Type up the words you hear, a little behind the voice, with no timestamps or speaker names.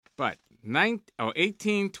But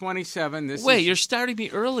 1827. You're starting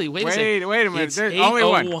me early. Wait a minute. It's There's only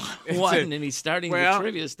one. And he's starting the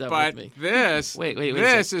trivia stuff with me. This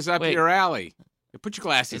is up your alley. Put your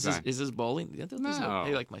glasses on. Is this bowling? No.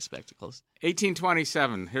 I like my spectacles.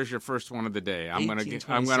 1827. Here's your first one of the day. I'm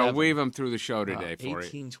gonna weave them through the show today for you.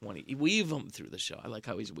 1820. Weave them through the show. I like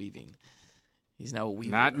how he's weaving. He's now a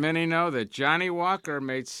weaver. Not many know that Johnny Walker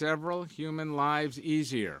made several human lives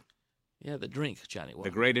easier. Yeah, the drink, Johnny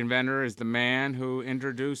Walker. The great inventor is the man who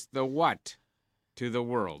introduced the what to the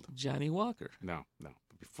world? Johnny Walker. No.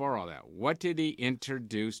 Before all that, what did he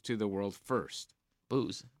introduce to the world first?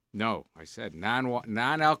 Booze. No, I said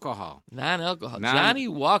non-alcohol. Non-alcohol. Johnny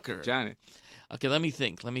Walker. Johnny. Okay, let me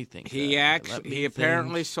think. He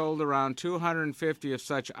apparently sold around 250 of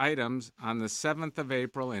such items on the 7th of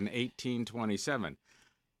April in 1827.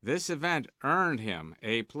 This event earned him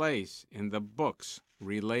a place in the books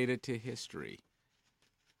related to history.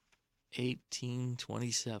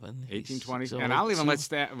 1827. 1827. And I'll even let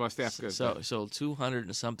staff go. So 200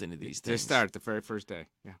 and something of these things. To start the very first day.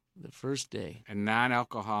 Yeah. The first day. And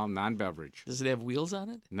non-alcohol, non-beverage. Does it have wheels on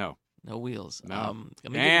it? No. No wheels. No.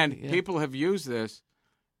 People have used this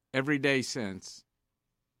every day since,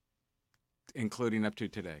 including up to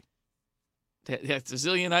today. That's a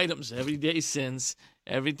zillion items every day since.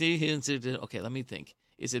 Every day since. Okay, let me think.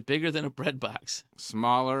 Is it bigger than a bread box?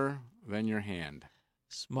 Smaller than your hand.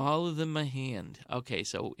 Smaller than my hand. Okay,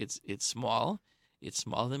 so it's small. It's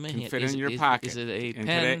smaller than my hand. Can fit in your pocket. Is it a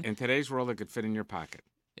pen? In today's world, it could fit in your pocket.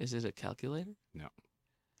 Is it a calculator? No.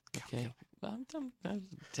 Okay. Well, I'm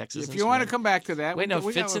Texas. If you want to come back to that,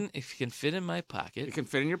 if it can fit in my pocket, it can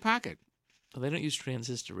fit in your pocket. Well, they don't use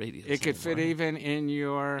transistor radios. It could fit even in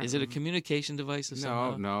your. Is it a communication device?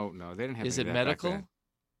 No. They didn't have. Is it medical?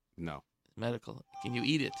 No. Medical. Can you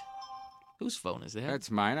eat it? Whose phone is that? That's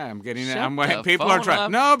mine. I'm getting it. People are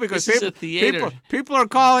trying. No, because people are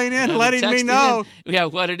calling in, letting me know. Yeah,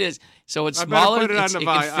 what it is. So it's smaller. It can fit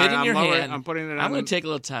in your hand. I'm putting it on. I'm going to take a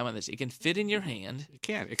little time on this. It can fit in your hand. It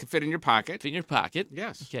can. It can fit in your pocket. Fit in your pocket.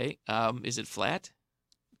 Yes. Okay. Is it flat?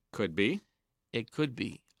 Could be. It could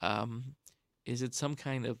be. Is it some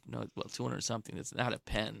kind of 200 something? It's not a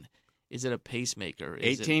pen. Is it a pacemaker?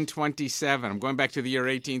 1827. I'm going back to the year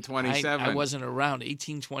 1827. I wasn't around.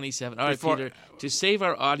 1827. All right, Peter, to save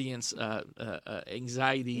our audience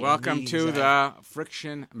anxiety. Welcome to the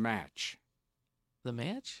friction match. The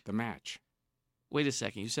match? The match. Wait a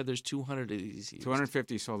second. You said there's 200 of these.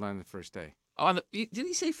 250 sold on the first day. Oh, did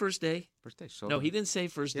he say first day? First day. No, he didn't say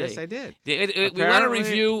first day. Yes, I did. We want to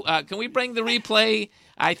review. Can we bring the replay?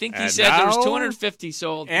 I think he said there was 250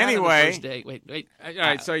 sold. Anyway. On the first day. Wait. All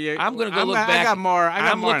right, so I'm going to go look back. I got more.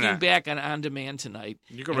 I'm looking back on demand tonight.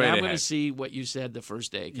 You go right ahead. I'm going to see what you said the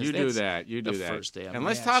first day. You do that. The first day. And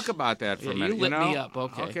let's talk about that for a minute. You lit me up.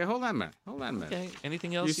 Okay. Okay, hold on a minute. Okay.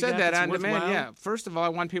 Anything else? You said that on demand. Yeah. First of all, I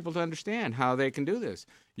want people to understand how they can do this.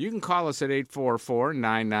 You can call us at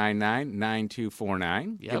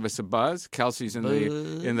 844-999-9249. Yep. Give us a buzz. Kelsey's in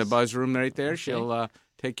the buzz room right there. Okay. She'll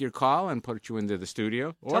take your call and put you into the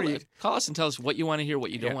studio. Call us and tell us what you want to hear,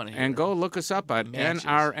 what you don't want to hear. And go look us up at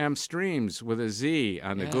NRM Streams with a Z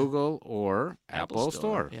on the Google or Apple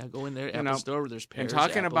Store. Yeah, go in there, Apple Store, where there's pears, and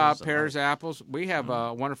talking apples, about pears, apples, we have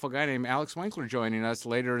a wonderful guy named Alex Winkler joining us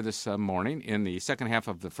later this morning in the second half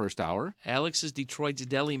of the first hour. Alex is Detroit's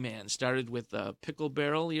deli man. Started with Pickle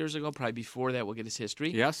Barrel years ago. Probably before that, we'll get his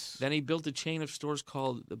history. Yes. Then he built a chain of stores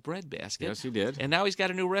called the Bread Basket. Yes, he did. And now he's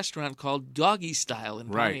got a new restaurant called Doggy Style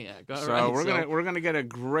in Pontiac. We're gonna get a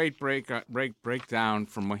great breakdown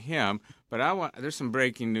from him. But there's some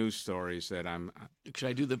breaking news stories that I'm. Should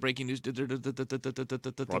I do the breaking news? From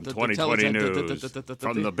 2020 news.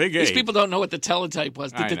 From the Big 8. These people don't know what the teletype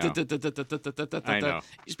was. I know. It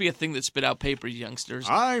used to be a thing that spit out paper, youngsters.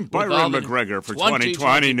 I'm Byron McGregor for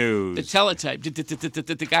 2020 news. The teletype.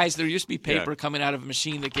 The guys, there used to be paper coming out of a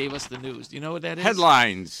machine that gave us the news. Do you know what that is?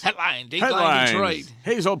 Headlines. Dateline Detroit.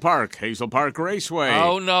 Hazel Park Raceway.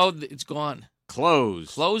 Oh, no, it's gone.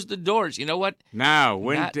 Close the doors. You know what? Now,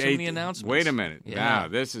 not too many announcements. Wait a minute. Yeah. Now,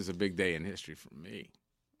 this is a big day in history for me.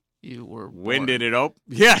 You were born. When did it open?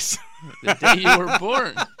 Yes. The day you were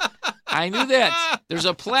born. I knew that. There's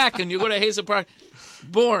a plaque, and you go to Hazel Park.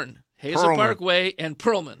 Born. Hazel Parkway and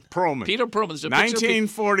Perlman. Peter Perlman. There's a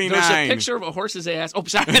 1949. There's a picture of a horse's ass. Oh,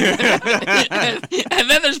 sorry. and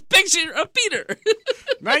then there's a picture of Peter.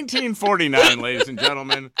 1949, ladies and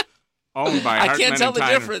gentlemen. Owned by Hartman I can't tell the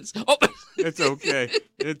difference. Oh. It's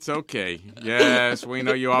okay. Yes, we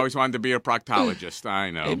know you always wanted to be a proctologist.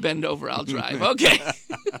 I know. Hey, bend over, I'll drive. Okay.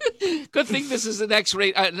 Good thing this is an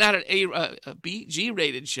X-rated, not a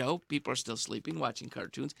G-rated show. People are still sleeping, watching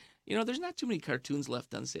cartoons. There's not too many cartoons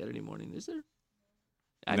left on Saturday morning, is there?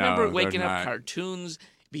 I remember waking up, cartoons,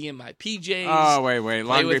 be in my PJs. Oh, wait.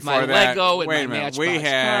 Long before my that. Lego and wait my a minute. Matchbox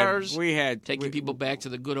cars. We had taking people back to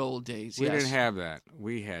the good old days. We didn't have that.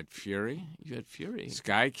 We had Fury. You had Fury.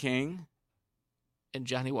 Sky King. And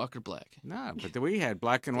Johnny Walker Black. No, but we had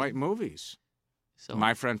black and white movies. So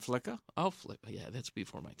My Friend Flicka. Oh, Flicka. Yeah, that's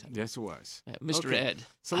before my time. Yes, it was. Mr. Ed.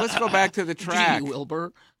 So let's go back to the track. G.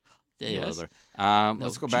 Wilbur. Yes.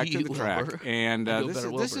 Let's go back to the track. And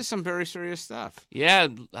this is some very serious stuff. Yeah.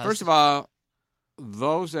 First of all,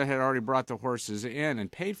 those that had already brought the horses in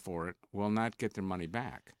and paid for it will not get their money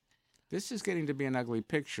back. This is getting to be an ugly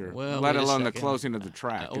picture, let alone the closing of the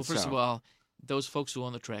track. First of all, those folks who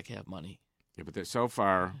own the track have money. Yeah, but so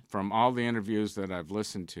far, from all the interviews that I've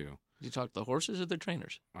listened to, did you talk to the horses or the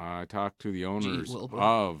trainers? I talked to the owners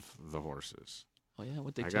of the horses. Oh, yeah?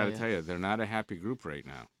 What they I got to tell you, they're not a happy group right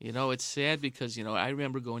now. It's sad because, I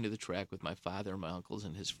remember going to the track with my father and my uncles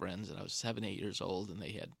and his friends, and I was 7, 8 years old, and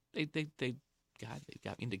they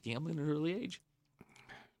got me into gambling at an early age.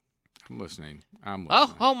 I'm listening.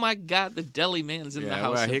 Oh my God! The deli man's in the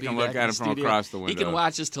house. Well, he can look at it from across the window. He can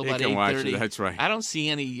watch us till about 8:30. That's right. I don't see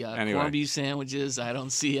any corned beef sandwiches. I don't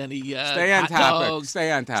see any Stay on hot topic. dogs.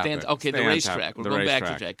 Stay on topic. Okay, the racetrack. We're going back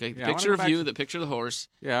to the track. Okay, picture of you. The picture of the horse.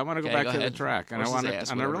 Yeah, I want to go back to the track, and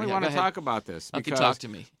I really want to talk about this. Okay, talk to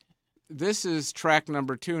me. This is track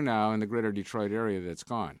number 2 now in the greater Detroit area that's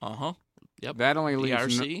gone. Yep. That only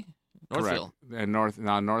leaves DRC. Northville. Correct.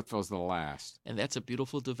 And Northville's the last. And that's a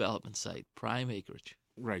beautiful development site, prime acreage.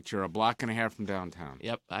 Right, you're a block and a half from downtown.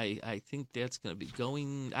 Yep, I think that's going to be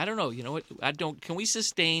going. I don't know. You know what? Can we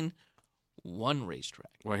sustain one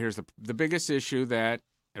racetrack? Well, here's the biggest issue that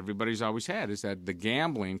everybody's always had is that the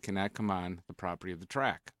gambling cannot come on the property of the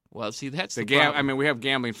track. Well, see, that's the problem. I mean, we have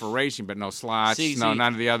gambling for racing, but no slots, none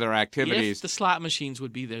of the other activities. If the slot machines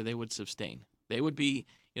would be there, they would sustain. They would be.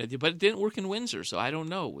 But it didn't work in Windsor, so I don't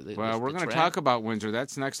know. Well, we're going to talk about Windsor.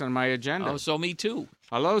 That's next on my agenda. Oh, so me too.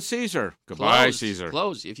 Hello, Caesar. Goodbye, Caesar.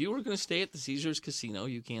 Close. If you were going to stay at the Caesars Casino,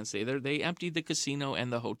 you can't stay there. They emptied the casino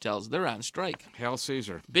and the hotels. They're on strike. Hell,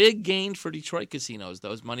 Caesar. Big gain for Detroit casinos.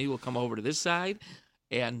 Those money will come over to this side,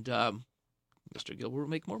 and Mr. Gilbert will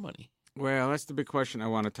make more money. Well, that's the big question I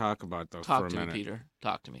want to talk about, though, for a minute. Talk to me, Peter.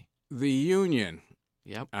 Talk to me. The union.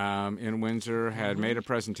 Yep. In Windsor had made a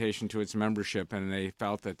presentation to its membership, and they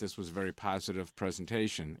felt that this was a very positive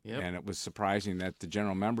presentation. Yep. And it was surprising that the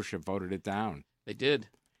general membership voted it down. They did.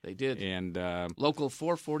 And Local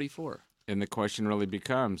 444. And the question really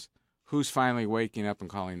becomes, who's finally waking up and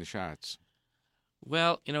calling the shots?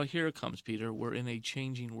 Well, here it comes, Peter. We're in a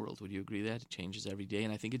changing world. Would you agree that? It changes every day,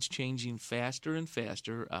 and I think it's changing faster and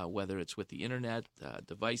faster, whether it's with the Internet,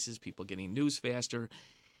 devices, people getting news faster.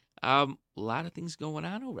 A lot of things going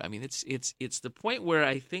on over. I mean, it's the point where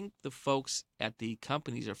I think the folks at the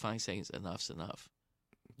companies are finally saying enough's enough.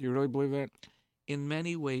 You really believe that? In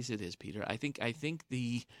many ways, it is, Peter. I think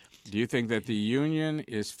the. Do you think that the union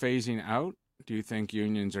is phasing out? Do you think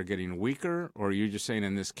unions are getting weaker, or are you just saying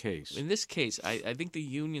in this case? In this case, I think the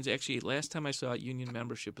unions actually. Last time I saw it, union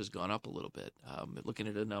membership has gone up a little bit. Looking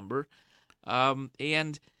at a number,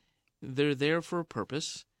 and they're there for a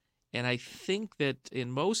purpose. And I think that in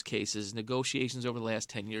most cases, negotiations over the last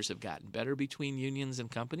 10 years have gotten better between unions and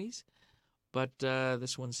companies. But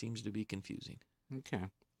this one seems to be confusing. Okay.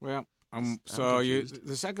 Well,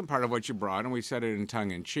 the second part of what you brought, and we said it in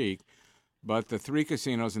tongue-in-cheek, but the 3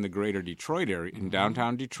 casinos in the greater Detroit area, in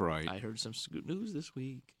downtown Detroit. I heard some good news this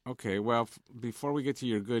week. Okay. Well, before we get to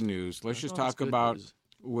your good news, let's just talk about,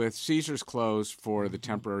 with Caesars closed for the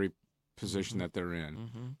temporary position that they're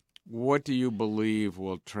in, what do you believe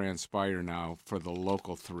will transpire now for the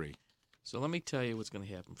local 3? So let me tell you what's going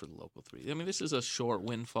to happen for the local 3. I mean, this is a short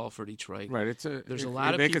windfall for Detroit. Right. There's a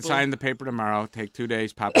lot of they people. They could sign the paper tomorrow, take 2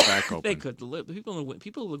 days, pop it back open. They could.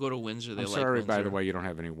 People will go to Windsor. I'm sorry, by the way, you don't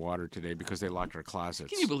have any water today because they locked our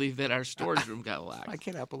closets. Can you believe that our storage room got locked? I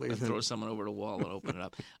cannot believe it. Throw someone over the wall and open it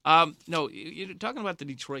up. No, you're talking about the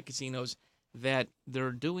Detroit casinos that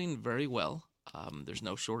they're doing very well. There's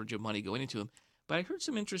no shortage of money going into them. But I heard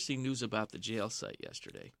some interesting news about the jail site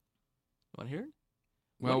yesterday. You want to hear it?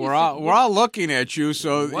 Well, we're all looking at you,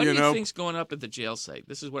 so what do you think's going up at the jail site?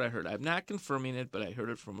 This is what I heard. I'm not confirming it, but I heard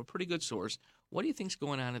it from a pretty good source. What do you think's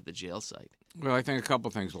going on at the jail site? Well, I think a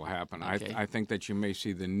couple things will happen. Okay. I think that you may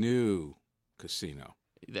see the new casino.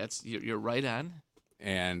 You're right on.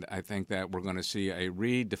 And I think that we're going to see a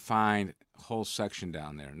redefined whole section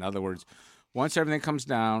down there. In other words, once everything comes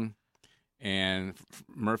down and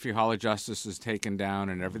Murphy Hall of Justice is taken down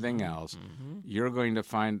and everything else, you're going to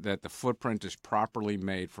find that the footprint is properly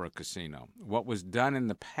made for a casino. What was done in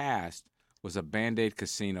the past was a Band-Aid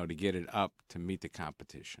casino to get it up to meet the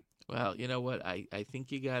competition. Well, you know what? I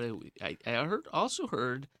think you got to. I also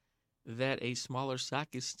heard that a smaller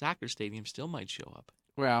soccer stadium still might show up.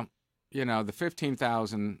 Well, the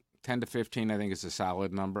 15,000, 10 to 15, I think is a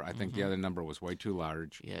solid number. I think the other number was way too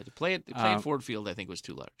large. Yeah, to play at Ford Field, I think was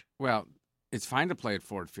too large. Well, it's fine to play at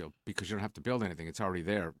Ford Field because you don't have to build anything. It's already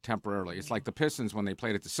there temporarily. It's like the Pistons when they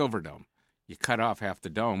played at the Silverdome. You cut off half the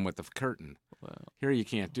dome with the curtain. Wow. Here you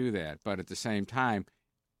can't do that. But at the same time,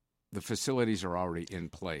 the facilities are already in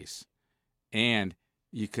place. And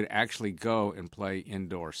you could actually go and play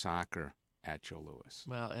indoor soccer at Joe Louis.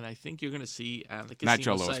 Well, and I think you're going to see on the casino Not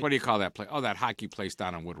Joe Louis. side, what do you call that place? Oh, that hockey place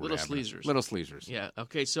down on Woodward Little Avenue. Sleezers. Little Sleezers. Yeah.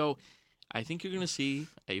 Okay. So I think you're going to see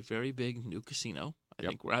a very big new casino. I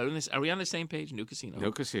think are we on the same page? New casino.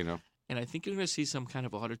 New casino. And I think you're going to see some kind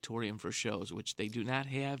of auditorium for shows, which they do not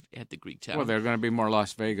have at the Greektown. Well, they're going to be more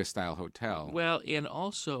Las Vegas-style hotel. Well, and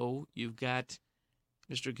also you've got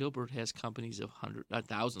Mr. Gilbert has companies of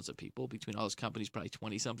thousands of people. Between all his companies, probably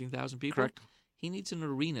 20-something thousand people. Correct. He needs an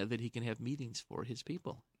arena that he can have meetings for his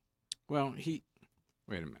people. Well, wait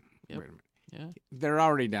a minute. Yep. Wait a minute. Yeah. They're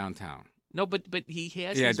already downtown. No, but he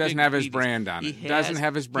has. Yeah, his it doesn't big have his meetings. brand on it. He Doesn't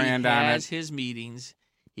have his brand on it. He has his meetings.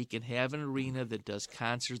 He can have an arena that does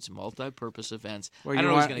concerts, multi-purpose events. Well, I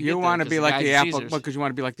don't know if he's going to get there to be the like guy's the Apple, Caesars. because you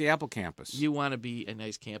want to be like the Apple campus. You want to be a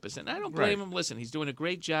nice campus, and I don't blame him. Listen, he's doing a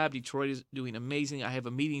great job. Detroit is doing amazing. I have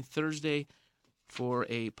a meeting Thursday for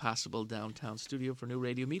a possible downtown studio for New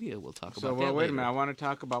Radio Media. We'll talk about that wait later. a minute. I want to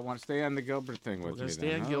talk about stay on the Gilbert thing with me.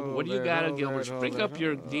 Stay on Gilbert. What do you got on Gilbert? Bring up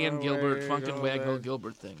your Dan Gilbert, Funk and Wagnall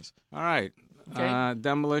Gilbert things. All right. Okay.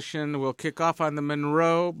 Demolition will kick off on the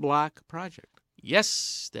Monroe Block project.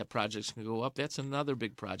 Yes, that project's going to go up. That's another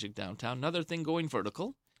big project downtown. Another thing going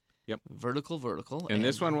vertical. Yep. Vertical. And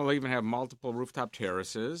this one will even have multiple rooftop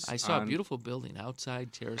terraces. I saw a beautiful building,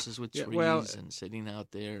 outside terraces with trees and sitting out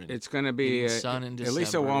there. And it's going to be sun in December. At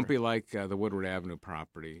least it won't be like the Woodward Avenue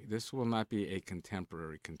property. This will not be a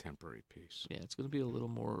contemporary piece. Yeah, it's going to be a little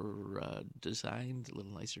more designed, a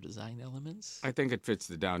little nicer design elements. I think it fits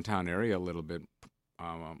the downtown area a little bit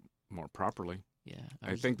more properly. Yeah,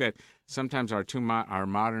 I think that sometimes our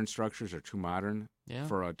modern structures are too modern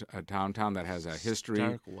for a downtown that has a history.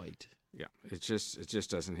 Dark white. Yeah, it just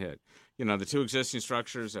doesn't hit. The two existing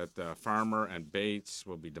structures at Farmer and Bates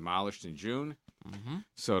will be demolished in June. Mm-hmm.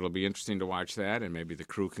 So it'll be interesting to watch that, and maybe the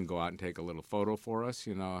crew can go out and take a little photo for us.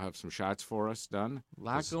 Have some shots for us done. A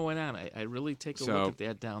lot going on. I really take a look at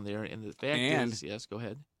that down there. And the fact is, yes, go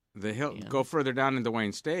ahead. Go further down into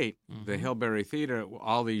Wayne State. The Hillberry Theater,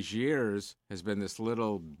 all these years, has been this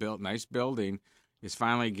little nice building, is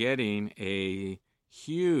finally getting a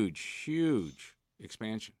huge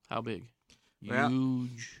expansion. How big?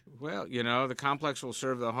 Huge. Well, the complex will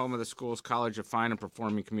serve the home of the school's College of Fine and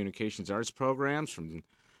Performing Communications Arts programs.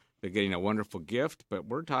 They're getting a wonderful gift, but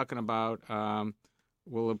we're talking about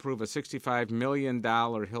we'll approve a $65 million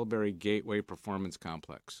Hillberry Gateway Performance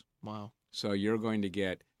Complex. Wow. So you're going to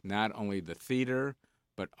get not only the theater,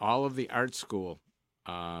 but all of the art school,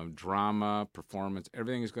 drama, performance,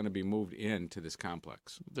 everything is going to be moved into this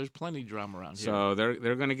complex. There's plenty of drama around here. So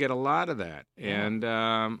they're going to get a lot of that, and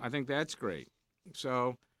I think that's great.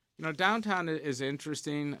 So, downtown is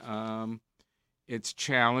interesting. It's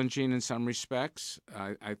challenging in some respects.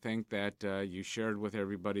 I think that you shared with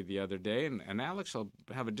everybody the other day, and Alex will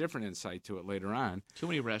have a different insight to it later on. Too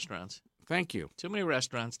many restaurants. Thank you. Too many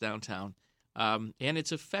restaurants downtown, and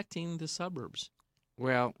it's affecting the suburbs.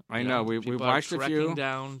 Well, I know we watched a few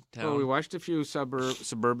downtown. Well, we watched a few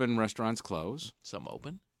suburban restaurants close. Some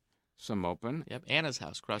open. Yep. Anna's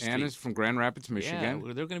house across the street. Anna's from Grand Rapids, Michigan.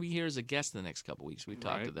 Yeah, they're going to be here as a guest in the next couple of weeks. We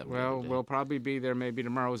talked to them. Well, we'll probably be there maybe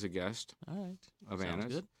tomorrow as a guest. All right. Of Sounds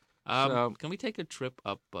Anna's. Good. So, can we take a trip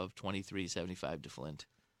up of 2375 to Flint?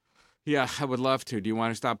 Yeah, I would love to. Do you want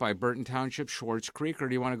to stop by Burton Township, Schwartz Creek, or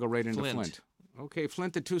do you want to go right into Flint? Okay,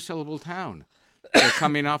 Flint, the two-syllable town. They're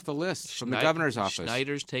coming off the list from the governor's office.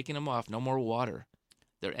 Schneider's taking them off. No more water.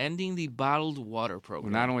 They're ending the bottled water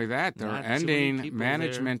program. Well, not only that, they're ending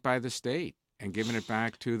management by the state and giving it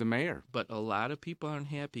back to the mayor. But a lot of people aren't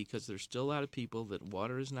happy because there's still a lot of people that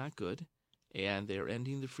water is not good, and they're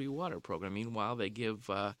ending the free water program. Meanwhile, they give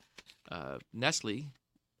Nestle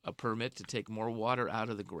a permit to take more water out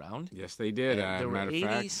of the ground. Yes, they did. There were matter of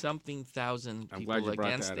fact, 80-something thousand I'm people glad you brought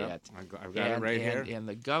against that. that. I've got it right here. And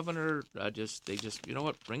the governor you know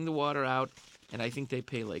what, bring the water out, and I think they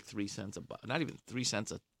pay like 3 cents not even 3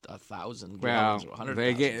 cents a 1,000 Well, gallons or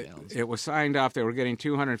 100,000 gallons. it was signed off. They were getting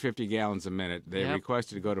 250 gallons a minute. They Yep.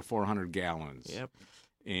 requested to go to 400 gallons. Yep.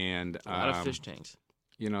 And A lot of fish tanks.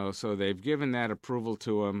 So they've given that approval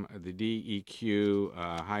to them. The DEQ,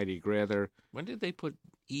 Heidi Grather. When did they put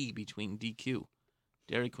E between DQ?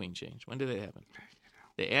 Dairy Queen change. When did that happen?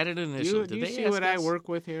 They added an initial. Do you see what I work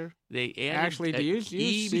with here? They added Actually, do you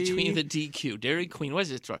E see between the DQ. Dairy Queen. What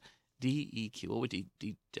is it? DEQ. What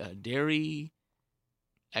would Dairy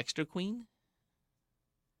Extra Queen?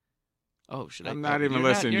 Oh, should I? I'm not even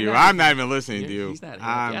listening to you. Not, I'm not even listening to you. He's not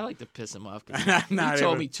happy. I like to piss him off. He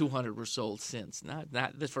told me 200 were sold since, not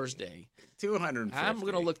the first day. 250. I'm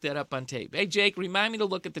going to look that up on tape. Hey, Jake, remind me to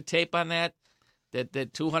look at the tape on that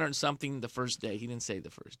 200 and something the first day. He didn't say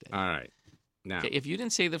the first day. All right. Now, okay, if you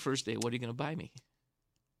didn't say the first day, what are you going to buy me?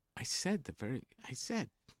 I said first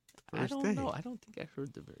I don't day. know. I don't think I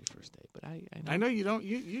heard the very first day, but I know. I know you don't.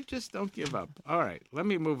 You just don't give up. All right, let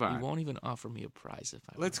me move on. You won't even offer me a prize if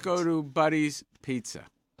I. Let's go to Buddy's Pizza.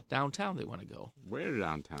 Downtown, they want to go. Where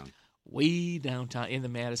downtown? Way downtown in the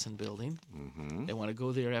Madison building. Mm-hmm. They want to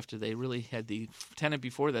go there after they really had the tenant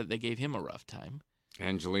before that. They gave him a rough time.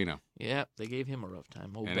 Angelina. Yeah, they gave him a rough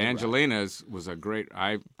time. And Angelina's was a great.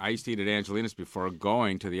 I used to eat at Angelina's before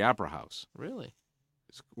going to the Opera House. Really?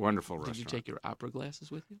 It's a wonderful restaurant. Did you take your opera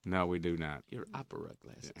glasses with you? No, we do not. Your opera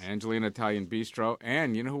glasses. Angelina Italian Bistro.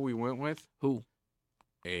 And you know who we went with? Who?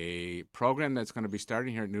 A program that's going to be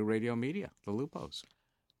starting here at New Radio Media, the Lupos.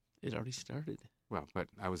 It already started. Well, but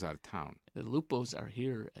I was out of town. The Lupos are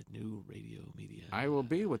here at New Radio Media. I will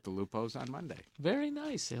be with the Lupos on Monday. Very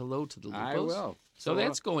nice. Say hello to the Lupos. I will. So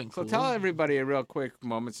that's going cool. So tell everybody a real quick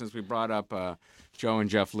moment since we brought up Joe and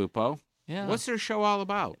Jeff Lupo. Yeah. What's their show all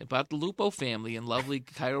about? About the Lupo family and lovely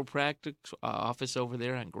chiropractic office over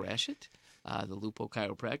there on Gratiot. The Lupo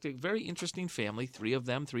Chiropractic. Very interesting family. 3 of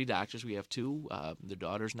them, 3 doctors. We have 2. The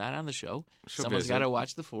daughter's not on the show. Someone's got to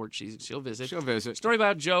watch the fort. She'll visit. She'll visit. Story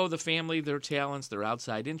about Joe, the family, their talents, their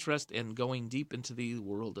outside interest, and going deep into the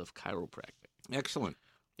world of chiropractic. Excellent.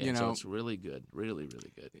 And so it's really good. Really,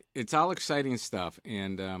 really good. It's all exciting stuff.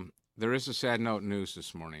 And there is a sad note news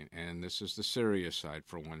this morning, and this is the serious side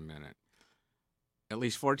for 1 minute. At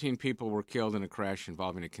least 14 people were killed in a crash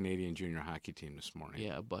involving a Canadian junior hockey team this morning.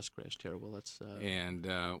 Yeah, a bus crash. Terrible. And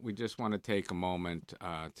we just want to take a moment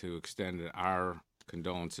to extend our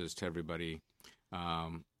condolences to everybody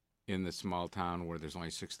in the small town where there's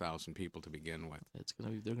only 6,000 people to begin with.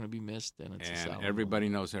 They're gonna be missed, and everybody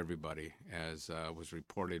knows everybody, as was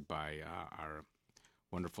reported by our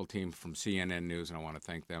wonderful team from CNN News, and I want to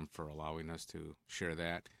thank them for allowing us to share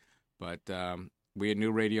that. But we at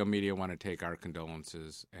New Radio Media want to take our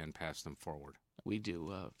condolences and pass them forward. We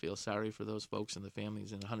do feel sorry for those folks and the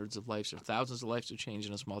families, and hundreds of lives or thousands of lives are changed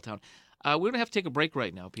in a small town. We're going to have to take a break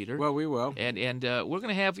right now, Peter. Well, we will. And we're going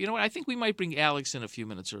to have, you know what, I think we might bring Alex in a few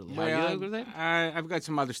minutes early. Well, I've got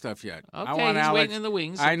some other stuff yet. Okay, I want he's Alex. waiting in the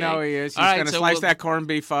wings. I know he is. He's going to slice that corned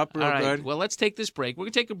beef up real good. Well, let's take this break. We're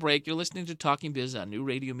going to take a break. You're listening to Talking Biz on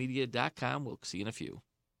newradiomedia.com. We'll see you in a few.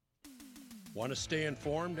 Want to stay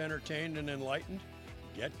informed, entertained, and enlightened?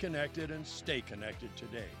 Get connected and stay connected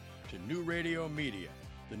today to New Radio Media.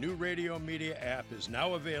 The New Radio Media app is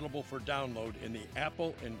now available for download in the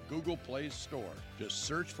Apple and Google Play Store. Just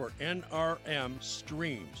search for NRM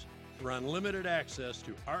Streams for unlimited access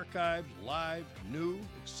to archived, live, new,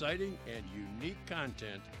 exciting, and unique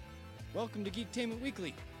content. Welcome to Geektainment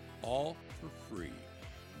Weekly. All for free.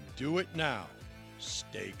 Do it now.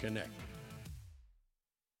 Stay connected.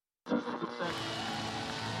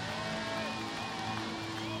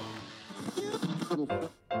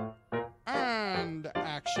 And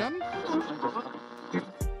action.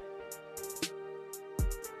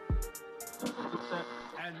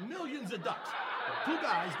 And millions of ducks. The 2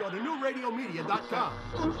 guys go to newradiomedia.com.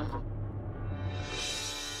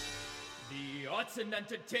 The Arts and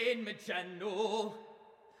Entertainment Channel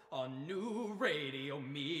on New Radio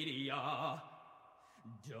Media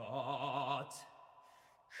 .com.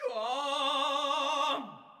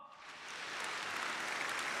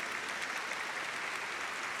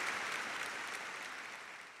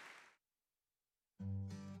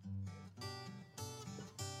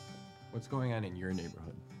 What's going on in your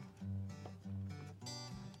neighborhood?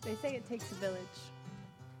 They say it takes a village.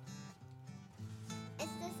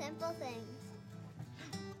 It's the simple things.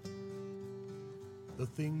 The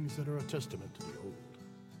things that are a testament to the old.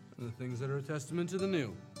 And the things that are a testament to the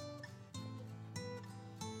new.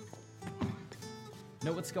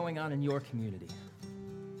 Know what's going on in your community.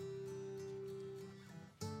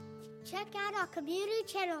 Check out our community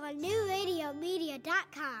channel on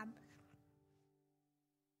newradiomedia.com.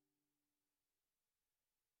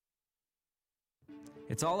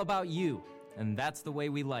 It's all about you, and that's the way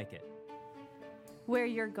we like it. Where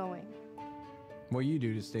you're going. What you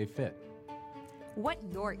do to stay fit. What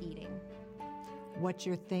you're eating. What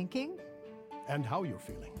you're thinking. And how you're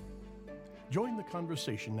feeling. Join the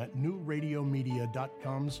conversation at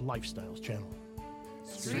newradiomedia.com's Lifestyles channel.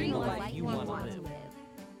 Stream the life you want to live.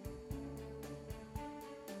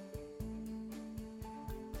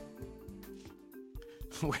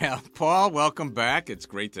 Well, Paul, welcome back. It's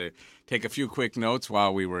great to take a few quick notes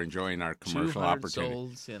while we were enjoying our commercial opportunity.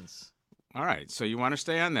 Sold since. All right, so you want to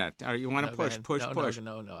stay on that? Or you want to push?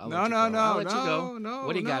 No. No. I'll let you go.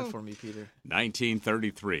 What do you got for me, Peter?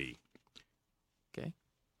 1933. Okay.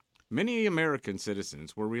 Many American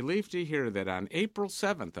citizens were relieved to hear that on April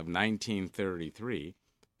 7th of 1933,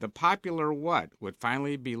 the popular what would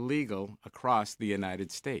finally be legal across the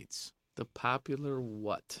United States. The popular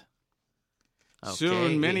what? Okay.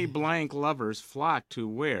 Soon, many blank lovers flocked to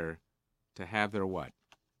where to have their what?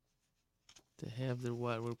 To have their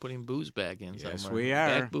what? We're putting booze back in somewhere. Yes, we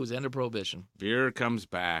are. Back booze, end of prohibition. Beer comes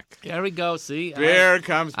back. There we go. See, beer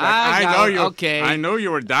comes back. I know you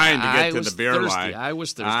were dying to get to the beer line. I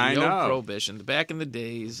was thirsty. I know. Prohibition. Back in the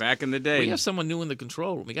days. We have someone new in the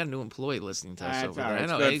control room. We got a new employee listening to us over there. Right. I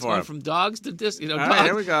know. Good He's for going him. from dogs to this. All right,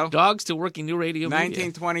 here we go. Dogs to working new radio.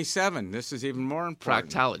 1927. Media. This is even more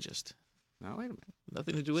important. Proctologist. No, wait a minute.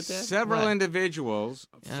 Nothing to do with that? Several individuals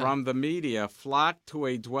from the media flocked to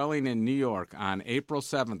a dwelling in New York on April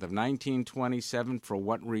 7th of 1927 for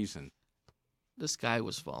what reason? The sky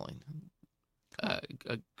was falling. At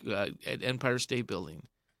Empire State Building.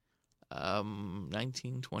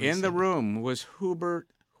 1927. In the room was Hubert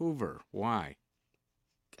Hoover. Why?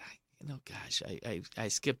 Gosh, I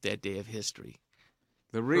skipped that day of history.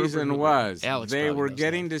 The reason was Alex they were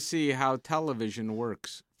getting to see how television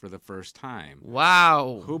works for the first time.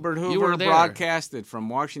 Wow. Hubert Hoover broadcasted from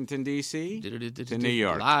Washington, D.C. to New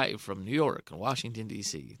York. Live from New York and Washington,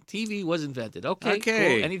 D.C. TV was invented. Okay. Cool.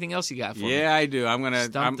 Anything else you got for me? Yeah, I do. I'm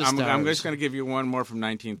just going to give you one more from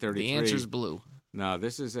 1933. The answer's blue. No,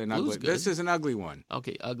 this is an ugly one.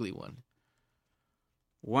 Okay, ugly one.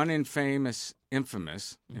 One infamous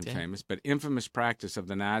practice of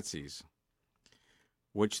the Nazis,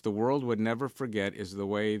 which the world would never forget, is the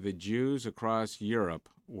way the Jews across Europe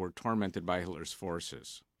were tormented by Hitler's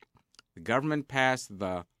forces. The government passed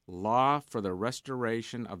the Law for the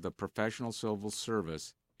Restoration of the Professional Civil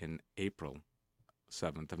Service in April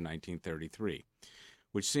 7th of 1933,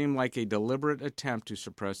 which seemed like a deliberate attempt to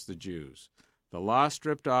suppress the Jews. The law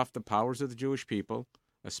stripped off the powers of the Jewish people,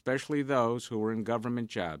 especially those who were in government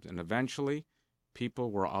jobs, and eventually people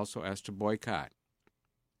were also asked to boycott.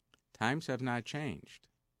 Times have not changed.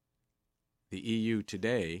 The EU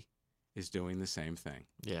today is doing the same thing.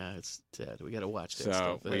 Yeah, it's sad. We got to watch that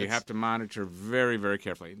stuff. So we have to monitor very, very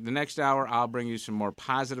carefully. The next hour, I'll bring you some more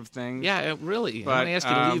positive things. Yeah, really. But, I'm going to ask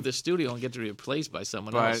you to leave the studio and get replaced by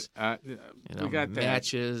someone else. We got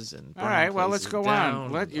matches and all right. Well, let's go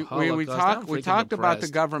on. We talked about the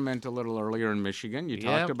government a little earlier in Michigan. You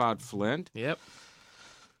talked about Flint. Yep.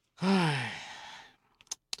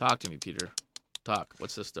 Talk to me, Peter. Talk.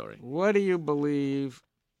 What's the story? What do you believe?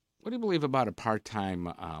 What do you believe about a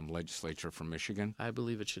part-time legislature from Michigan? I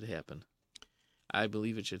believe it should happen. I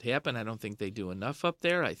don't think they do enough up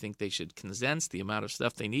there. I think they should condense the amount of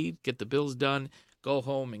stuff they need, get the bills done, go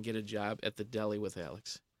home and get a job at the deli with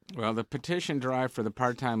Alex. Well, the petition drive for the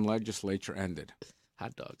part-time legislature ended.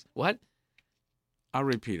 Hot dogs. What? I'll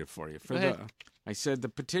repeat it for you. I said the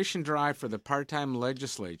petition drive for the part-time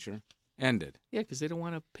legislature ended. Yeah, because they don't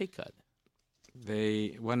want a pay cut.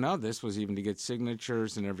 This was even to get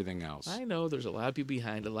signatures and everything else. I know there's a lot of people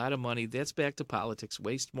behind, a lot of money. That's back to politics.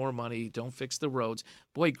 Waste more money. Don't fix the roads.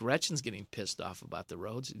 Boy, Gretchen's getting pissed off about the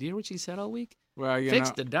roads. Do you hear what she said all week? Well,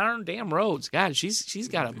 fix the damn roads. God, she's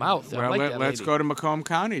got a mouth. Well, let's go to Macomb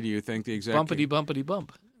County. Do you think the executive... Bumpity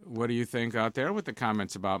bump. What do you think out there with the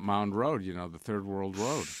comments about Mound Road, the third world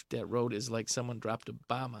road? That road is like someone dropped a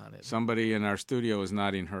bomb on it. Somebody in our studio is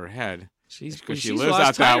nodding her head. She's she lives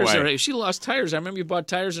out that way. Already. She lost tires. I remember you bought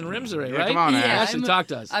tires and rims already, right? Come on, Ashley, talk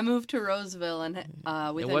to us. I moved to Roseville, and within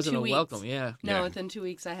 2 weeks... It wasn't a welcome, yeah. No, within 2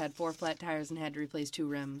 weeks, I had 4 flat tires and had to replace 2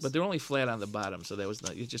 rims. But they're only flat on the bottom, so that was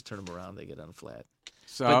not... You just turn them around, they get unflat.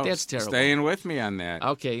 So, but that's terrible. Staying with me on that.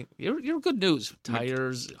 Okay, you're good news.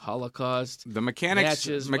 Tires, Holocaust, the mechanics.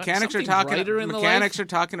 Matches, mechanics are talking. Mechanics are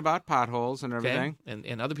talking about potholes and everything. Okay.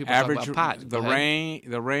 And other people talk about pot.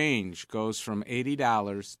 The range goes from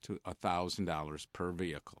 $80 to $1,000 per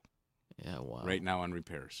vehicle. Yeah, wow. Right now on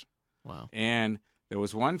repairs. Wow. And there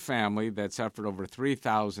was one family that suffered over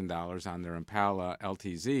 $3,000 on their Impala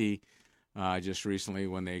LTZ just recently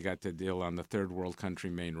when they got the deal on the third world country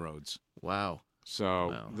main roads. Wow.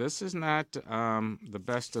 So this is not the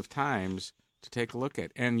best of times to take a look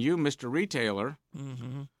at. And you, Mr. Retailer,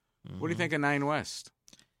 what do you think of 9 West?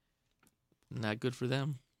 Not good for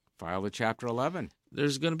them. File the Chapter 11.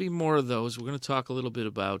 There's going to be more of those. We're going to talk a little bit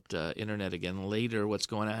about internet again later, what's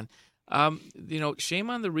going on. Shame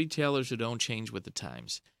on the retailers who don't change with the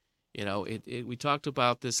times. We talked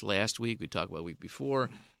about this last week. We talked about the week before,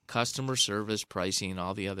 customer service, pricing,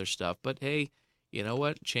 all the other stuff. But, hey, you know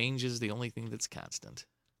what? Change is the only thing that's constant.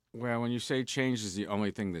 Well, when you say change is the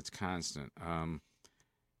only thing that's constant,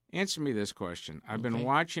 answer me this question. I've been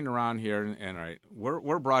watching around here, and all right,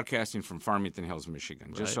 we're broadcasting from Farmington Hills,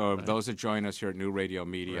 Michigan. Just so those that join us here at New Radio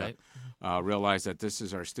Media realize that this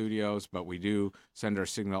is our studios, but we do send our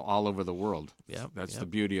signal all over the world. That's the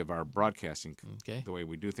beauty of our broadcasting, the way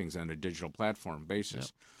we do things on a digital platform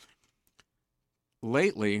basis.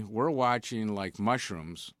 Lately, we're watching like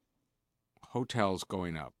mushrooms, hotels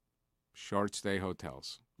going up, short stay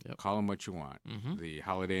hotels. Call them what you want. The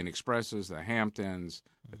Holiday Inn Expresses, the Hamptons,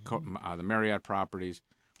 the Marriott properties.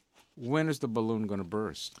 When is the balloon going to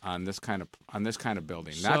burst on this kind of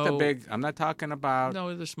building? Not the big. I'm not talking about.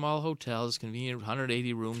 No, the small hotels, convenient,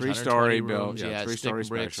 180 rooms, 3-story rooms, 3-story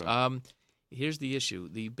bricks. special. Here's the issue: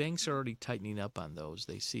 the banks are already tightening up on those.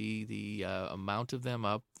 They see the amount of them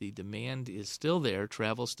up. The demand is still there.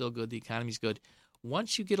 Travel's still good. The economy's good.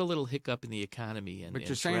 Once you get a little hiccup in the economy and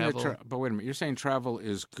travel, but wait a minute, you're saying travel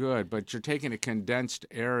is good, but you're taking a condensed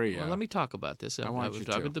area. Well, let me talk about this. I was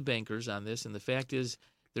talking with the bankers on this, and the fact is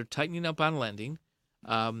they're tightening up on lending,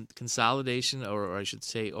 consolidation, or I should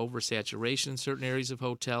say oversaturation in certain areas of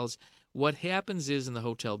hotels. What happens is in the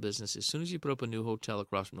hotel business, as soon as you put up a new hotel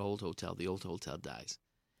across from the old hotel dies.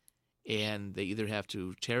 And they either have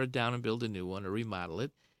to tear it down and build a new one or remodel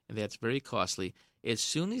it, and that's very costly. As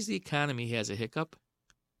soon as the economy has a hiccup,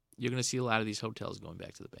 you're going to see a lot of these hotels going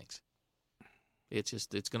back to the banks.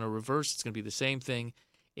 It's going to reverse. It's going to be the same thing.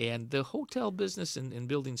 And the hotel business and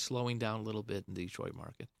building slowing down a little bit in the Detroit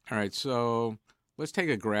market. All right, so let's take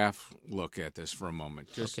a graph look at this for a moment.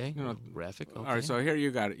 Graphic. Okay. All right, so here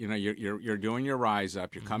you got it. You're doing your rise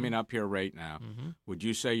up. You're coming up here right now. Would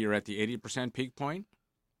you say you're at the 80% peak point?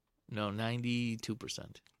 No,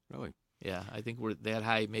 92%. Really? Yeah, I think we're that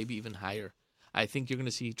high, maybe even higher. I think you're going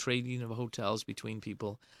to see trading of hotels between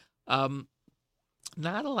people. Not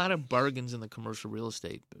a lot of bargains in the commercial real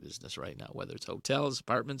estate business right now, whether it's hotels,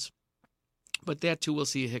 apartments. But that, too, will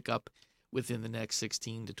see a hiccup within the next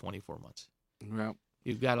 16 to 24 months. Well,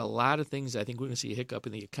 you've got a lot of things. I think we're going to see a hiccup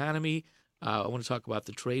in the economy. I want to talk about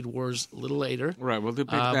the trade wars a little later. Right. We'll pick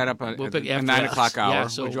that up at the 9 o'clock hour. Yeah,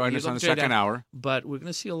 so we'll join us on the second hour. But we're going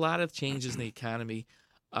to see a lot of changes in the economy.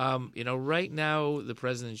 Right now the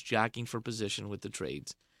president's jockeying for position with the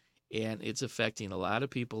trades, and it's affecting a lot of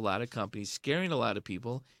people, a lot of companies, scaring a lot of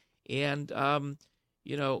people, and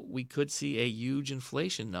we could see a huge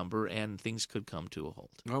inflation number, and things could come to a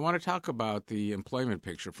halt. I want to talk about the employment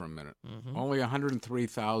picture for a minute. Only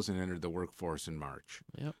 103,000 entered the workforce in March.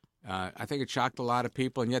 Yep. I think it shocked a lot of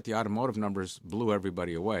people, and yet the automotive numbers blew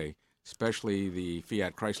everybody away, especially the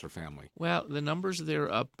Fiat Chrysler family. Well, the numbers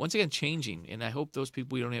there up, once again, changing. And I hope those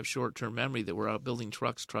people, we don't have short-term memory, that we're out building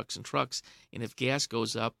trucks. And if gas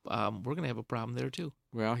goes up, we're going to have a problem there, too.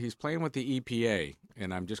 Well, he's playing with the EPA,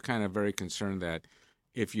 and I'm just kind of very concerned that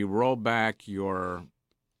if you roll back your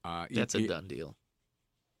That's a done deal.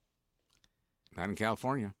 Not in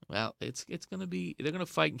California. Well, it's going to be, they're going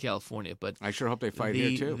to fight in California, but I sure hope they fight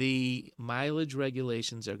here, too. The mileage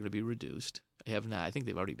regulations are going to be reduced. I think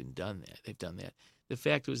they've already been done that. They've done that. The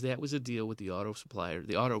fact was that was a deal with the auto supplier,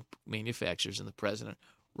 the auto manufacturers, and the president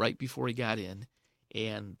right before he got in,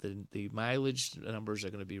 and the mileage numbers are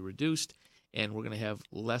going to be reduced, and we're going to have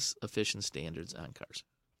less efficient standards on cars.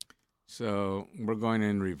 So we're going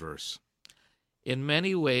in reverse. In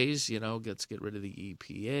many ways, let's get rid of the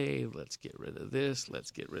EPA, let's get rid of this,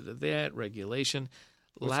 let's get rid of that, regulation.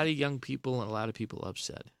 A lot of young people and a lot of people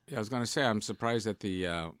upset. Yeah, I was going to say, I'm surprised that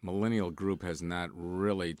the millennial group has not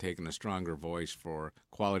really taken a stronger voice for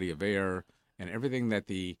quality of air and everything that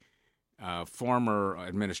the former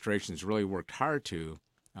administrations really worked hard to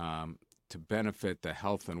benefit the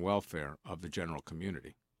health and welfare of the general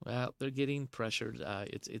community. Well, they're getting pressured.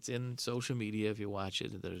 It's in social media if you watch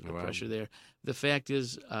it. There's no pressure there. The fact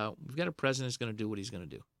is, we've got a president who's going to do what he's going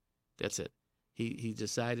to do. That's it. He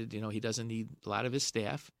decided, he doesn't need a lot of his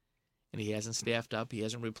staff, and he hasn't staffed up. He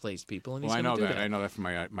hasn't replaced people, and he's going to do that. I know that from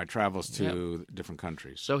my travels to different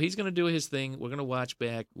countries. So he's going to do his thing. We're going to watch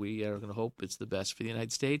back. We are going to hope it's the best for the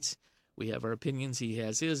United States. We have our opinions. He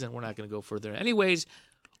has his, and we're not going to go further. Anyways,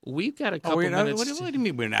 We've got a couple minutes. What do you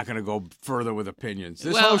mean we're not going to go further with opinions?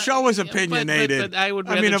 This whole show is opinionated. But I would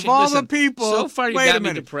rather mean, of all the people, so far you wait got a me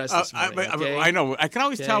minute. depressed this morning. Okay? I know. I can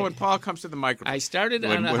always tell when Paul comes to the microphone. I started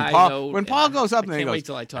on a high note. When Paul goes up, and he goes, wait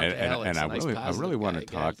till I talk to Alex. And I really want to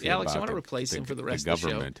talk to you Alex, about I want to replace him for the rest of the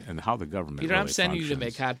government and how the government. Peter, really I'm sending functions. you to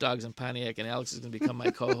make hot dogs in Pontiac, and Alex is going to become my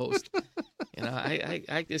co-host.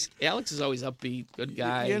 I just Alex is always upbeat, good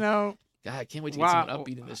guy. God, I can't wait to get someone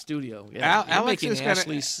upbeat in the studio. Yeah, Alex is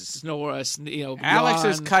Ashley snore us. Alex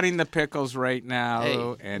is cutting the pickles right now,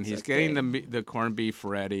 Hey, and he's getting the corned beef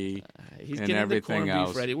ready. He's and getting everything the corned else.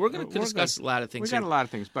 beef ready. We're going to discuss a lot of things. We got a lot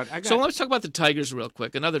of things, but so let's talk about the Tigers real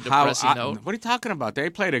quick. Another depressing note. What are you talking about?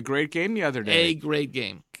 They played a great game the other day. A great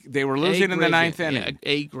game. They were losing in the ninth inning.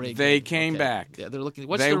 Yeah, a great They game. came back. Yeah, they're looking.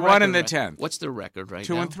 They won in the 10th. What's their record right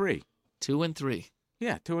now? 2-3. 2-3.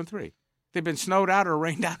 Yeah, 2-3. They've been snowed out or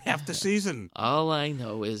rained out half the season. All I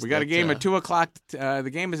know is we got a game at 2:00. The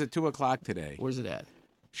game is at 2:00 today. Where's it at?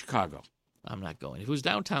 Chicago. I'm not going. If it was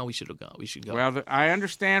downtown, we should have gone. We should go. Well, I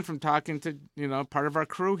understand from talking to part of our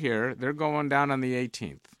crew here, they're going down on the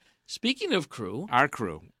 18th. Speaking of crew, our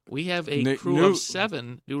crew, we have a crew of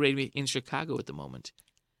 7 new radio in Chicago at the moment.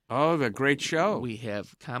 Oh, the great show. We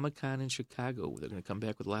have Comic-Con in Chicago. They're going to come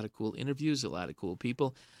back with a lot of cool interviews, a lot of cool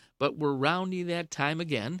people. But we're rounding that time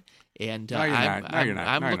again, and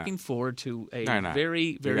I'm looking forward to a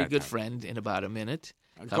very, very good friend in about a minute.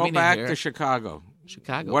 Go back to Chicago.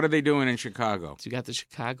 Chicago. What are they doing in Chicago? So you got the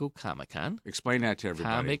Chicago Comic-Con. Explain that to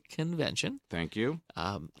everybody. Comic convention. Thank you.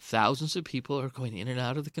 Thousands of people are going in and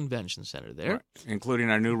out of the convention center there. Right.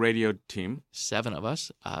 Including our new radio team. 7 of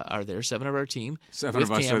us are there. 7 of our team. 7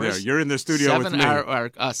 of us cameras. are there. You're in the studio with me. 7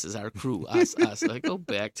 are us as our crew. Us. I go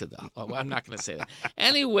back to the... Oh, I'm not going to say that.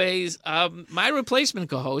 Anyways, my replacement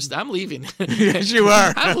co-host, I'm leaving. Yes, you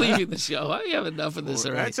are. I'm leaving the show. I have enough of this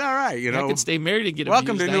already. That's all right. I could stay married and get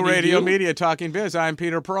Welcome abused. to New Radio Media Talking Biz. I'm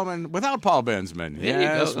Peter Perlman without Paul Bensman.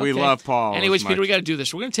 Yes, we love Paul. Anyways, Peter, we got to do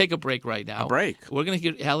this. We're going to take a break right now. A break. We're going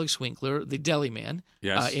to get Alex Winkler, the deli man,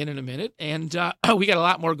 yes. In a minute. And we got a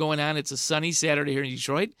lot more going on. It's a sunny Saturday here in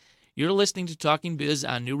Detroit. You're listening to Talking Biz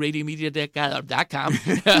on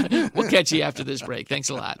newradiomedia.com. We'll catch you after this break. Thanks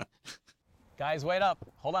a lot. Guys, wait up.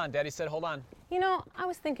 Hold on. Daddy said hold on. I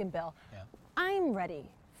was thinking, Bill, I'm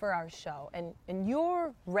ready for our show, and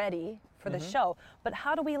you're ready for the show, but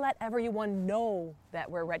how do we let everyone know that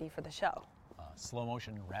we're ready for the show? Slow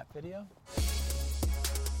motion rap video?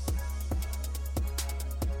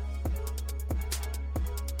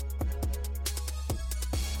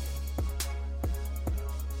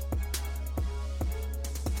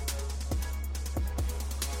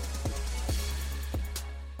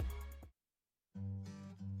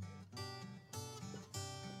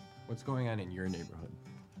 What's going on in your neighborhood?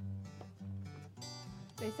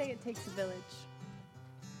 They say it takes a village.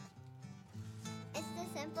 It's the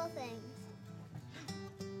simple things.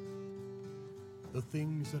 The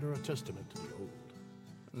things that are a testament to the old.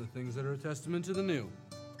 The things that are a testament to the new.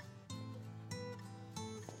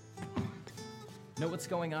 Know what's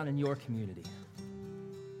going on in your community.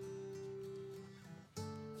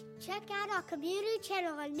 Check out our community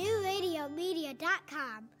channel on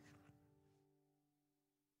newradiomedia.com.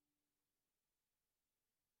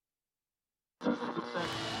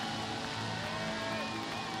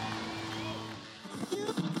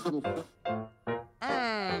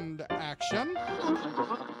 And action.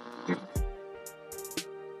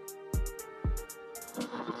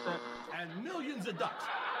 And millions of ducks.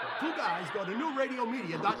 The 2 guys go to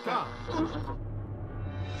newradiomedia.com.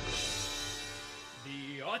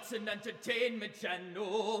 The Arts and Entertainment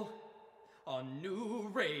Channel on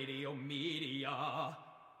New Radio Media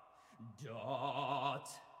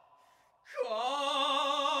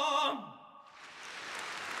 .com.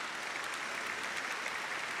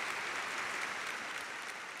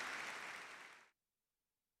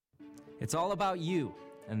 It's all about you,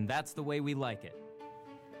 and that's the way we like it.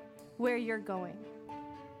 Where you're going.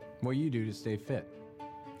 What you do to stay fit.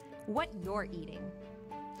 What you're eating.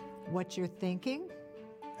 What you're thinking.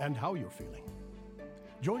 And how you're feeling.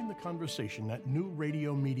 Join the conversation at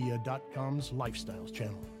newradiomedia.com's Lifestyles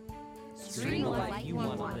channel. Stream the life you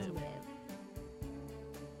want to live.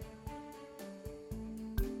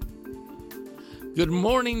 Good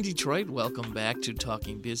morning, Detroit. Welcome back to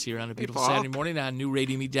Talking Biz here on a beautiful Saturday morning on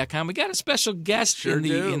newradiomedia.com. We got a special guest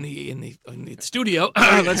in the studio.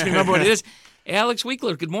 Let's remember what it is. Alex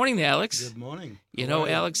Winkler. Good morning, Alex. Good morning.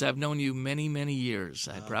 Alex, I've known you many, many years.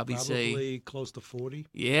 I'd probably say close to 40.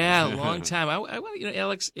 Yeah, a long time. I want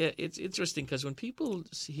Alex. It's interesting because when people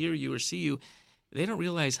hear you or see you, they don't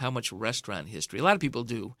realize how much restaurant history. A lot of people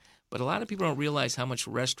do, but a lot of people don't realize how much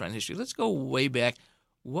restaurant history. Let's go way back.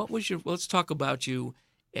 Let's talk about you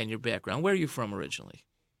and your background. Where are you from originally?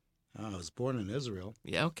 I was born in Israel.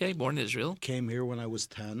 Yeah, okay, born in Israel. Came here when I was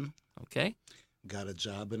 10. Okay. Got a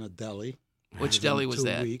job in a deli. Which deli was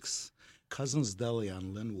that? 2 weeks. Cousin's Deli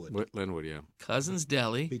on Linwood. Linwood, yeah. Cousin's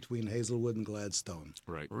Deli. Between Hazelwood and Gladstone.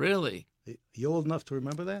 Right. Really? You old enough to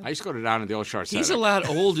remember that? I used to go down to the old Shore Center. He's a lot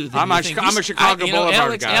older than I'm a Chicago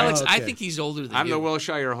Boulevard guy. Alex, I think he's older than you. I'm the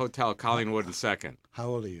Wilshire Hotel, Collingwood and 2nd. How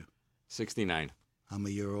old are you? 69. I'm a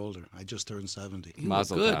year older. I just turned 70. You look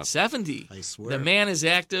good. 70. I swear. The man is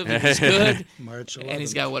active. He's good. March 11th. And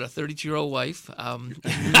he's got, what, a 32-year-old wife? Thank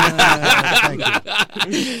you.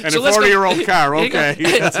 And a 40-year-old car.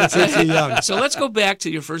 Okay. So let's go back to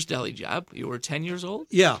your first deli job. You were 10 years old?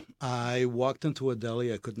 Yeah. I walked into a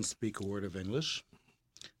deli. I couldn't speak a word of English.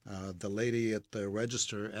 The lady at the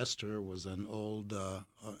register, Esther, was an old,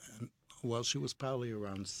 she was probably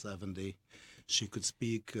around 70. She could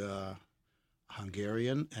speak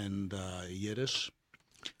Hungarian and Yiddish,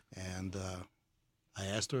 and I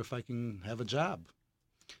asked her if I can have a job.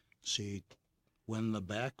 She went in the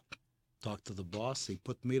back, talked to the boss. He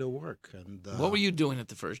put me to work. And what were you doing at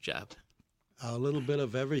the first job? A little bit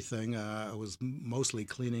of everything. I was mostly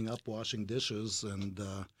cleaning up, washing dishes, and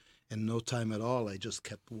in no time at all, I just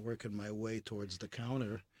kept working my way towards the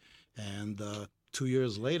counter. And 2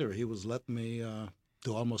 years later, he was letting me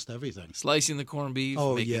do almost everything. Slicing the corned beef,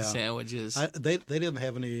 making sandwiches. They didn't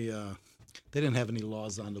have any. They didn't have any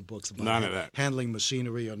laws on the books about handling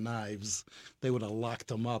machinery or knives. They would have locked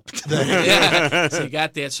them up today. Yeah. So you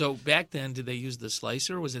got that. So back then, did they use the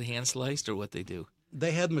slicer? Was it hand sliced, or what they do?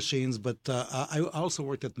 They had machines, but I also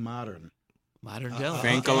worked at Modern Deli.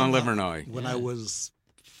 Finkel and Livernois. When I was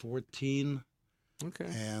 14. Okay.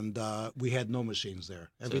 And we had no machines there.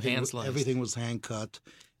 Everything was hand cut.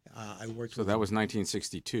 I worked. So that was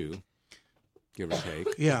 1962, give or take.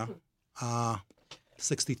 Yeah.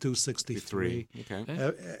 62, 63. Okay.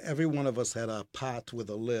 Every one of us had a pot with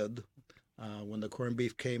a lid. When the corned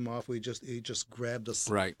beef came off, he just grabbed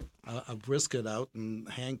a brisket out and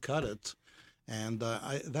hand cut it. And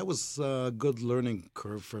that was a good learning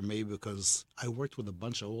curve for me because I worked with a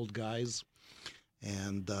bunch of old guys,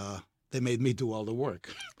 and they made me do all the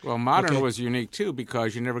work. Well, Modern was unique, too,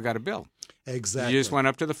 because you never got a bill. Exactly. You just went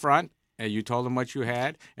up to the front, and you told them what you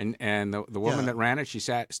had, and the woman that ran it, she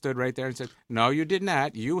stood right there and said, "No, you did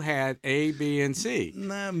not. You had A, B, and C."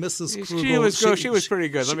 Nah, Mrs. Krugel. She was pretty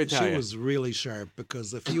good, let me tell you. She was really sharp,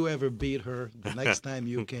 because if you ever beat her, the next time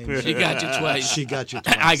you came she got you twice. She got you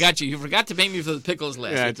twice. I got you. You forgot to make me for the pickles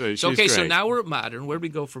last week. Okay, great. So now we're at Modern. Where do we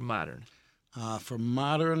go from Modern? From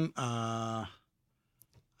Modern, I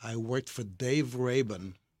worked for Dave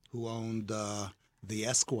Rabin, who owned the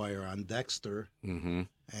Esquire on Dexter,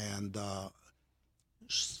 and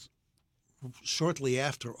shortly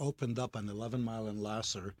after opened up on 11 Mile and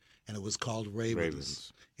Lasser, and it was called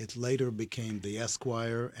Rabin's. It later became the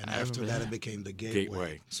Esquire, and after that it became the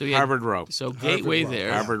Gateway. So Harvard Row. So Gateway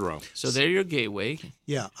there. Harvard Row. So there your Gateway.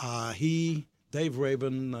 Yeah, Dave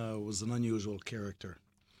Rabin was an unusual character.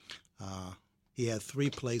 He had 3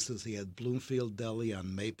 places. He had Bloomfield Deli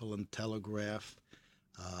on Maple and Telegraph,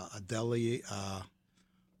 a deli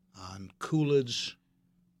on Coolidge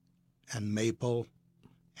and Maple,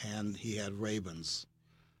 and he had Rabin's.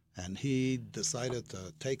 And he decided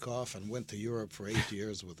to take off and went to Europe for 8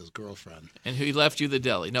 years with his girlfriend. And he left you the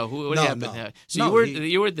deli? No, what happened? No. So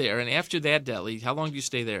you were there, and after that deli, how long did you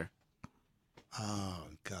stay there? Oh,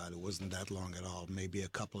 God, it wasn't that long at all, maybe a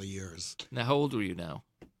couple of years. Now, how old were you now?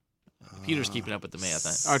 Peter's keeping up with the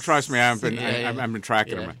math. Oh, trust me, I've been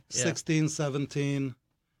tracking him. 16, 17,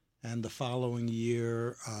 and the following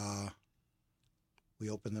year we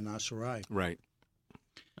opened the Nasharai. Right.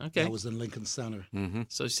 Okay. That was in Lincoln Center. Mm-hmm.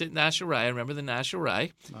 So sit Nasharai. I remember the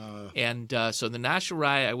Nasharai. And so the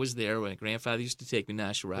Nasharai, I was there when my grandfather used to take me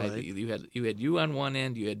Nasharai. Right. You had you on one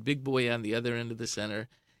end, you had Big Boy on the other end of the center.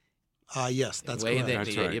 Yes, that's correct. Then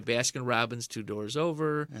you had Baskin Robbins 2 doors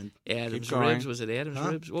over. And Adam's Ribs. Was it Adam's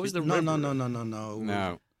Ribs? What was the No. rib?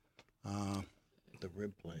 No. The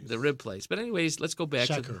rib place. The rib place. But anyways, let's go back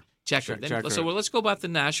Checker. to the Checker. Checker. So let's go about the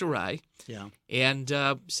Nasharai. Yeah. And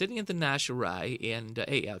sitting at the Nasharai, and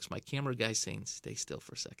hey, Alex, my camera guy's saying stay still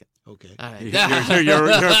for a second. Okay. All right. You're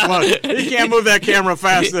close. You can't move that camera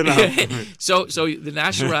fast enough. So the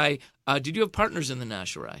Nasharai, did you have partners in the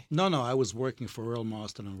Nasharai? No, I was working for Earl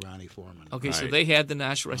Mauston and Ronnie Foreman. Okay, Right. so they had the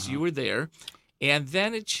Nasharai, so you were there. And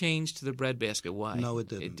then it changed to the breadbasket. Why? No, it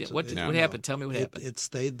didn't. What happened? Tell me what happened. It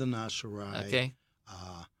stayed the Nasharai. Okay.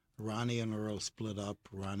 Ronnie and Earl split up.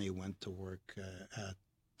 Ronnie went to work,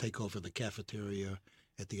 take over the cafeteria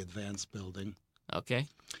at the Advanced Building. Okay.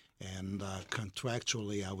 And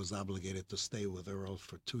contractually, I was obligated to stay with Earl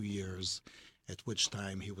for 2 years, at which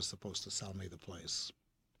time he was supposed to sell me the place.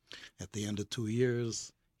 At the end of 2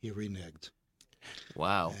 years, he reneged.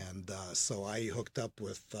 Wow. And so I hooked up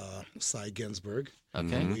with Cy Ginsberg.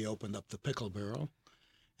 Okay. We opened up the Pickle Barrel,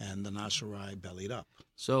 and the Nasharai bellied up.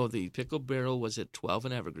 So the Pickle Barrel was at 12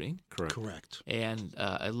 and Evergreen. Correct. And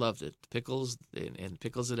I loved it. Pickles and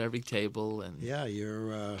pickles at every table. And yeah,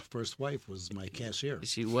 your first wife was my cashier.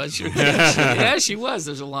 She was your cashier. Yeah, she was.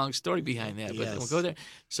 There's a long story behind that, but yes. we'll go there.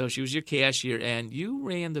 So she was your cashier, and you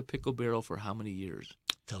ran the Pickle Barrel for how many years?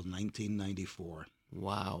 Till 1994.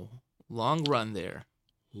 Wow. Long run there.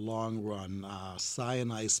 Long run. Cy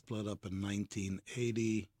and I split up in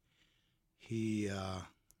 1980.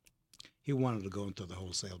 He wanted to go into the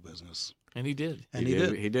wholesale business. And he did. And he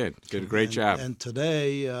did. He did. Did a great job. And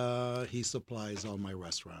today, he supplies all my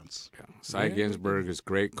restaurants. Yeah. Cy Ginsberg is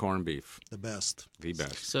great corned beef. The best. The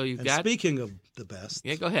best. So you've and got... Speaking of the best.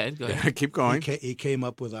 Yeah, go ahead. Keep going. He came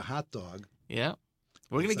up with a hot dog. Yeah.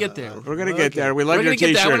 We're going to get there. We're going to get there. We love your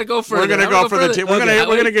T-shirt. T-shirt. I want to go further. We're going to go for the T-shirt. We're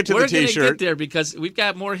going to get to the T-shirt. We're going to get there because we've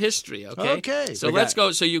got more history, okay? Okay. So let's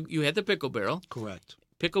go. So you had the Pickle Barrel. Correct.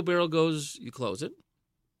 Pickle Barrel goes, you close it.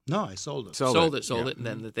 No, I sold it. Sold it, and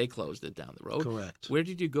then they closed it down the road. Correct. Where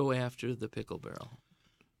did you go after the Pickle Barrel?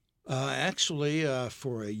 Actually,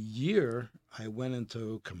 for a year, I went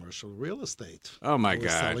into commercial real estate. Oh, my I was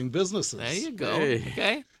God. selling businesses. There you go. Hey.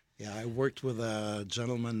 Okay. Yeah, I worked with a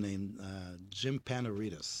gentleman named Jim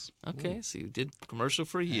Panaritas. Okay, so you did commercial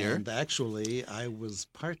for a year. And actually, I was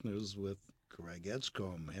partners with Greg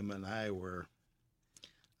Edgecombe. Him and I were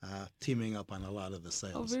teaming up on a lot of the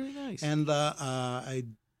sales. Oh, very nice. And I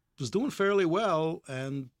was doing fairly well,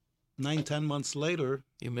 and 9-10 months later,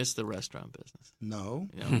 you missed the restaurant business. No,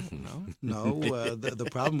 no. The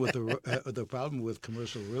problem with the problem with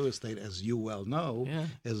commercial real estate, as you well know,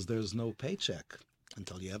 is there's no paycheck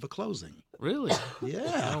until you have a closing. Really?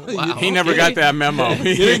 Yeah. Oh, wow. He never got that memo.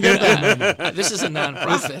 He didn't get that memo. This is a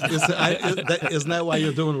nonprofit. Isn't that why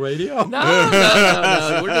you're doing radio?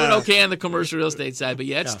 No. We're doing okay on the commercial real estate side, but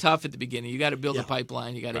it's tough at the beginning. You got to build a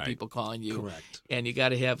pipeline. You got to have people calling you. Correct. And you got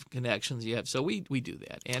to have connections. So we do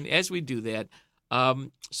that. And as we do that,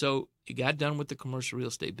 so you got done with the commercial real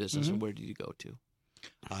estate business, and where did you go to?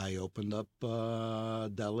 I opened up a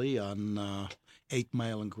deli on 8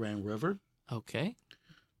 Mile and Grand River. Okay.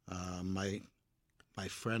 My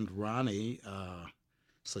friend Ronnie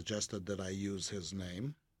suggested that I use his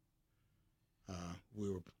name.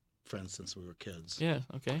 We were friends since we were kids. Yeah,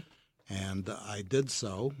 okay. And I did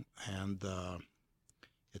so, and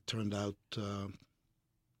it turned out to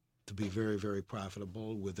be very, very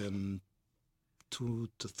profitable. Within 2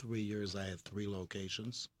 to 3 years, I had 3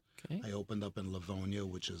 locations. Okay. I opened up in Livonia,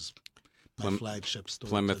 which is my flagship store.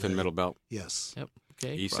 Plymouth today. and Middle Belt. Yes. Yep.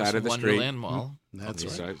 Okay. East Across side of the Wonderland street. Mall. That's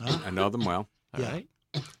East right. side. I know them well. All right.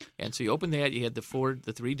 And so you opened that. You had the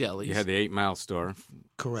 3 delis. You had the 8 Mile store.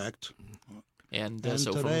 Correct. And,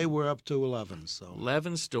 so today we're up to 11. So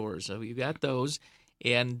 11 stores. So you got those.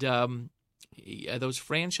 And are those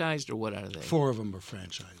franchised or what are they? 4 of them are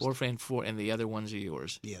franchised. 4, and the other ones are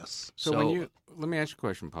yours. Yes. So when let me ask you a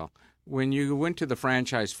question, Paul. When you went to the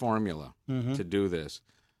franchise formula to do this,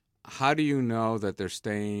 how do you know that they're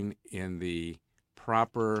staying in the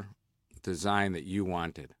proper design that you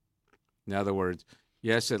wanted? In other words,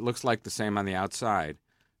 yes, it looks like the same on the outside,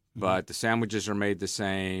 but the sandwiches are made the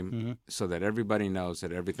same so that everybody knows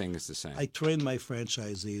that everything is the same. I trained my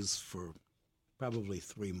franchisees for probably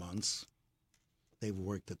 3 months. They've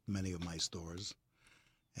worked at many of my stores,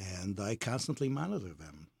 and I constantly monitor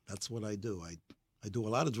them. That's what I do. I do a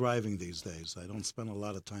lot of driving these days. I don't spend a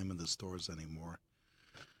lot of time in the stores anymore.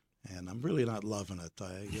 And I'm really not loving it.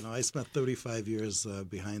 I spent 35 years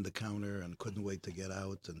behind the counter and couldn't wait to get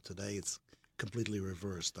out. And today it's completely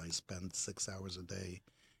reversed. I spend 6 hours a day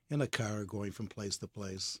in a car going from place to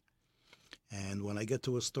place. And when I get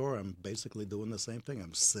to a store, I'm basically doing the same thing.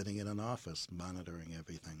 I'm sitting in an office monitoring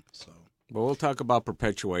everything. Well, we'll talk about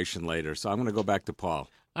perpetuation later. So I'm going to go back to Paul.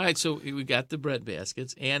 All right. So we got the bread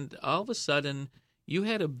baskets. And all of a sudden, you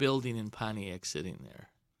had a building in Pontiac sitting there.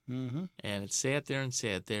 And it sat there,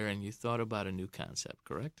 and you thought about a new concept,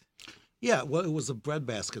 correct? Yeah, well, it was a bread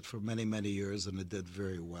basket for many, many years, and it did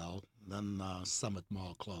very well. Then Summit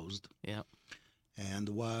Mall closed. Yeah. And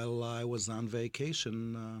while I was on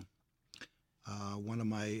vacation, one of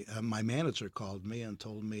my manager called me and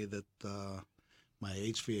told me that my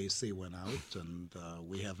HVAC went out, and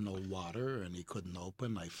we have no water, and he couldn't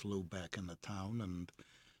open. I flew back into town and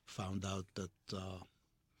found out that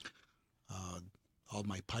all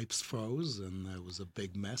my pipes froze, and there was a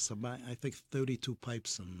big mess. I think 32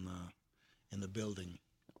 pipes in the building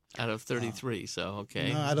Out of 33, so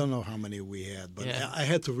okay. No, I don't know how many we had, but I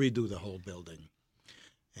had to redo the whole building.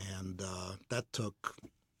 And that took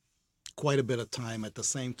quite a bit of time. At the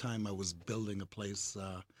same time, I was building a place.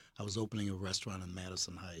 I was opening a restaurant in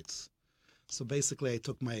Madison Heights. So basically, I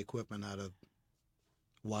took my equipment out of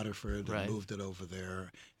Waterford and moved it over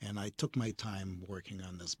there. And I took my time working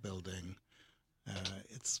on this building.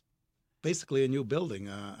 It's basically a new building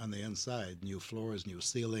on the inside. New floors, new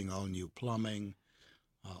ceiling, all new plumbing.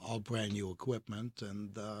 All brand new equipment,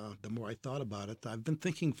 and the more I thought about it, I've been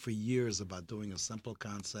thinking for years about doing a simple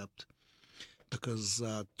concept, because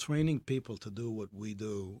training people to do what we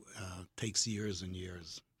do takes years and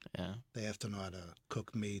years. Yeah. They have to know how to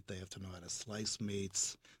cook meat, they have to know how to slice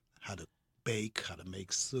meats, how to bake, how to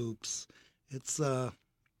make soups. It's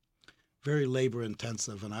very labor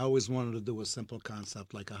intensive, and I always wanted to do a simple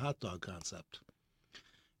concept like a hot dog concept.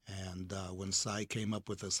 And when Cy came up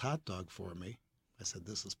with this hot dog for me, I said,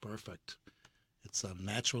 this is perfect. It's a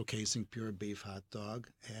natural casing, pure beef hot dog.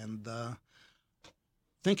 And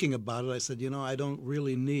thinking about it, I said, I don't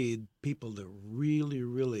really need people that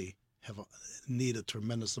really need a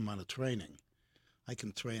tremendous amount of training. I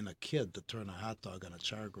can train a kid to turn a hot dog on a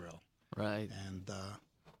char grill. Right. And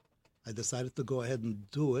I decided to go ahead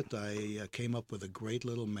and do it. I came up with a great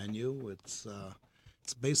little menu. It's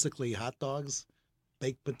basically hot dogs,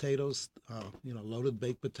 baked potatoes, loaded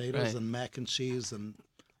baked potatoes, and mac and cheese, and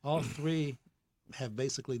all three have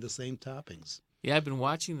basically the same toppings. Yeah, I've been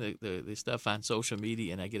watching the stuff on social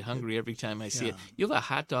media, and I get hungry every time I see it. You have a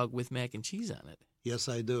hot dog with mac and cheese on it. Yes,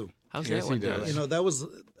 I do. How's that one doing?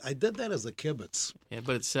 I did that as a kibitz. Yeah,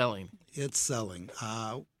 but it's selling. It's selling.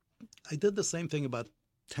 I did the same thing about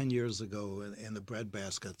 10 years ago in the bread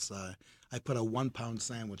baskets. I put a 1-pound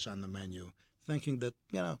sandwich on the menu, thinking that,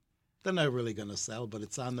 they're not really going to sell, but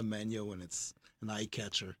it's on the menu and it's an eye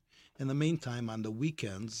catcher. In the meantime, on the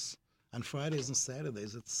weekends, on Fridays and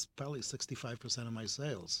Saturdays, it's probably 65% of my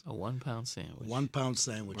sales. A 1-pound sandwich. 1-pound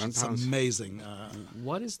sandwich. It's amazing.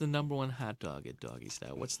 What is the number one hot dog at Doggy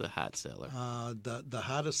Style? What's the hot seller? The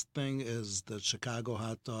hottest thing is the Chicago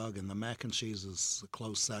hot dog, and the mac and cheese is a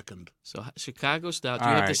close second. So Chicago style.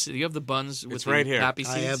 Do you have the buns with right the here. poppy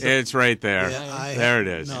seeds? It's right there. There it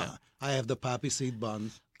is. No, I have the poppy seed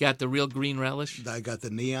buns. Got the real green relish? I got the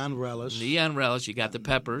neon relish. Neon relish. You got the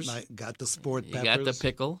peppers. I got the sport peppers. You got the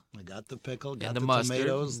pickle. I got the pickle. Got and the mustard,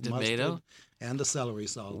 tomatoes. mustard, and the celery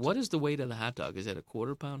salt. What is the weight of the hot dog? Is it a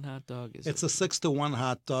 1/4-pound hot dog? It's a 6-to-1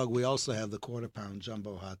 hot dog. We also have the 1/4-pound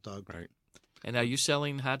jumbo hot dog. Right. And are you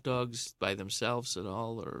selling hot dogs by themselves at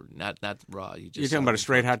all, or not raw? You're talking about a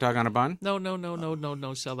straight hot dog on a bun? No.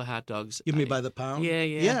 Sell the hot dogs. You mean by the pound? Yeah.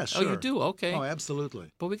 Yeah, sure. Oh, you do? Okay. Oh,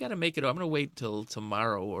 absolutely. But we got to make it. I'm going to wait till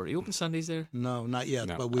tomorrow. Or are you open Sundays there? No, not yet.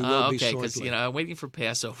 No. But we will be shortly. Okay, because I'm waiting for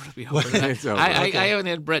Passover to be over. I haven't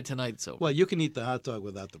had bread tonight, so. Well, you can eat the hot dog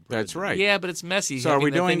without the bread. That's right. Yeah, but it's messy. So are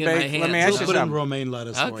we doing baked? Let me ask you something. Put in something. romaine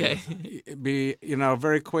lettuce for you.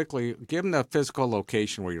 Very quickly, give them the physical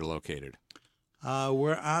location where you're located.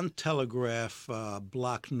 We're on Telegraph,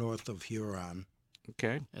 block north of Huron.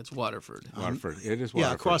 Okay. That's Waterford. Waterford. It is Waterford.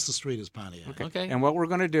 Yeah, across the street is Pontiac. Okay. And what we're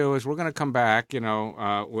going to do is we're going to come back,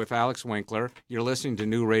 with Alex Winkler. You're listening to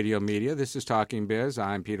New Radio Media. This is Talking Biz.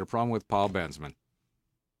 I'm Peter Prum with Paul Bensman.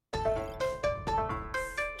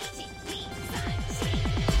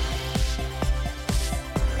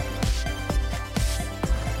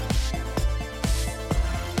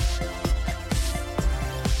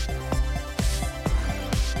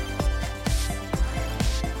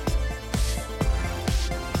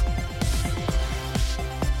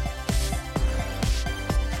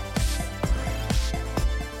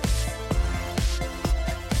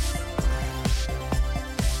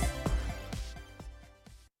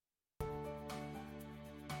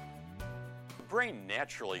 Brain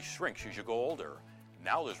naturally shrinks as you go older.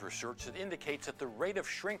 Now there's research that indicates that the rate of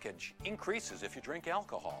shrinkage increases if you drink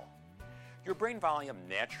alcohol. Your brain volume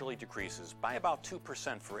naturally decreases by about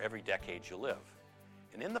 2% for every decade you live.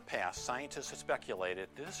 And in the past, scientists have speculated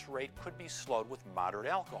this rate could be slowed with moderate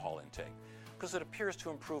alcohol intake because it appears to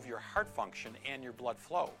improve your heart function and your blood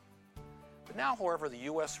flow. But now, however, the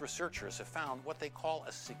U.S. researchers have found what they call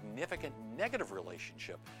a significant negative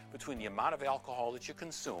relationship between the amount of alcohol that you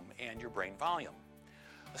consume and your brain volume.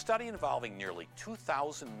 A study involving nearly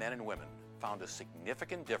 2,000 men and women found a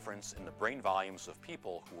significant difference in the brain volumes of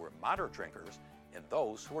people who were moderate drinkers and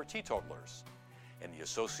those who were teetotalers. And the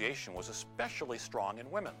association was especially strong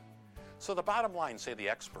in women. So the bottom line, say the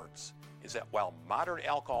experts, is that while moderate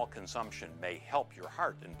alcohol consumption may help your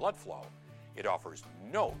heart and blood flow, it offers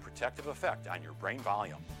no protective effect on your brain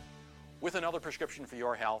volume. With another prescription for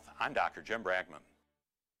your health, I'm Dr. Jim Bragman.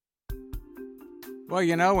 Well,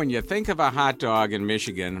 you know, when you think of a hot dog in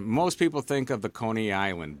Michigan, most people think of the Coney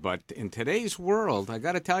Island. But in today's world, I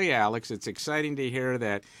got to tell you, Alex, it's exciting to hear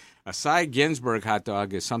that a Cy Ginsberg hot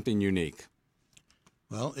dog is something unique.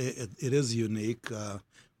 Well, it is unique.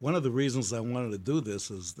 One of the reasons I wanted to do this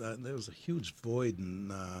is that there was a huge void in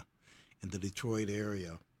the Detroit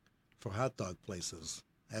area for hot dog places.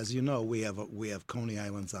 As you know, we have Coney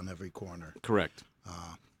Islands on every corner. Correct.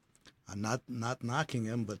 I'm not knocking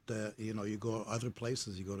them, but you know, you go other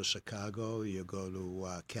places. You go to Chicago, you go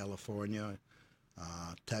to California,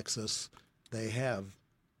 Texas. They have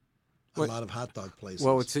a lot of hot dog places.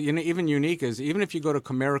 Well, it's even unique is even if you go to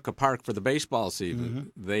Comerica Park for the baseball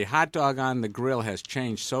season, the hot dog on the grill has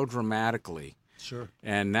changed so dramatically. Sure.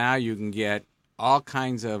 And now you can get all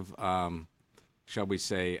kinds of, shall we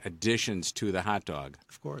say, additions to the hot dog.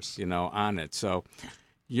 Of course. You know, on it. So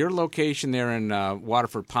your location there in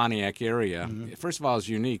Waterford, Pontiac area, first of all, is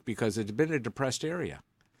unique because it's been a depressed area.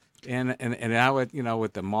 And now,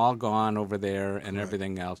 with the mall gone over there and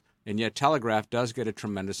everything else, and yet Telegraph does get a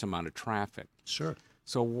tremendous amount of traffic. Sure.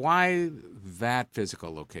 So why that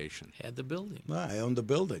physical location? Had the building. Well, I owned the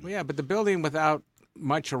building. Well, yeah, but the building without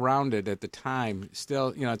much around it at the time,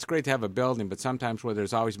 still, it's great to have a building, but sometimes where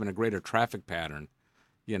there's always been a greater traffic pattern,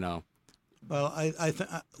 Well, I think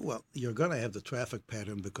you're going to have the traffic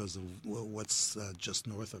pattern because of what's just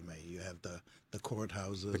north of me. You have the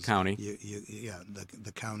courthouses, the county,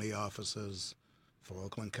 the county offices for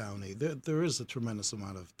Oakland County. There is a tremendous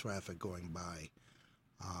amount of traffic going by.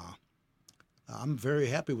 I'm very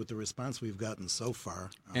happy with the response we've gotten so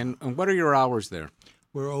far. And what are your hours there?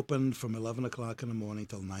 We're open from 11 o'clock in the morning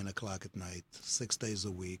till 9 o'clock at night, 6 days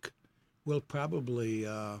a week. We'll probably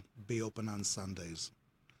be open on Sundays.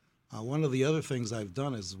 One of the other things I've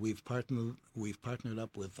done is we've partnered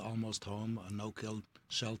up with Almost Home, a no-kill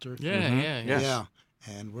shelter. Yeah.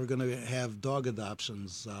 And we're going to have dog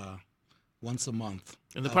adoptions once a month.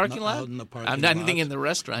 In the parking lot? Out in the parking I'm not lot. thinking in the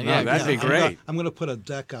restaurant. No, that'd be great. I'm going to put a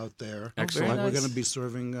deck out there. Excellent. We're going to be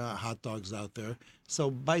serving hot dogs out there. So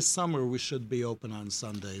by summer, we should be open on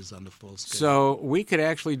Sundays on the full scale. So we could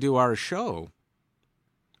actually do our show,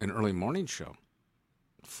 an early morning show,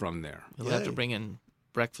 from there. You'll have to bring in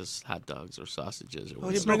breakfast hot dogs or sausages.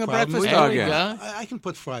 Or you no bring a problem. breakfast dog in. I can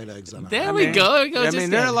put fried eggs on it. There we go. I mean,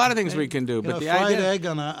 there are a lot of things we can do, but the fried idea egg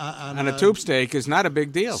on a tube steak is not a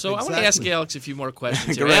big deal. So I want to ask Alex a few more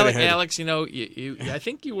questions. Go right ahead. Alex, I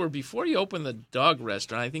think you were, before you opened the dog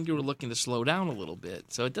restaurant, I think you were looking to slow down a little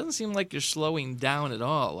bit. So it doesn't seem like you're slowing down at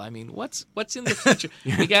all. I mean, what's in the future?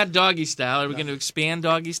 We got Doggy Style. Are we going to expand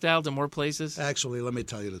Doggy Style to more places? Actually, let me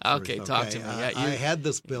tell you the truth. Okay, talk to me. I had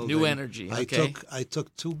this building. New energy. Okay. I took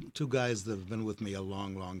two guys that have been with me a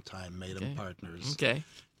long, long time, made them partners. Okay.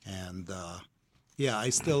 And I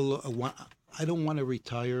still I don't want to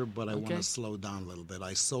retire, but I want to slow down a little bit.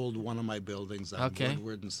 I sold one of my buildings on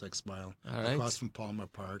Woodward and 6 Mile, across from Palmer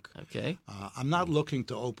Park. Okay. I'm not looking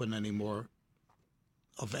to open any more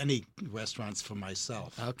of any restaurants for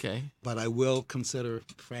myself. Okay. But I will consider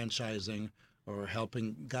franchising or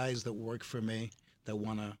helping guys that work for me that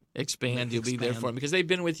want to expand. You'll be there for them because they've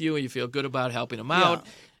been with you and you feel good about helping them out.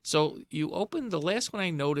 So you opened, the last one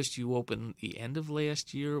I noticed you opened the end of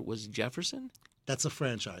last year was Jefferson? That's a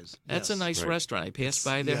franchise. That's a nice restaurant. I passed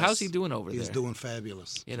by there. How's he doing over there? He's doing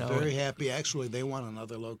fabulous. Very happy. Actually, they want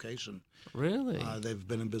another location. Really? They've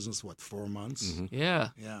been in business, 4 months? Mm-hmm. Yeah.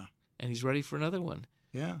 Yeah. And he's ready for another one.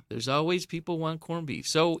 Yeah. There's always people want corned beef.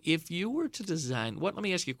 So if you were to design, let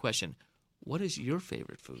me ask you a question. What is your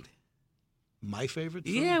favorite food? My favorite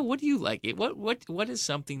food? Yeah, what do you like? What is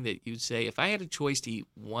something that you'd say, if I had a choice to eat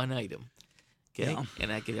one item,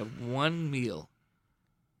 and I could have one meal,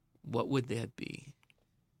 what would that be?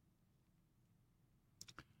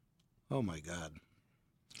 Oh, my God.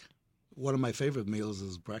 One of my favorite meals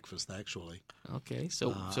is breakfast, actually. Okay,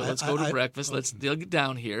 so let's go to breakfast. Let's dig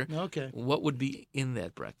down here. Okay. What would be in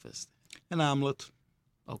that breakfast? An omelet.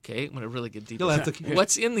 Okay, I'm going to really get deep. What's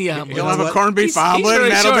What's in the omelet? He'll have a corned beef omelet,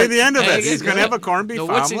 and that'll be the end of it. He's going to have a corned beef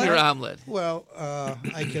omelet. What's in your omelet? Well,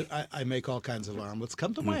 I make all kinds of omelets.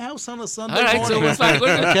 Come to my house on a Sunday morning. All right, so we're fine.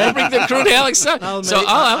 We'll bring the crew to Alex.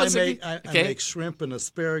 I make shrimp and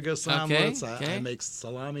asparagus omelets. I make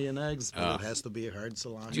salami and eggs, but it has to be a hard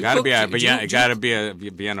salami. Got to be, it got to be a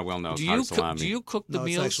Vienna Will-Knows hard salami. Do you cook the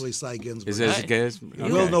meals? No, it's actually Cy Ginsberg. Is it Giz?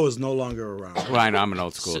 Will-Know is no longer around. Well, I know, I'm an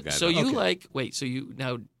old school guy. So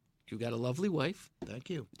you got a lovely wife. Thank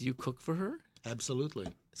you. Do you cook for her? Absolutely.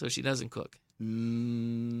 So she doesn't cook? She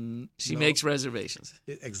no. makes reservations.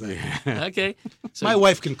 Exactly. Okay. So my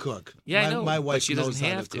wife can cook. Yeah, I know. My wife she knows doesn't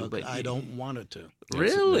how have to cook. But I don't want her to.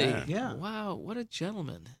 Really? Yeah. Wow, what a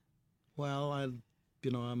gentleman. Well, I'm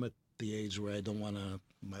a the age where I don't want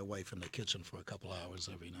my wife in the kitchen for a couple hours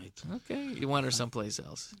every night. Okay, you want her someplace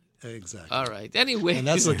else. Exactly. All right. Anyway, and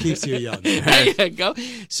that's what keeps you young. There you go.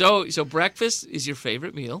 So breakfast is your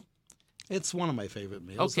favorite meal. It's one of my favorite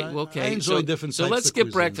meals. Okay. I enjoy different So types let's of skip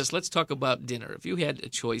cuisines. breakfast. Let's talk about dinner. If you had a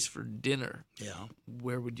choice for dinner, yeah,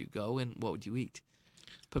 where would you go and what would you eat?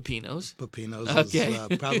 Pepino's. Pepino's Okay.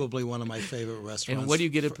 is probably one of my favorite restaurants. And what do you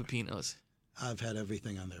get at Pepino's? I've had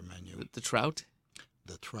everything on their menu. The trout?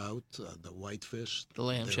 The trout, the whitefish, the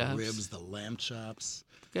lamb chops, ribs, the lamb chops.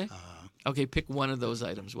 Okay. Okay, pick one of those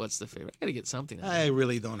items. What's the favorite? I got to get something. I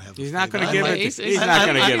really don't have. He's not going to give it. He's not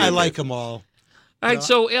going to give it. I like them all. All right,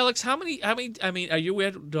 so Alex, how many? I mean, are you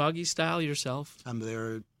at Doggy Style yourself? I'm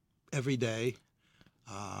there every day,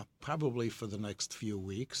 probably for the next few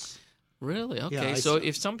weeks. Really? Okay. Yeah, so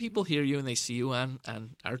if some people hear you and they see you on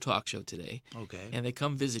our talk show today, okay, and they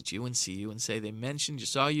come visit you and see you and say they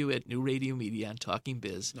saw you at New Radio Media on Talking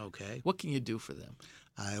Biz, okay, what can you do for them?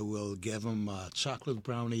 I will give them a chocolate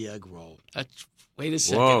brownie egg roll. Wait a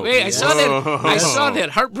second. Whoa. Wait, I saw that.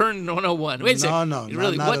 Heartburn 101. Wait a second. No,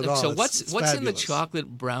 really, not at all. So it's what's in the fabulous. chocolate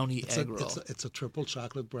brownie egg roll? It's a triple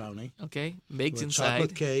chocolate brownie. Okay, baked with inside.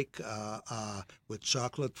 Chocolate cake with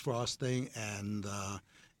chocolate frosting and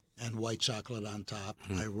white chocolate on top.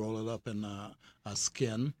 I roll it up in a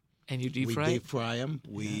skin. And you deep we fry? We deep fry them.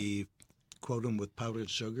 We coat them with powdered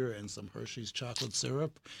sugar and some Hershey's chocolate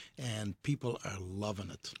syrup, and people are loving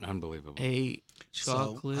it. Unbelievable. A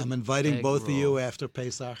chocolate So I'm inviting both roll. of you after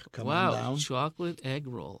Pesach. Come on down. Chocolate egg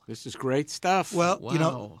roll. This is great stuff. Well, wow. you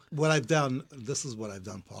know what I've done. This is what I've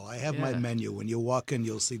done, Paul. I have my menu. When you walk in,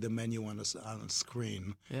 you'll see the menu on a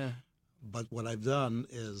screen. Yeah. But what I've done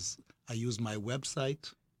is I use my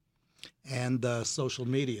website and social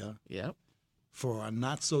media for a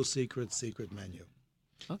not-so-secret menu.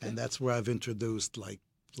 Okay. And that's where I've introduced, like,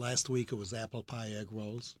 last week it was apple pie egg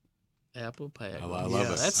rolls. Apple pie egg I rolls.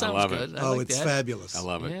 love it. That sounds good. I like it's that. fabulous. I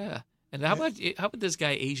love it. Yeah. And how about this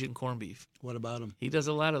guy, Asian corned beef? What about him? He does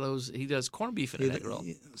a lot of those. He does corned beef in an egg roll.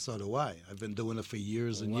 So do I. I've been doing it for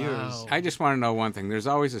years and Wow. years. I just want to know one thing. There's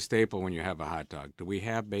always a staple when you have a hot dog. Do we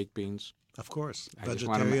have baked beans? Of course. I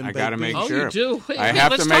Vegetarian got to baked make beans. sure. Oh, you do? Wait, I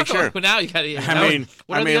have let's to make talk sure. about- now you got to. I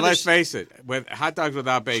mean, let's face it. With hot dogs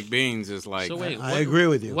without baked beans is like. So wait, I agree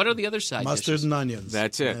with you. What are the other side Mustard dishes? and onions.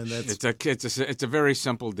 That's it. And It's a very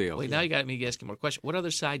simple deal. Wait, now you got me asking more questions. What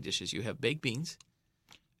other side dishes? You have baked beans.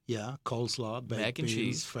 Yeah, coleslaw, baked Mac and beans,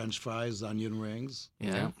 cheese. French fries, onion rings.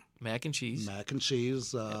 Yeah. Mac and cheese. Mac and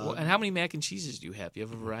cheese. And how many mac and cheeses do you have? You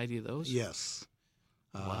have a variety of those? Yes.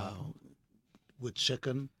 Wow. With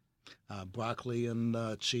chicken, broccoli and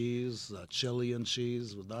cheese, chili and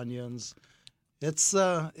cheese with onions. It's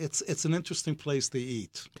an interesting place to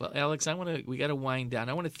eat. Well, Alex, we got to wind down.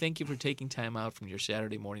 I want to thank you for taking time out from your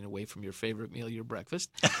Saturday morning away from your favorite meal, your breakfast.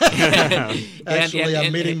 Actually,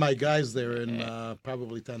 I'm meeting my guys there in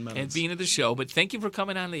probably 10 minutes. And being at the show. But thank you for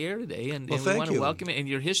coming on the air today. And we thank want to you. welcome you and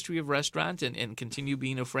your history of restaurant and continue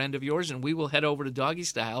being a friend of yours. And we will head over to Doggy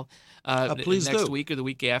Style please next do. week or the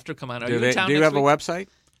week after. Come on. Are Do you in town you next have week? a website?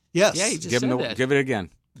 Yes. Yeah, he just said that. Give it again.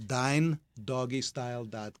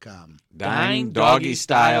 DineDoggyStyle.com.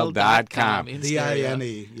 DineDoggyStyle.com.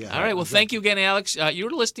 DINE. Yeah. All right. Well, thank you again, Alex.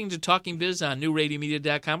 You're listening to Talking Biz on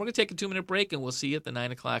NewRadioMedia.com. We're going to take a 2-minute break, and we'll see you at the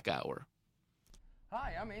 9 o'clock hour.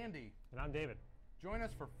 Hi, I'm Andy. And I'm David. Join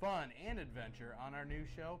us for fun and adventure on our new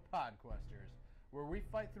show, Podquesters, where we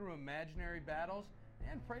fight through imaginary battles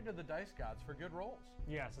and pray to the dice gods for good rolls.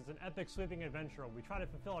 Yes, it's an epic sweeping adventure. We try to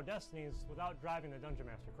fulfill our destinies without driving the Dungeon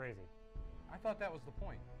Master crazy. I thought that was the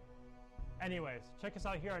point. Anyways, check us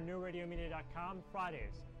out here on NewRadioMedia.com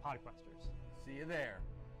Fridays, Podquesters. See you there.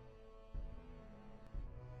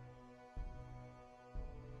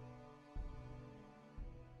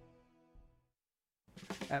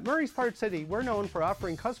 At Murray's Part City, we're known for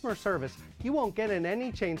offering customer service you won't get in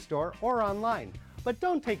any chain store or online. But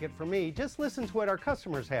don't take it from me, just listen to what our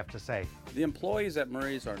customers have to say. The employees at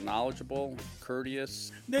Murray's are knowledgeable,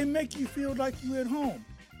 courteous. They make you feel like you're at home.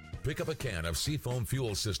 Pick up a can of Seafoam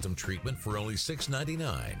Fuel System treatment for only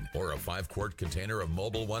 $6.99 or a 5-quart container of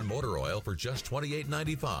Mobil 1 motor oil for just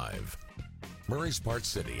 $28.95. Murray's Part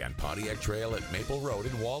City on Pontiac Trail at Maple Road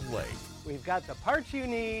in Walled Lake. We've got the parts you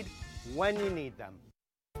need when you need them.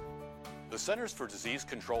 The Centers for Disease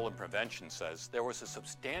Control and Prevention says there was a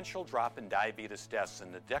substantial drop in diabetes deaths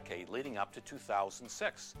in the decade leading up to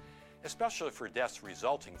 2006, especially for deaths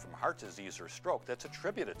resulting from heart disease or stroke that's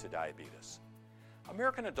attributed to diabetes.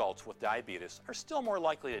 American adults with diabetes are still more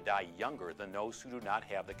likely to die younger than those who do not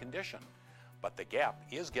have the condition, but the gap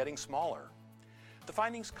is getting smaller. The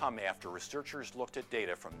findings come after researchers looked at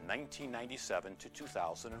data from 1997 to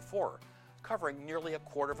 2004, covering nearly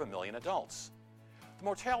 250,000 adults. The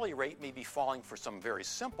mortality rate may be falling for some very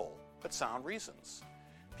simple but sound reasons.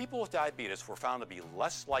 People with diabetes were found to be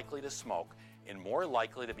less likely to smoke and more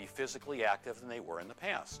likely to be physically active than they were in the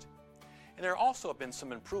past. And there also have been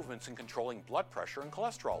some improvements in controlling blood pressure and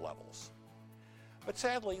cholesterol levels. But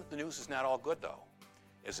sadly, the news is not all good though,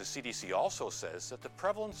 as the CDC also says that the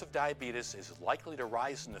prevalence of diabetes is likely to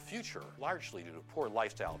rise in the future, largely due to poor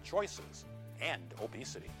lifestyle choices and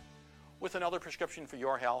obesity. With another prescription for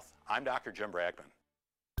your health, I'm Dr. Jim Bragman.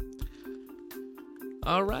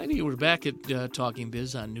 All righty, we're back at Talking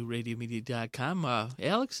Biz on NewRadioMedia.com.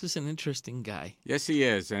 Alex is an interesting guy. Yes, he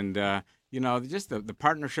is. And, just the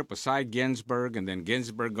partnership with Cy Ginsberg and then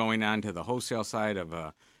Ginsberg going on to the wholesale side of,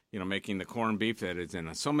 making the corned beef that is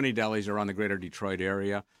in so many delis around the greater Detroit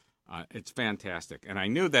area. It's fantastic. And I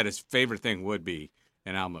knew that his favorite thing would be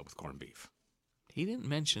an omelet with corned beef. He didn't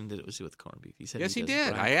mention that it was with corned beef. He said yes, he does did.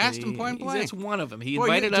 broccoli. I asked him point blank. That's one of them. He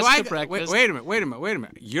invited us to breakfast. Wait a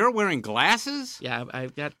minute. You're wearing glasses? Yeah,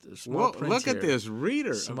 I've got small print look here. at this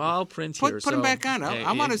reader. Small print here. Put them back on.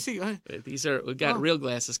 I want to see. We've got real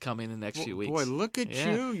glasses coming in the next few weeks. Boy, look at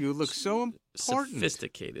you. You look so important.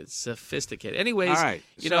 Sophisticated. Anyways, all right,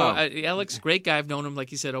 Alex, great guy. I've known him,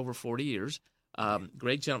 like you said, over 40 years.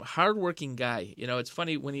 Great gentleman. Hardworking guy. It's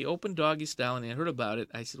funny, when he opened Doggy Style and I heard about it,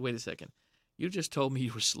 I said, wait a second. You just told me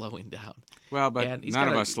you were slowing down. Well, but none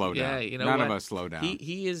of us slow down. Yeah, none of us slow down.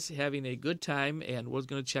 He is having a good time, and we're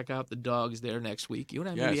going to check out the dogs there next week. You and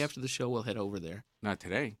I, maybe after the show, we'll head over there. Not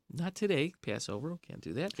today. Not today. Passover. Can't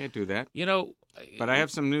do that. Can't do that. But I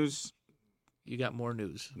have some news. You got more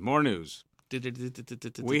news. More news.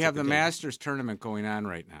 We have the Masters tournament going on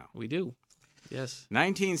right now. We do. Yes.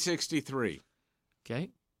 1963. Okay.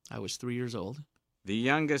 I was 3 years old. The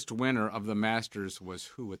youngest winner of the Masters was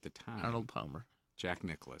who at the time? Arnold Palmer. Jack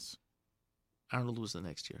Nicklaus. Arnold was the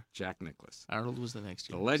next year. Jack Nicklaus. Arnold was the next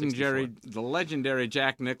year. The legendary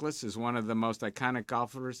Jack Nicklaus is one of the most iconic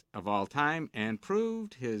golfers of all time and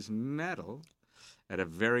proved his mettle at a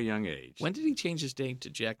very young age. When did he change his name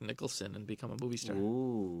to Jack Nicholson and become a movie star?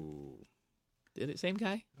 Ooh. Did it? Same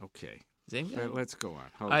guy? Okay. Same guy? Let's go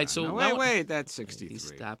on. Hold all right, on. So wait. That's 63. He's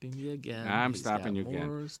stopping you again. I'm stopping you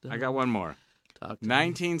again. I got one more.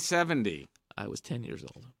 1970. I was 10 years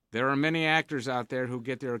old. There are many actors out there who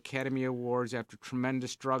get their Academy Awards after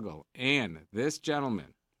tremendous struggle, and this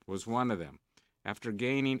gentleman was one of them. After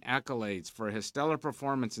gaining accolades for his stellar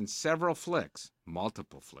performance in several flicks,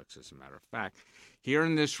 multiple flicks as a matter of fact, here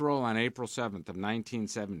in this role on April 7th of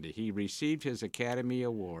 1970, he received his Academy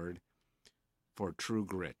Award for True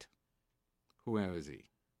Grit. Who was he?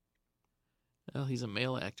 Well, he's a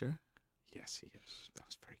male actor. Yes, he is. That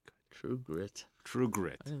was very good. True Grit. True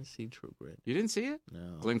Grit. I didn't see True Grit. You didn't see it?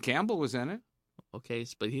 No. Glenn Campbell was in it. Okay,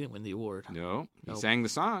 but he didn't win the award. No, he sang the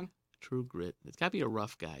song. True Grit. It's got to be a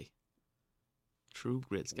rough guy. True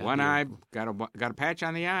Grit's got one eye, got a patch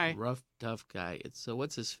on the eye. Rough, tough guy. So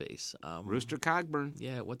what's his face? Rooster Cogburn.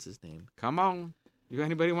 Yeah, what's his name? Come on. You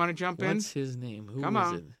anybody want to jump in? What's his name? Who Come was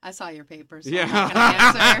on. it? I saw your papers. So yeah. I'm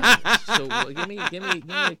not gonna answer. So give me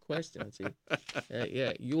a question. Let's see.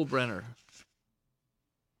 Yul Brynner.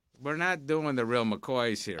 We're not doing the real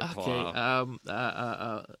McCoys here, Paul.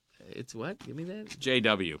 Okay. It's what? Give me that.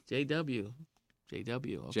 JW. JW. Okay.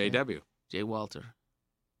 JW. J. Walter.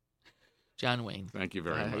 John Wayne. Thank you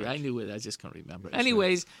very much. I knew it. I just couldn't remember.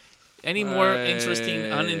 Anyways, any more interesting,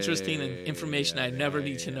 uninteresting information I never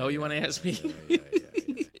need to know you want to ask me?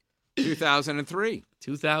 2003.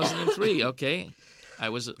 2003. Okay. I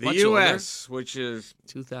was the much U.S., older. Which is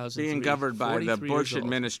 2003, being governed by the Bush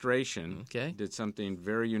administration, okay, did something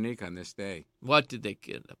very unique on this day. What did they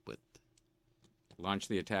get up with? Launched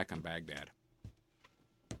the attack on Baghdad.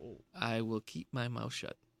 I will keep my mouth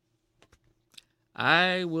shut.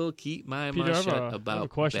 I will keep my mouth shut about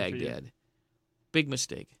Baghdad. Big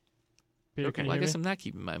mistake. Peter, okay. Well, I guess I'm not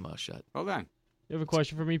keeping my mouth shut. Hold on. You have a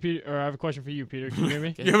question for me, Peter? Or I have a question for you, Peter. Can you hear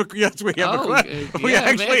me? Okay. Yes, we have a question. We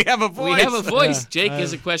actually have a voice. We have a voice. Jake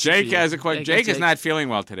has a question. Jake has a question. Jake is not feeling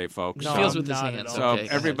well today, folks. He feels with his hands. So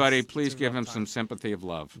everybody, please give him some sympathy of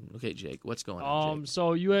love. Okay, Jake, what's going on? Jake?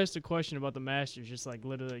 So you asked a question about the Masters just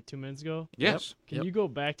literally 2 minutes ago. Yes. Can you go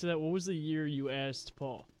back to that? What was the year you asked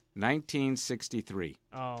Paul? 1963.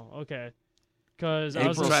 Oh, okay. Because I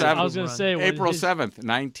was going to say April 7th,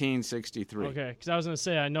 1963. Okay, because I was going to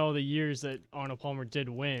say I know the years that Arnold Palmer did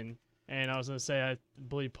win, and I was going to say I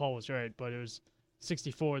believe Paul was right, but it was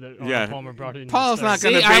 64 that Arnold Palmer brought it in. Paul's not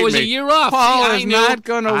going to beat me. I was a year off. Paul is not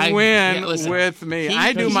going to win with me.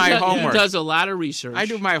 I do my homework. He does a lot of research. I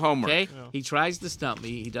do my homework. Okay, he tries to stump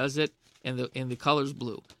me. He does it, and the color's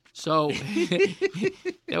blue. So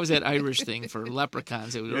that was that Irish thing for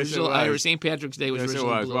leprechauns. It was original Irish. St. Patrick's Day was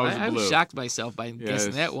originally blue. I was shocked myself by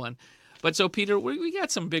guessing that one. But so, Peter, we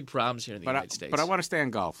got some big problems here in the United States. But I want to stay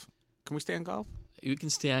on golf. Can we stay on golf? You can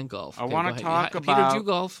stay on golf. I want to talk about... Peter, do you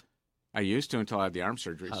golf? I used to until I had the arm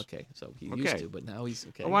surgeries. Okay, so he used to, but now he's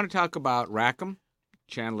okay. I want to talk about Rackham,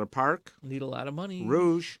 Chandler Park. Need a lot of money.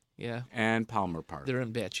 Rouge. Yeah. And Palmer Park. They're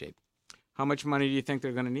in bad shape. How much money do you think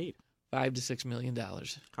they're going to need? $5 to $6 million. How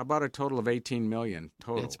about a total of $18 million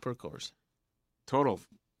total? It's per course. Total.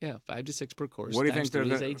 Yeah, 5 to 6 per course. What do you think they're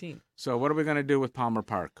going to? 18. So what are we going to do with Palmer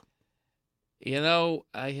Park? You know,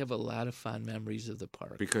 I have a lot of fond memories of the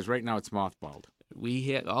park. Because right now it's mothballed.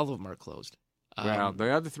 All of them are closed. Well,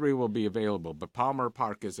 the other three will be available, but Palmer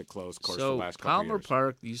Park is a closed course so the last couple of years. Palmer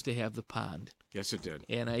Park used to have the pond. Yes, it did.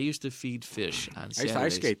 And I used to feed fish on Saturdays. I used to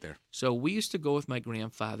ice skate there. So we used to go with my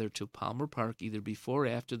grandfather to Palmer Park either before or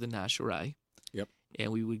after the Nasherai. Yep.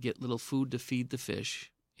 And we would get little food to feed the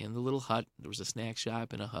fish in the little hut. There was a snack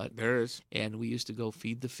shop and a hut. There is. And we used to go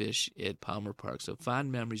feed the fish at Palmer Park. So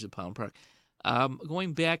fond memories of Palmer Park.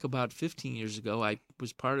 Going back about 15 years ago, I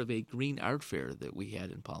was part of a green art fair that we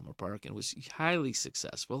had in Palmer Park and was highly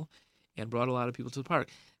successful and brought a lot of people to the park.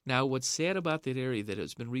 Now, what's sad about that area that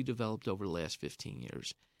it's been redeveloped over the last 15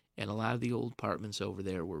 years, and a lot of the old apartments over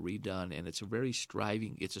there were redone, and it's a very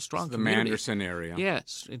it's a strong community. The Manderson area. Yeah,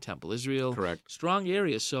 in Temple, Israel. Correct. Strong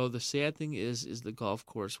area. So the sad thing is the golf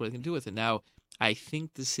course, what they can do with it. Now, I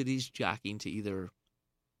think the city's jockeying to either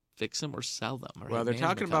fix them or sell them. Well, they're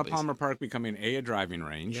talking about Palmer Park becoming a driving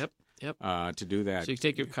range. Yep. To do that. So you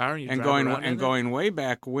take your car and you drive going around and going way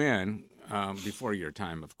back when, before your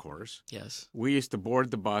time, of course. Yes. We used to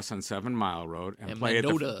board the bus on 7 Mile Road and play at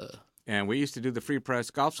and we used to do the Free Press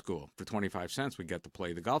Golf School for 25 cents. We get to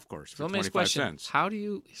play the golf course for 25 cents. How do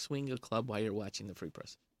you swing a club while you're watching the Free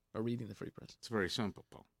Press or reading the Free Press? It's very simple,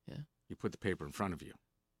 Paul. Yeah. You put the paper in front of you.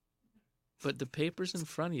 But the paper's in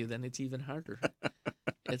front of you, then it's even harder.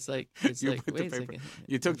 It's like wait a second.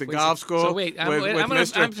 You took the golf school. So wait, I'm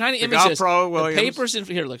trying to image golf this. Pro Williams. The paper's in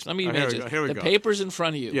here. Look, let me image it. Here we the go. paper's in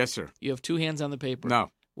front of you. Yes, sir. You have two hands on the paper. No.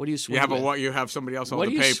 What do you swing with? You have somebody else hold the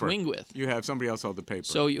paper. What do you swing with? You have somebody else hold the paper.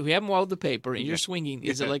 So you have them hold the paper, and you're swinging.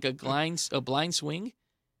 Is it like a blind swing?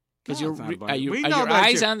 Because are your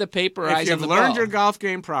eyes on the paper or eyes on the ball? If you've learned your golf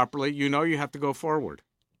game properly, you know you have to go forward.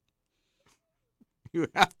 You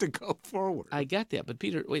have to go forward. I got that. But,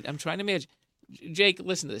 Peter, wait, I'm trying to imagine. Jake,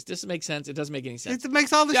 listen to this. This makes sense. It doesn't make any sense. It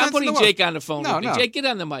makes all the sense. I'm putting Jake on the phone with me. No. Jake, get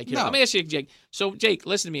on the mic here. Let me ask you, Jake. So, Jake,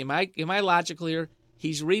 listen to me. Am I logical here?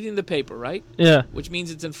 He's reading the paper, right? Yeah. Which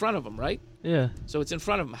means it's in front of him, right? Yeah. So it's in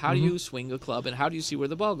front of him. How do you swing a club, and how do you see where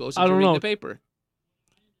the ball goes if I don't you're reading know. the paper?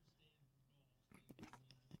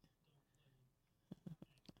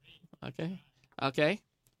 Okay.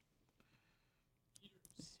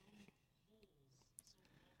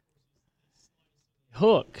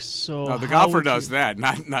 Hook. So no, the golfer does that.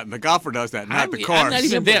 Not the golfer does that. Not the course. I'm not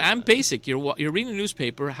even there. I'm basic. You're reading a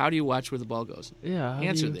newspaper. How do you watch where the ball goes? Yeah.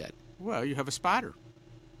 Answer that. Well, you have a spotter.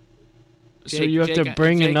 So you have to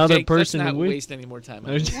bring another person let's not with. waste any more time.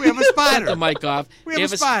 We have a spotter. Cut the mic off. We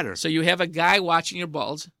have a spotter. So you have a guy watching your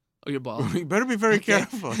balls. Or your ball. You better be very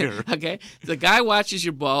careful here. Okay. The guy watches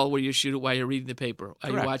your ball where you shoot it while you're reading the paper. Are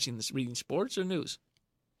Correct. you watching this, reading sports or news?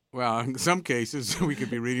 Well, in some cases, we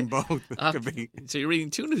could be reading both. So you're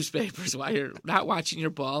reading two newspapers while you're not watching your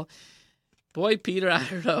ball. Boy, Peter, I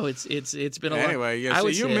don't know. It's been a lot. Anyway,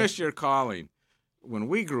 you missed your calling. When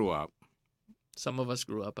we grew up. Some of us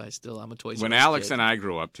grew up. I'm a Toys R Us When Alex kid. and I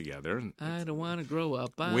grew up together. I don't want to grow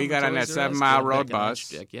up. We got on that 7 Mile Road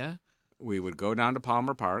bus. Yeah. We would go down to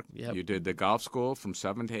Palmer Park. Yep. You did the golf school from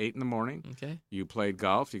 7 to 8 in the morning. Okay. You played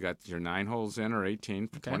golf. You got your 9 holes in or 18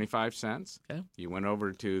 for 25 cents. Okay. You went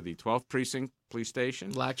over to the 12th Precinct Police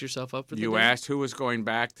Station. Locked yourself up for the You day. asked who was going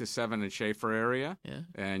back to 7 and Schaefer area. Yeah.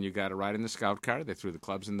 And you got a ride in the scout car. They threw the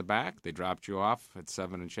clubs in the back. They dropped you off at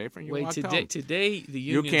 7 and Schaefer, and you walked home. Today the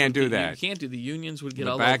unions You can't do that. You can't do. The unions would get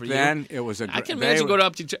all back over you. Back then, it was a. I can imagine go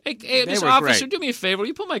up to. Hey, this were officer, great. do me a favor. Will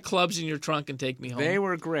you put my clubs in your trunk and take me home? They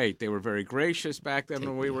were great. They were very gracious back then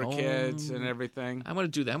when we were home. kids and everything. I'm going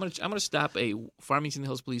to do that. I'm going to stop a Farmington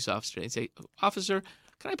Hills police officer and say, "Officer,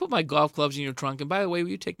 can I put my golf clubs in your trunk? And by the way, will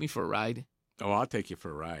you take me for a ride?" Oh, I'll take you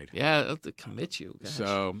for a ride. Yeah, I'll have to commit you. Gosh.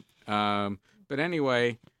 So, but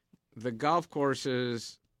anyway, the golf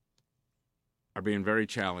courses are being very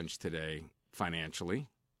challenged today financially.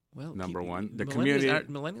 Well, number one, the millennials community.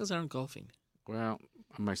 Millennials aren't golfing. Well,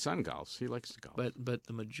 My son golfs. He likes to golf. But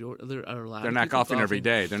the majority, there are a lot. They're of not people golfing every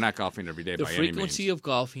day. They're not golfing every day the by any means. The frequency of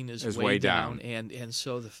golfing is way down, and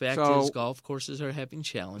so the fact is, golf courses are having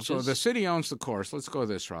challenges. So the city owns the course. Let's go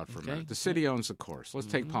this route for a minute. The city owns the course. Let's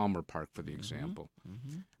take Palmer Park for the example.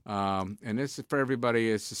 And this is for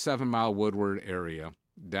everybody. It's a 7-mile Woodward area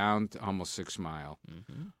down to almost 6 mile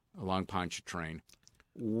along Pontchartrain.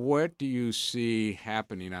 What do you see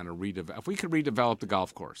happening on a redevelop? If we could redevelop the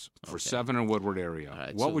golf course for 7 and Woodward area,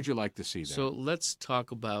 right, what would you like to see there? So let's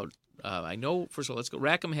talk about. I know. First of all, let's go.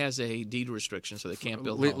 Rackham has a deed restriction, so they can't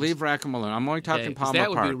build homes. Leave Rackham alone. I'm only talking Palmer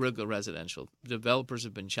Park. That would be real good residential. Developers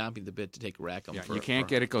have been chomping the bit to take Rackham. Yeah, you can't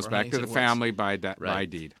get it. Goes back to the family by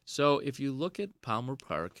deed. So if you look at Palmer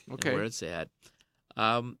Park and where it's at,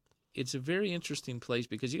 it's a very interesting place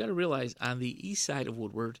because you got to realize on the east side of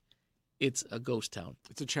Woodward, it's a ghost town.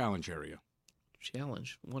 It's a challenge area.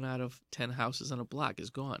 Challenge. 1 out of 10 houses on a block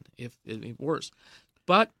is gone, if worse.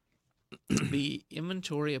 But the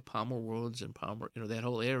inventory of Palmer Woods and Palmer, that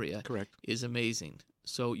whole area, is amazing.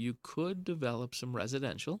 So you could develop some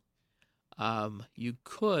residential. You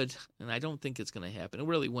could, and I don't think it's going to happen. It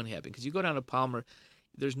really wouldn't happen because you go down to Palmer,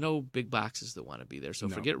 there's no big boxes that want to be there. So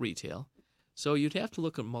forget retail. So you'd have to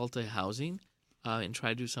look at multi-housing. And try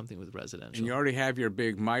to do something with residential. And you already have your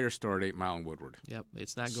big Meyer store at 8 Mile in Woodward. Yep,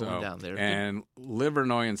 it's not going down there. And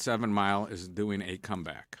Livernois in 7 Mile is doing a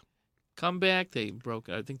comeback. They broke.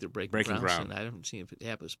 I think they're breaking ground. And I haven't seen if it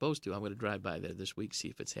happens. Supposed to. I'm going to drive by there this week, see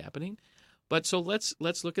if it's happening. But so let's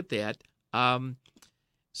look at that.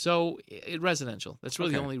 Residential. That's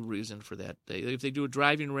really the only reason for that. If they do a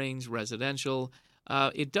driving range, residential.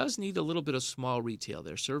 It does need a little bit of small retail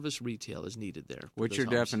there. Service retail is needed there. What's your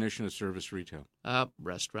definition of service retail?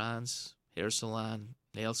 Restaurants, hair salon,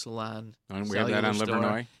 nail salon. And we have that on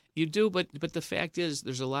Livernois? You do, but the fact is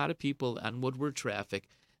there's a lot of people on Woodward traffic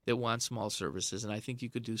that want small services, and I think you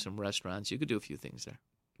could do some restaurants. You could do a few things there.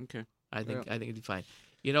 Okay. I think it'd be fine.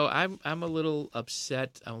 I'm a little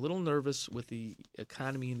upset. I'm a little nervous with the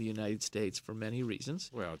economy in the United States for many reasons.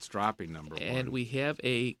 Well, it's dropping, number one. And we have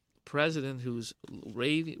a president who's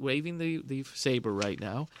waving the saber right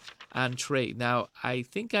now on trade. Now, I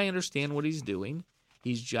think I understand what he's doing.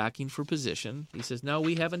 He's jockeying for position. He says, no,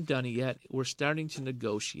 we haven't done it yet. We're starting to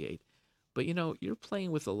negotiate. But, you're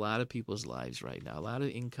playing with a lot of people's lives right now, a lot of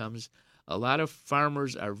incomes. A lot of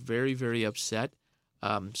farmers are very, very upset.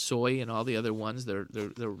 Soy and all the other ones, they're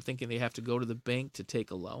thinking they have to go to the bank to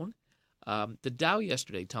take a loan. The Dow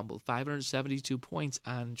yesterday tumbled 572 points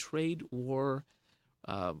on trade war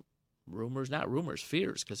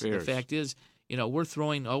fears. Because the fact is, we're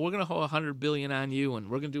throwing, we're going to hold $100 billion on you, and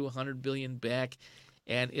we're going to do $100 billion back,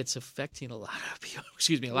 and it's affecting a lot of people.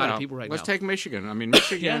 A lot of people right now. Let's take Michigan. I mean,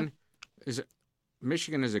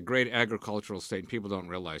 Michigan is a great agricultural state, and people don't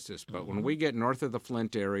realize this. But when we get north of the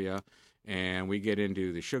Flint area, and we get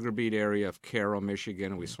into the sugar beet area of Carroll,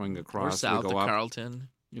 Michigan, and we swing across, or south we go of up, Carlton.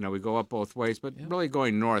 We go up both ways, but really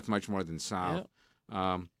going north much more than south.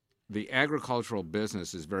 The agricultural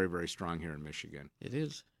business is very, very strong here in Michigan. It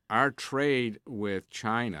is. Our trade with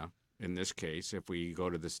China, in this case, if we go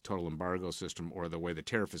to this total embargo system or the way the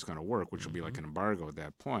tariff is going to work, which will be like an embargo at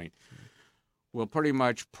that point, will pretty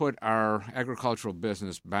much put our agricultural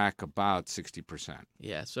business back about 60%.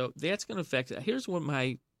 Yeah, so that's going to affect it. Here's what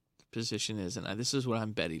my position is, and this is what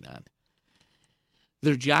I'm betting on.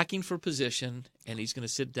 They're jockeying for position, and he's going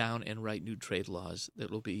to sit down and write new trade laws that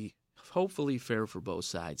will be hopefully fair for both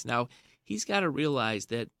sides. Now, he's got to realize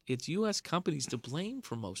that it's U.S. companies to blame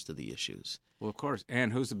for most of the issues. Well, of course.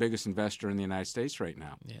 And who's the biggest investor in the United States right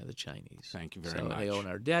now? Yeah, the Chinese. Thank you very much. So they own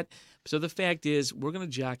our debt. So the fact is, we're going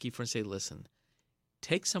to jockey for and say, listen,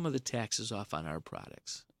 take some of the taxes off on our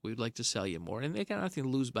products. We'd like to sell you more. And they got nothing to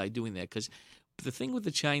lose by doing that, because the thing with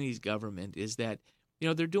the Chinese government is that,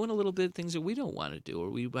 they're doing a little bit of things that we don't want to do. Or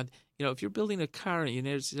we want, if you're building a car, in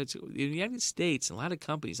the United States, a lot of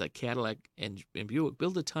companies like Cadillac and Buick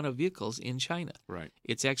build a ton of vehicles in China. Right.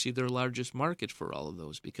 It's actually their largest market for all of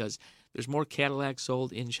those, because there's more Cadillacs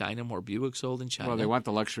sold in China, more Buick sold in China. Well, they want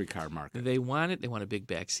the luxury car market. They want it. They want a big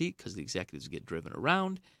back seat because the executives get driven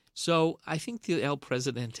around. So I think the El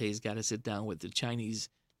Presidente's got to sit down with the Chinese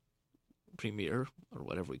premier, or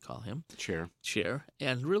whatever we call him, chair,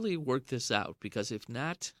 and really work this out, because if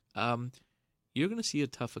not, you're going to see a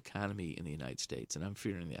tough economy in the United States, and I'm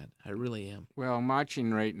fearing that. I really am. Well, I'm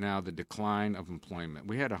watching right now the decline of employment.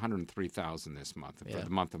 We had 103,000 this month, for the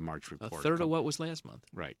month of March report. A third of what was last month.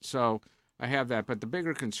 Right. So I have that, but the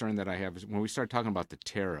bigger concern that I have is when we start talking about the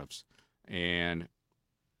tariffs, and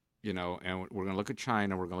and we're going to look at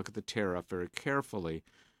China, we're going to look at the tariff very carefully.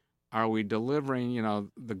 Are we delivering,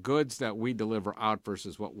 the goods that we deliver out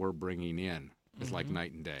versus what we're bringing in? is like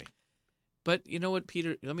night and day. But you know what,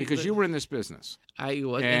 Peter? Because you were in this business. I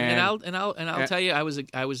was, and I'll tell you, I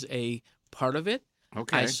was a part of it.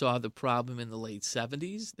 Okay. I saw the problem in the late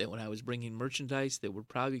 70s that when I was bringing merchandise that would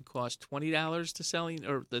probably cost $20 to selling,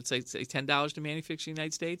 or let's say $10 to manufacture in the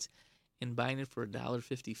United States, and buying it for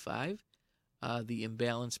 $1.55. The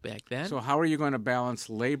imbalance back then. So how are you going to balance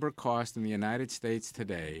labor cost in the United States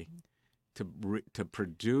today to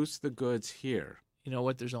produce the goods here? You know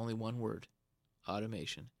what? There's only one word: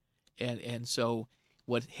 automation. And so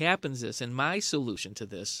what happens is, and my solution to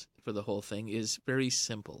this for the whole thing is very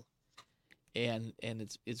simple, and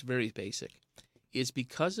it's very basic. It's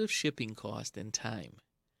because of shipping cost and time.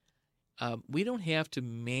 We don't have to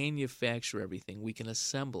manufacture everything. We can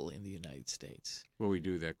assemble in the United States. Well, we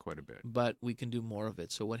do that quite a bit. But we can do more of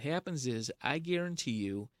it. So what happens is, I guarantee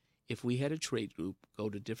you, if we had a trade group go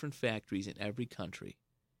to different factories in every country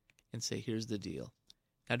and say, here's the deal.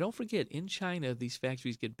 Now, don't forget, in China, these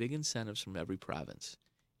factories get big incentives from every province.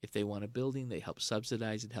 If they want a building, they help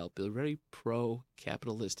subsidize it, help build a very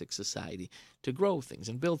pro-capitalistic society to grow things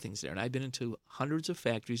and build things there. And I've been into hundreds of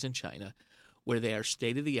factories in China where they are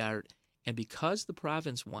state-of-the-art, and because the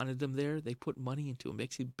province wanted them there, they put money into them,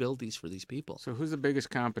 actually build these for these people. So who's the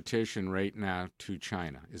biggest competition right now to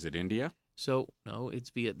China? Is it India? So, no,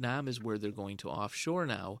 it's Vietnam is where they're going to offshore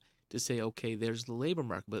now, to say, okay, there's the labor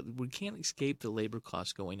market, but we can't escape the labor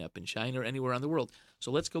costs going up in China or anywhere in the world.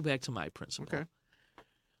 So let's go back to my principle. Okay.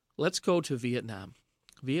 Let's go to Vietnam.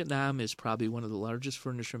 Vietnam is probably one of the largest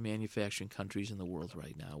furniture manufacturing countries in the world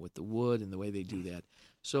right now, with the wood and the way they do that.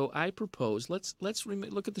 So I propose, let's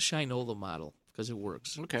look at the Shinola model, because it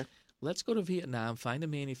works. Okay. Let's go to Vietnam, find a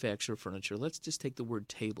manufacturer of furniture. Let's just take the word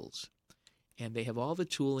tables. And they have all the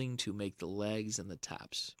tooling to make the legs and the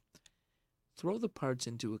tops. Throw the parts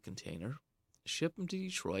into a container, ship them to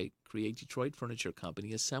Detroit, create Detroit Furniture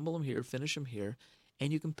Company, assemble them here, finish them here,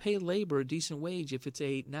 and you can pay labor a decent wage if it's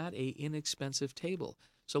not a inexpensive table.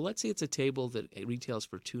 So let's say it's a table that retails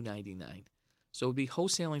for $2.99. So it would be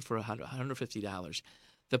wholesaling for $150.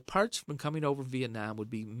 The parts from coming over from Vietnam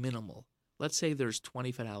would be minimal. Let's say there's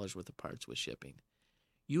 $25 worth of parts with shipping.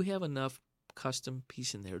 You have enough custom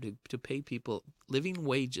piece in there to pay people living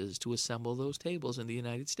wages to assemble those tables in the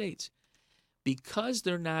United States. Because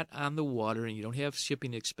they're not on the water and you don't have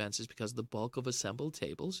shipping expenses because of the bulk of assembled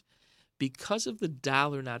tables, because of the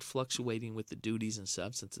dollar not fluctuating with the duties and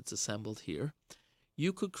stuff since it's assembled here,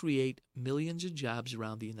 you could create millions of jobs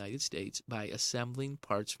around the United States by assembling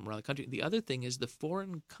parts from around the country. The other thing is the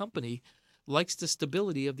foreign company likes the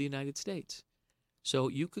stability of the United States. So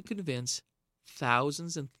you could convince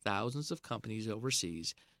thousands and thousands of companies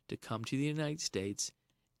overseas to come to the United States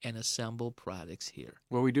and assemble products here.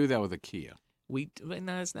 Well, we do that with a Kia.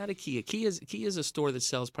 No, it's not a Kia. Kia is a store that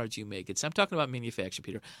sells parts you make. I'm talking about manufacturing,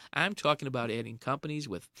 Peter. I'm talking about adding companies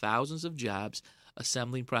with thousands of jobs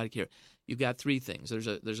assembling product here. You got three things. There's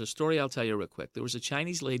a story I'll tell you real quick. There was a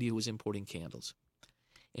Chinese lady who was importing candles,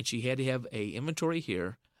 and she had to have a inventory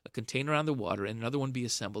here, a container on the water, and another one be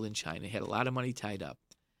assembled in China. Had a lot of money tied up.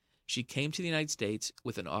 She came to the United States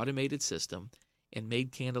with an automated system and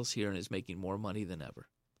made candles here and is making more money than ever.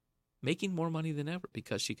 Making more money than ever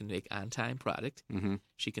because she can make on-time product. Mm-hmm.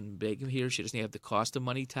 She can bake them here. She doesn't have the cost of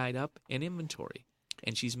money tied up and inventory.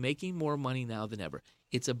 And she's making more money now than ever.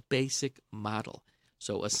 It's a basic model.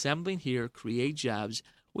 So assembling here, create jobs.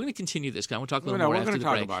 We're going to continue this. I want to talk a little more after the break.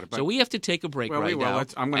 We're going to talk about it. So we have to take a break right now.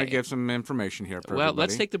 I'm going to give some information here for everybody.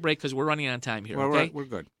 Let's take the break because we're running on time here. Well, okay? We're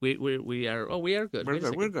good. We are. Oh, we are good. We're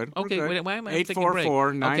good. Okay. We're good. Why am I taking a break?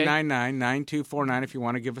 844-999-9249 if you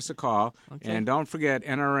want to give us a call. Okay. And don't forget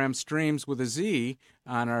NRM Streams with a Z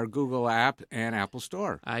on our Google app and Apple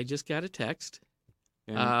Store. I just got a text.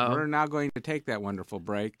 And we're now going to take that wonderful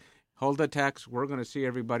break. Hold the text. We're going to see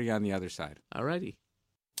everybody on the other side. All righty.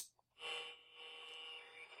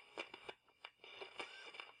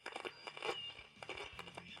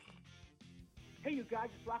 Hey, you guys,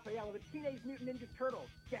 it's Raphael of the Teenage Mutant Ninja Turtles.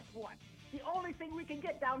 Guess what? The only thing we can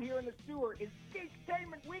get down here in the sewer is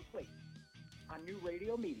Geektainment Weekly on New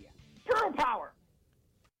Radio Media. Turtle Power!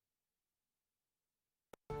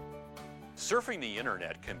 Surfing the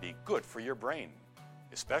internet can be good for your brain,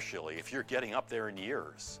 especially if you're getting up there in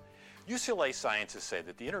years. UCLA scientists say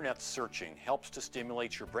that the internet searching helps to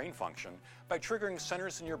stimulate your brain function by triggering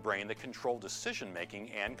centers in your brain that control decision-making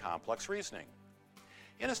and complex reasoning.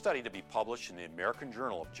 In a study to be published in the American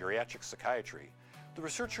Journal of Geriatric Psychiatry, the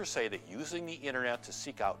researchers say that using the internet to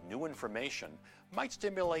seek out new information might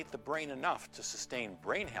stimulate the brain enough to sustain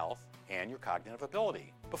brain health and your cognitive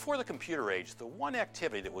ability. Before the computer age, the one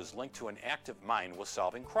activity that was linked to an active mind was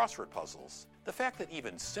solving crossword puzzles. The fact that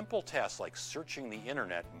even simple tasks like searching the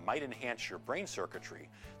internet might enhance your brain circuitry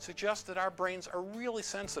suggests that our brains are really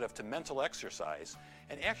sensitive to mental exercise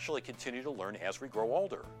and actually continue to learn as we grow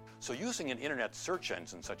older. So using an internet search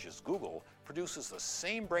engine such as Google produces the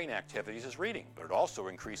same brain activities as reading, but it also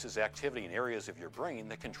increases activity in areas of your brain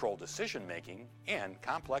that control decision making and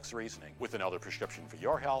complex reasoning. With another prescription for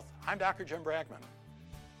your health, I'm Dr. Jim Bragman.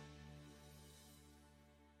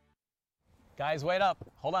 Guys, wait up.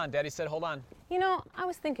 Hold on. Daddy said hold on. You know, I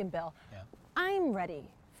was thinking, Bill, I'm ready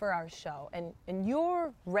for our show, and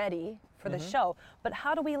you're ready for the show, but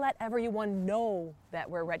how do we let everyone know that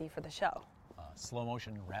we're ready for the show? Slow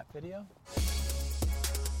motion rap video?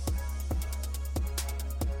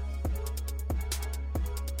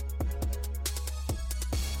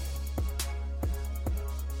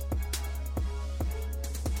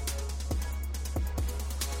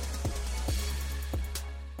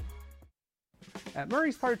 At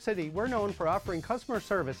Murray's Part City, we're known for offering customer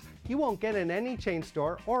service you won't get in any chain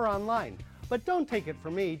store or online. But don't take it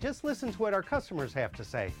from me, just listen to what our customers have to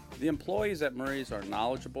say. The employees at Murray's are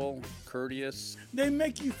knowledgeable, courteous. They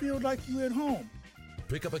make you feel like you're at home.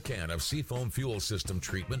 Pick up a can of Seafoam Fuel System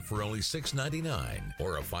treatment for only $6.99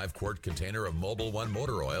 or a 5-quart container of Mobil 1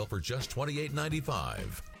 motor oil for just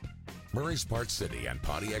 $28.95. Murray's Part City and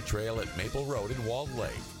Pontiac Trail at Maple Road in Walled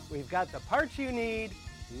Lake. We've got the parts you need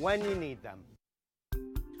when you need them.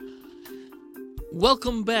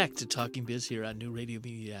 Welcome back to Talking Biz here on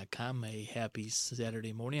NewRadioMedia.com. A happy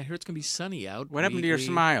Saturday morning. I heard it's going to be sunny out. What happened to your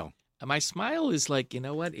smile? My smile is like, you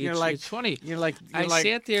know what? It's funny. You're I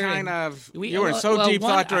sat there kind and of. You were so deep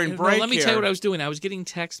thought during break. Let me here. tell you what I was doing. I was getting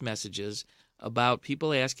text messages about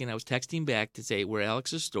people asking. I was texting back to say where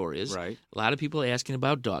Alex's store is. Right. A lot of people asking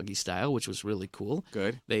about Doggy Style, which was really cool.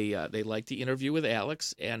 Good. They liked the interview with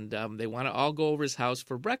Alex, and they want to all go over his house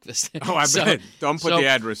for breakfast. Oh, I bet. Don't put the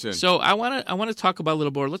address in. So I want to talk about a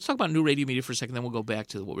little more. Let's talk about New Radio Media for a second, then we'll go back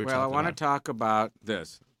to what we were talking about. Well, I want to talk about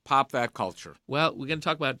this. Pop That Culture. Well, we're going to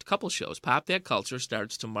talk about a couple shows. Pop That Culture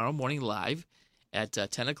starts tomorrow morning live at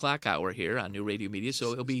 10 o'clock hour here on New Radio Media.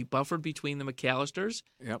 So it'll be buffered between the McAllisters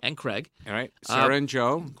and Craig. All right. Sarah and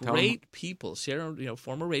Joe. Great people. Sarah,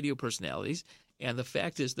 former radio personalities. And the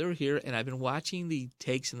fact is they're here, and I've been watching the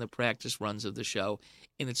takes and the practice runs of the show,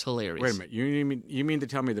 and it's hilarious. Wait a minute. You mean to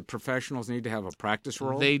tell me the professionals need to have a practice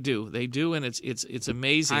role? They do, and it's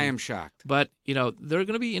amazing. I am shocked. But, they're going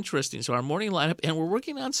to be interesting. So our morning lineup, and we're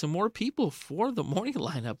working on some more people for the morning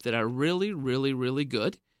lineup that are really, really, really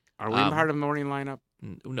good. Are we part of the morning lineup?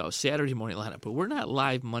 No, Saturday morning lineup. But we're not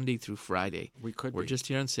live Monday through Friday. We could We're just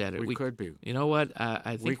here on Saturday. We could be. You know what?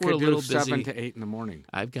 I think we're a little busy. 7 to 8 in the morning.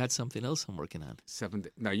 I've got something else I'm working on.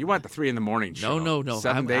 No, you want the 3 in the morning show. No.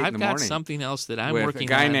 7 to 8 in the morning. I've got something else that I'm with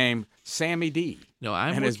working on. a guy named Sammy D. No,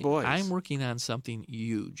 his boys. I'm working on something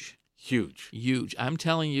huge. Huge. I'm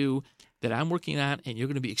telling you that I'm working on, and you're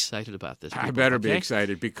going to be excited about this. I better be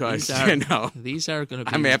excited because, these are going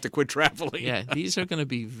to be... I may have to quit traveling. Yeah, these are going to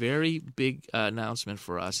be very big announcement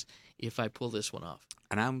for us if I pull this one off.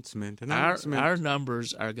 Announcement. Our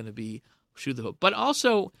numbers are going to be through the hook. But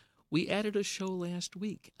also, we added a show last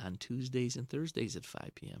week on Tuesdays and Thursdays at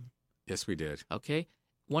 5 p.m. Yes, we did. Okay?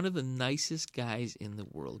 One of the nicest guys in the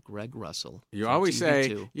world, Greg Russell. You always say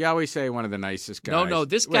one of the nicest guys. No,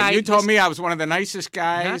 this guy. You told me I was one of the nicest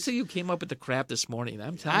guys. Not until you came up with the crap this morning.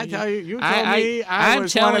 I'm telling you. You told me I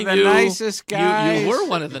was one of the nicest guys. You were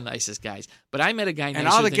one of the nicest guys. But I met a guy nicer than you.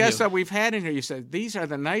 And all the guests that we've had in here, you said, these are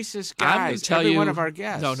the nicest guys. I'm going to tell Every you, one of our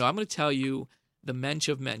guests. No, I'm going to tell you the mensch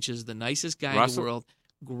of mensches, the nicest guy in the world,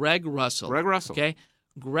 Greg Russell. Greg Russell. Okay?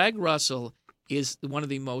 Greg Russell is one of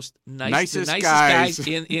the most nicest guys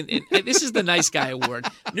in this is the Nice Guy Award.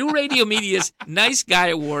 New Radio Media's Nice Guy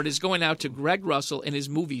Award is going out to Greg Russell and his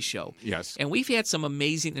movie show. Yes. And we've had some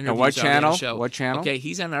amazing interviews. And what channel? On the show. What channel? Okay,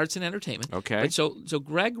 he's on Arts and Entertainment. Okay. But so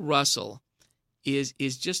Greg Russell is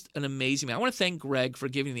just an amazing man. I want to thank Greg for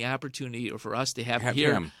giving the opportunity or for us to have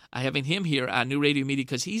him here on New Radio Media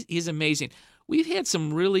because he's amazing. We've had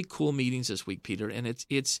some really cool meetings this week, Peter, and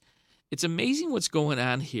it's amazing what's going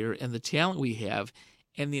on here and the talent we have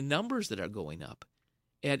and the numbers that are going up.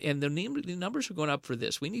 And the numbers are going up for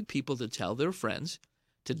this. We need people to tell their friends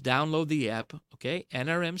to download the app, okay?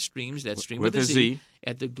 NRM Streams, that stream with a Z,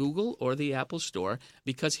 at the Google or the Apple Store,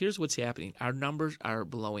 because here's what's happening. Our numbers are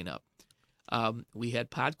blowing up. We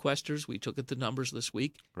had Podquesters. We took at the numbers this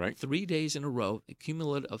week. Right. 3 days in a row, a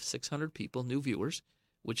cumulative of 600 people, new viewers,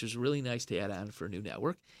 which is really nice to add on for a new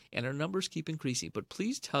network. And our numbers keep increasing. But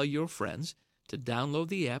please tell your friends to download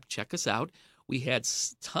the app. Check us out. We had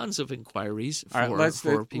tons of inquiries All right,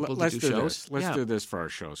 for people to do shows. Let's do this for our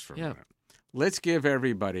shows for a minute. Let's give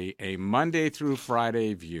everybody a Monday through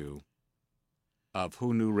Friday view of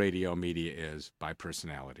who New Radio Media is by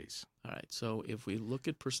personalities. All right, so if we look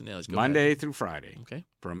at personalities... Monday through Friday. Okay.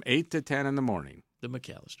 From 8 to 10 in the morning. The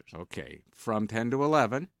McAllisters. Okay. From 10 to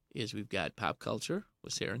 11. We've got Pop Culture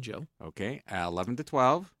with Sarah and Joe. Okay. 11 to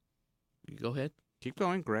 12. You go ahead. Keep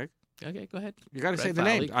going, Greg. Okay, go ahead. You got to say the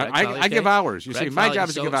Folly, name. Folly, I give hours. You Greg see, my Folly. job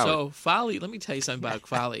is to give hours. So Folly, let me tell you something about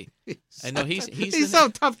Folly. I know he's so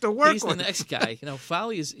tough to work with. He's the next guy.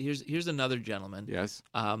 Folly is here's another gentleman. Yes.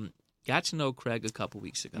 Got to know Craig a couple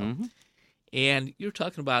weeks ago, Mm-hmm. and you're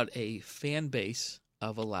talking about a fan base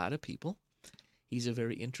of a lot of people. He's a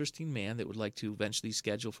very interesting man that would like to eventually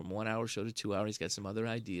schedule from 1 hour show to 2 hours. He's got some other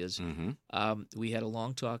ideas. Mm-hmm. We had a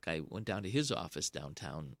long talk. I went down to his office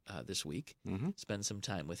downtown this week, spend some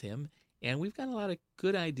time with him. And we've got a lot of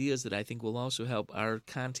good ideas that I think will also help our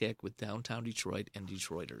contact with downtown Detroit and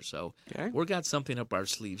Detroiters. So we've got something up our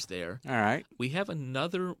sleeves there. All right. We have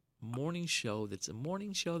another morning show that's a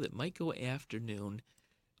morning show that might go afternoon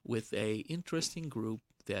with a interesting group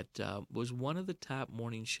that was one of the top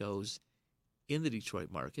morning shows in the Detroit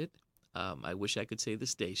market. I wish I could say the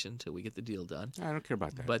station till we get the deal done. I don't care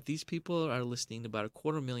about that. But these people are listening. About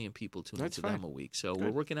 250,000 people tune into them a week. So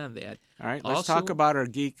we're working on that. All right, let's talk about our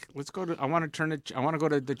geek. Let's go to. I want to go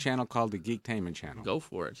to the channel called the Geektainment channel. Go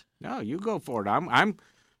for it. No, you go for it.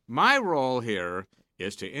 My role here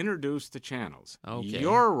is to introduce the channels. Okay.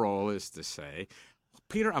 Your role is to say,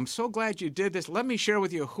 Peter, I'm so glad you did this. Let me share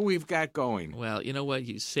with you who we've got going. Well, you know what?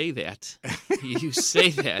 You say that. You say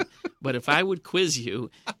that. But if I would quiz you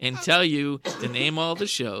and tell you to name all the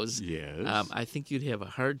shows, yes. I think you'd have a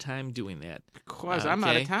hard time doing that. Because I'm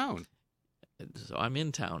out of town. So I'm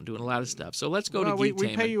in town doing a lot of stuff. So let's go to Geektainment.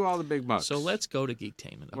 We pay you all the big bucks. So let's go to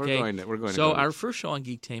Geektainment. Okay? We're going to So go our first show on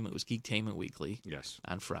Geektainment was Geektainment Weekly. Yes.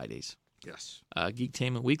 On Fridays. Yes.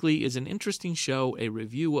 Geektainment Weekly is an interesting show, a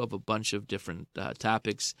review of a bunch of different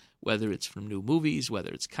topics, whether it's from new movies,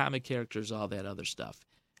 whether it's comic characters, all that other stuff.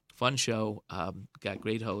 Fun show. Got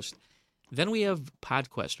great host. Then we have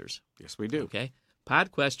Podquesters. Yes, we do. Okay.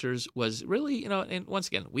 Podquesters was really, and once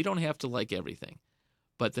again, we don't have to like everything,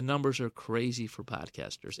 but the numbers are crazy for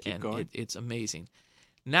podcasters, and it's amazing.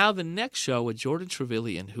 Now, the next show with Jordan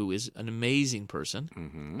Trevelyan, who is an amazing person.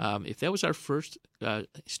 Mm-hmm. If that was our first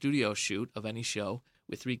studio shoot of any show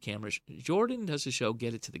with 3 cameras, Jordan does a show,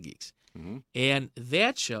 Get It to the Geeks. Mm-hmm. And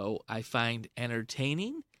that show I find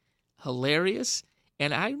entertaining, hilarious,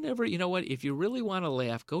 and I never, you know what, if you really want to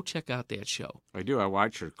laugh, go check out that show. I do. I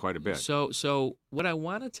watch her quite a bit. So what I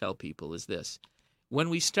want to tell people is this.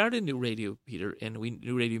 When we started New Radio, Peter, and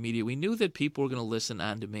New Radio Media, we knew that people were going to listen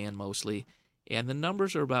on demand mostly. And the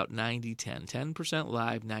numbers are about 90-10. 10%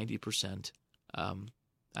 live, 90% on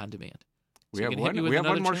demand. We have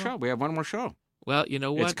one more show. We have one more show. Well, you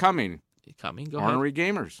know what? It's coming. Go Ornery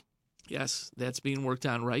ahead. Gamers. Yes, that's being worked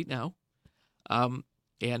on right now. And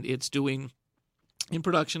it's doing in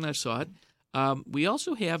production. I saw it. We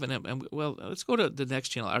also have, let's go to the next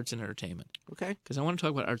channel, Arts and Entertainment. Okay. Because I want to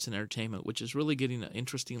talk about Arts and Entertainment, which is really getting an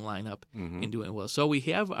interesting lineup and doing well. So we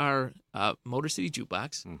have our Motor City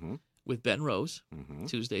Jukebox with Ben Rose,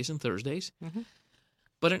 Tuesdays and Thursdays.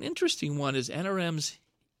 But an interesting one is NRM's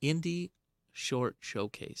Indie Short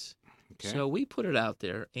Showcase. Okay. So we put it out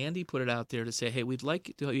there. Andy put it out there to say, hey, we'd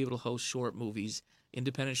like to be able to host short movies,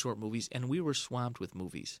 independent short movies, and we were swamped with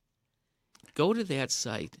movies. Go to that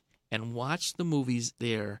site and watch the movies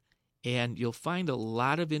there, and you'll find a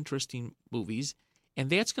lot of interesting movies, and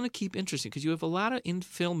that's going to keep interesting because you have a lot of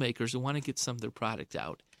filmmakers who want to get some of their product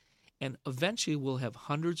out. And eventually we'll have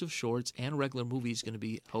hundreds of shorts and regular movies going to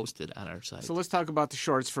be hosted on our site. So let's talk about the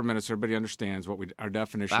shorts for a minute so everybody understands what our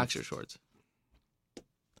definition is. Boxer shorts.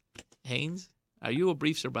 Haynes, are you a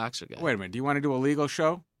briefs or boxer guy? Wait a minute. Do you want to do a legal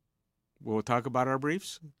show? We'll talk about our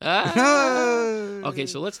briefs? Okay,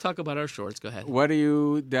 so let's talk about our shorts. Go ahead.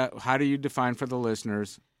 How do you define for the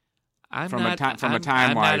listeners? I'm not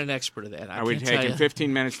an expert of that. Are we taking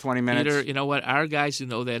 15 minutes, 20 minutes? Peter, you know what? Our guys who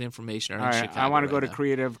know that information are in Chicago. I want to go to now.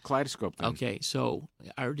 Creative Kaleidoscope then. Okay, so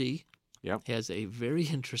RD has a very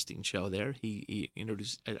interesting show there. He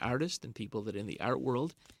introduced an artist and people that are in the art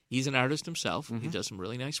world. He's an artist himself. He does some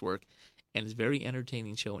really nice work, and it's a very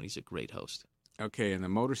entertaining show, and he's a great host. Okay, and the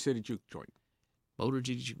Motor City Juke Joint. Motor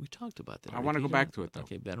City, we talked about that. I want to go back to it, though.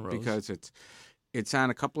 Okay, Ben Rose. Because it's on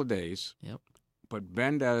a couple of days. Yep. But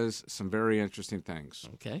Ben does some very interesting things.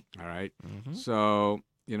 Okay. All right. So,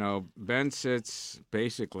 Ben sits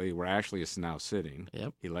basically where Ashley is now sitting.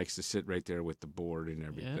 Yep. He likes to sit right there with the board and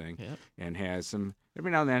everything. Yep. And has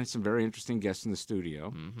every now and then, some very interesting guests in the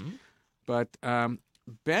studio. But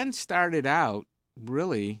Ben started out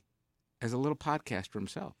really as a little podcaster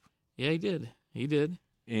himself. Yeah, he did. He did.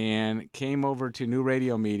 And came over to New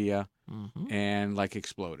Radio Media and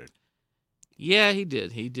exploded. Yeah, he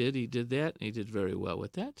did. He did that. He did very well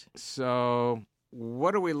with that. So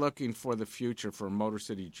what are we looking for the future for Motor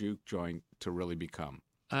City Juke Joint to really become?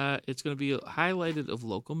 It's going to be highlighted of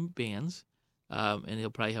local bands, and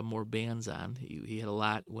he'll probably have more bands on. He had a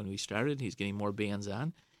lot when we started. He's getting more bands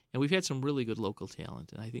on. And we've had some really good local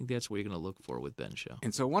talent, and I think that's what you're going to look for with Ben's show.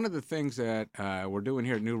 And so one of the things that we're doing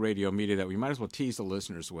here at New Radio Media that we might as well tease the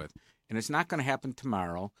listeners with, and it's not going to happen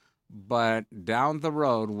tomorrow, but down the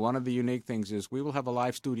road, one of the unique things is we will have a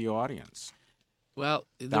live studio audience. Well,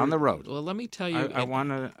 down the road. Well, let me tell you. I want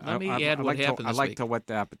to. Let me add what happened this week. I'd like week. to whet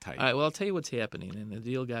the appetite. All right. Well, I'll tell you what's happening, and the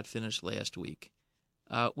deal got finished last week.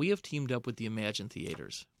 We have teamed up with the Imagine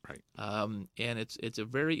Theaters. Right. And it's a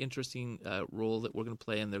very interesting role that we're going to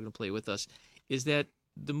play, and they're going to play with us, is that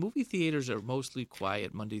the movie theaters are mostly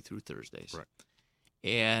quiet Monday through Thursdays. Right.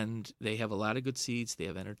 And they have a lot of good seats. They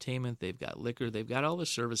have entertainment. They've got liquor. They've got all the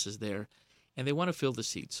services there, and they want to fill the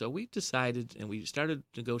seats. So we've decided, and we started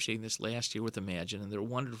negotiating this last year with Imagine, and they're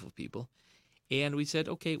wonderful people. And we said,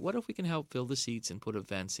 okay, what if we can help fill the seats and put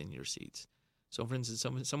events in your seats? So, for instance,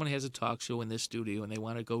 someone has a talk show in this studio and they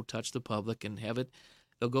want to go touch the public and have it.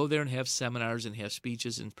 They'll go there and have seminars and have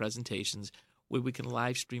speeches and presentations where we can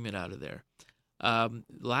live stream it out of there. A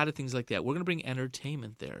lot of things like that. We're going to bring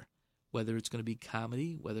entertainment there, whether it's going to be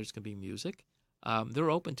comedy, whether it's going to be music. They're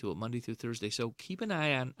open to it Monday through Thursday. So keep an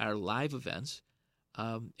eye on our live events.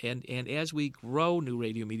 And as we grow New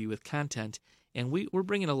Radio Media with content, and we're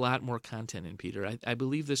bringing a lot more content in, Peter. I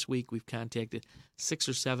believe this week we've contacted 6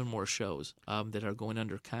 or 7 more shows that are going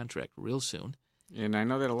under contract real soon. And I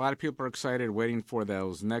know that a lot of people are excited waiting for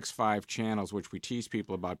those next 5 channels, which we tease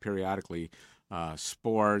people about periodically,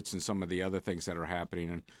 sports and some of the other things that are happening.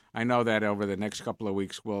 And I know that over the next couple of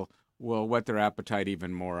weeks we'll whet their appetite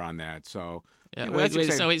even more on that. So yeah, wait,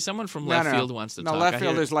 someone from left field wants to talk. No, left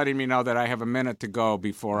field is letting me know that I have a minute to go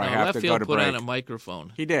before I have to go to break. Left field put on a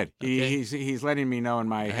microphone. He did. Okay. He's letting me know in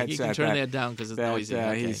my headset. You can turn that down because it's noisy.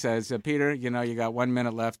 Okay. He says, Peter, you got 1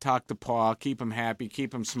 minute left. Talk to Paul. Keep him happy.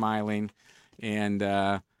 Keep him smiling. And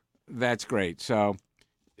that's great. So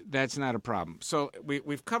that's not a problem. So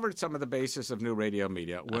we've covered some of the basis of New Radio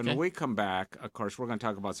Media. When we come back, of course, we're going to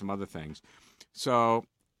talk about some other things. So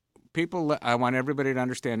I want everybody to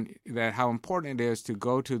understand that how important it is to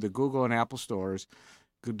go to the Google and Apple stores,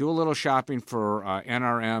 do a little shopping for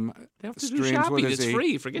NRM they have to streams do shopping. with a It's Z.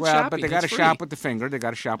 free. Forget well, shopping. But they got to shop with the finger. They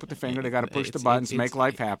got to shop with the finger. They got to push the buttons, make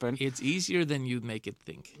life happen. It's easier than you make it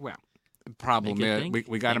think. Well, the problem is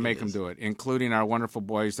we got to make them do it, including our wonderful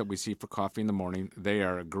boys that we see for Coffee in the Morning. They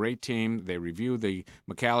are a great team. They review the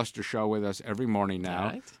McAllister Show with us every morning now.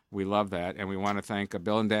 Right. We love that, and we want to thank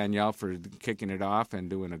Bill and Danielle for kicking it off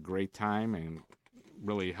and doing a great time and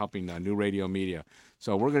really helping New Radio Media.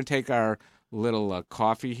 So we're going to take our little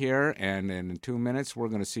coffee here, and in 2 minutes we're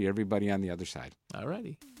going to see everybody on the other side. All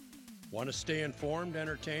righty. Want to stay informed,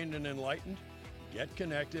 entertained, and enlightened? Get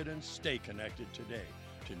connected and stay connected today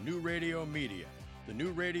to New Radio Media. The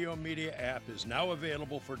New Radio Media app is now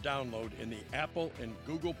available for download in the Apple and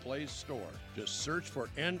Google Play Store. Just search for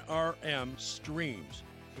NRM Streams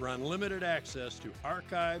for unlimited access to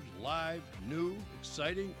archived, live, new,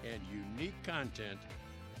 exciting, and unique content.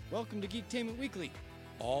 Welcome to Geektainment Weekly.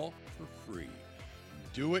 All for free.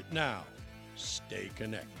 Do it now. Stay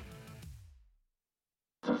connected.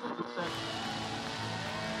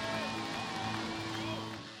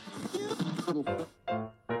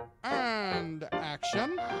 And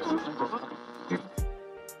action.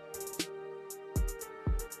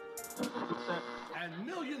 And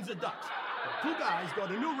millions of ducks. The 2 guys go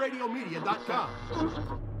to newradiomedia.com.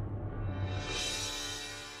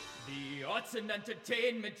 The Arts and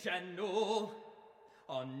Entertainment Channel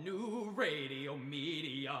on New Radio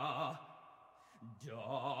Media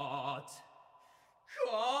 .com.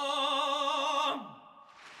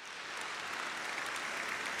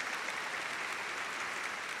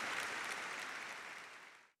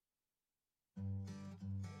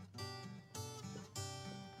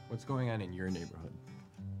 What's going on in your neighborhood?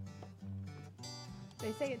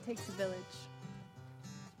 They say it takes a village.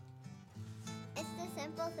 It's the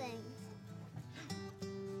simple things.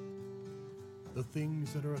 The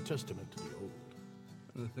things that are a testament to the old.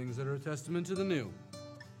 And the things that are a testament to the new.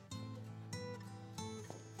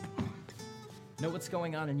 Know what's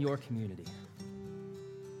going on in your community.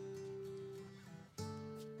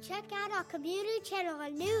 Check out our community channel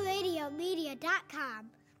on newradiomedia.com.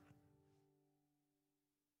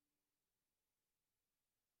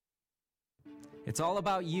 It's all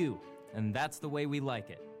about you. and that's the way we like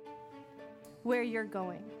it. Where you're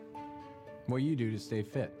going. What you do to stay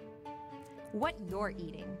fit. What you're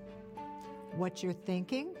eating. What you're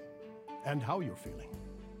thinking. And how you're feeling.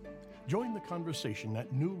 Join the conversation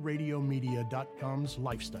at newradiomedia.com's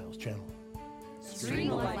Lifestyles channel. Stream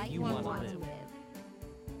the life you want to live.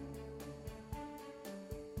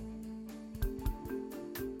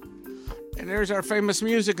 And there's our famous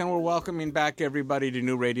music, and we're welcoming back everybody to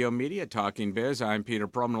New Radio Media, Talking Biz. I'm Peter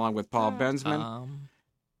Perlman, along with Paul Bensman.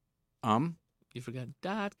 You forgot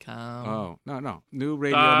 .com. Oh, no. New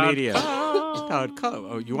Radio Media. .com.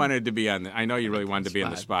 Oh, you wanted to be on the... I know you really wanted to be in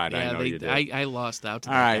the spot. Yeah, I know you did. I lost out to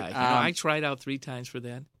All that right, guy. I tried out 3 times for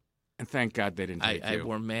that. And thank God they didn't take I you.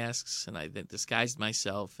 wore masks, and I disguised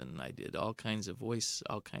myself, and I did all kinds of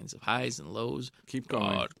all kinds of highs and lows. Keep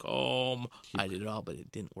going. I did it all, but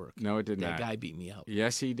it didn't work. No, it did not. That guy beat me out.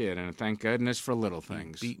 Yes, he did, and thank goodness for little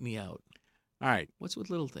things. He beat me out. All right. What's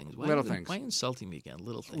with little things? Things. Why are you insulting me again?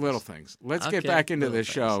 Little things. Little things. Let's get back into this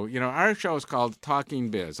show. You know, our show is called Talking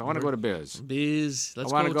Biz. I want to go to Biz. Let's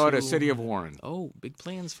I want to go to City of Warren. Oh, big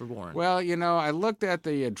plans for Warren. Well, you know, I looked at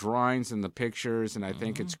the drawings and the pictures, and I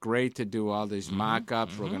think it's great to do all these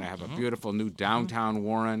mock-ups. We're going to have a beautiful new downtown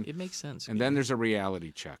Warren. It makes sense. And then there's a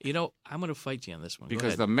reality check. You know, I'm going to fight you on this one.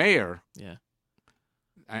 Because the mayor, yeah,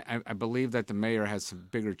 I believe that the mayor has some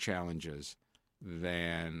bigger challenges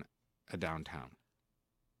than a downtown.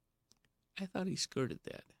 I thought he skirted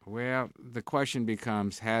that. Well, the question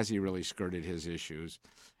becomes, has he really skirted his issues,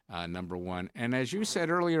 number one? And as you said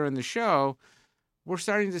earlier in the show, we're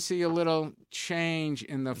starting to see a little change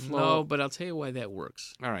in the flow. No, but I'll tell you why that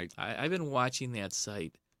works. All right. I've been watching that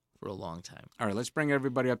site for a long time. All right, let's bring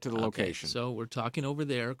everybody up to the location. So we're talking over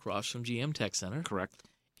there across from GM Tech Center. Correct.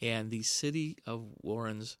 And the City of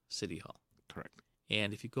Warren's City Hall. Correct.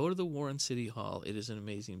 And if you go to the Warren City Hall, it is an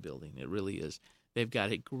amazing building. It really is. They've got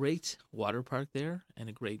a great water park there and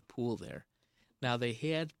a great pool there. Now, they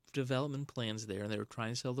had development plans there, and they were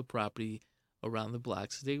trying to sell the property around the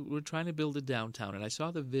blocks. They were trying to build a downtown, and I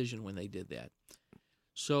saw the vision when they did that.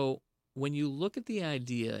 So when you look at the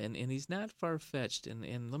idea, and he's not far-fetched,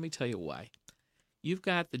 and let me tell you why. You've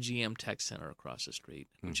got the GM Tech Center across the street,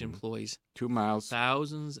 which employs 2 miles,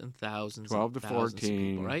 thousands and thousands 12 to and thousands 14, of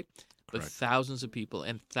people, right? But thousands of people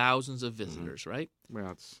and thousands of visitors, right?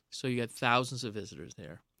 Well, so you got thousands of visitors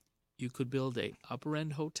there. You could build a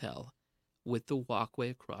upper-end hotel with the walkway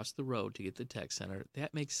across the road to get to the tech center.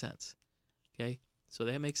 That makes sense, okay? So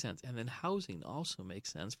that makes sense. And then housing also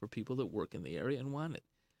makes sense for people that work in the area and want it.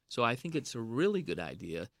 So I think it's a really good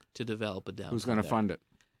idea to develop a downtown. Who's going to fund it?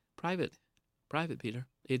 Private, Peter.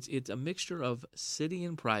 It's a mixture of city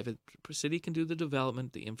and private. City can do the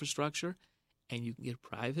development, the infrastructure, and you can get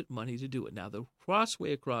private money to do it. Now, the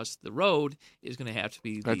crossway across the road is going to have to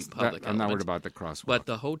be the public element. I'm not worried about the crosswalk. But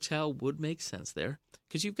the hotel would make sense there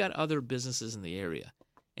because you've got other businesses in the area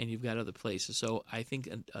and you've got other places. So I think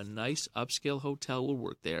a nice upscale hotel will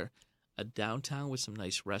work there, a downtown with some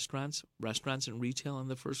nice restaurants and retail on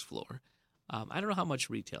the first floor. I don't know how much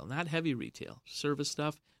retail, not heavy retail. Service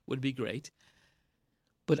stuff would be great.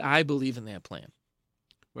 But I believe in that plan.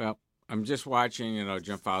 Well, I'm just watching,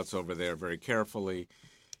 Jim Fouts over there very carefully.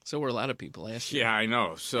 So were a lot of people last year. Yeah, I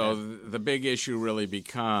know. So the big issue really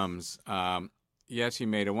becomes, yes, he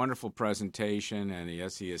made a wonderful presentation, and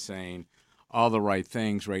yes, he is saying all the right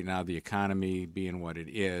things right now, the economy being what it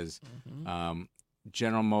is. Mm-hmm.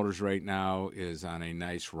 General Motors right now is on a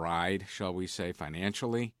nice ride, shall we say,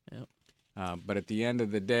 financially. Yep. But at the end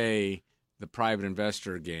of the day, the private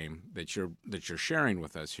investor game that you're sharing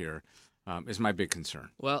with us here is my big concern.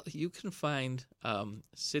 Well, you can find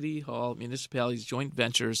city hall, municipalities, joint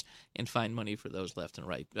ventures, and find money for those left and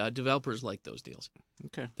right. Developers like those deals.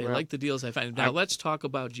 Okay. They like the deals I find. Now, let's talk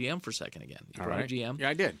about GM for a second again. You brought GM? Yeah,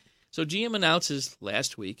 I did. So GM announces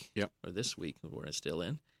last week, or this week, we're still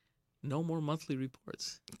in, no more monthly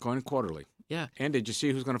reports. Going quarterly. Yeah. And did you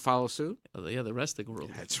see who's going to follow suit? Oh, yeah, the rest of the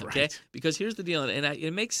world. That's okay? right. Because here's the deal, and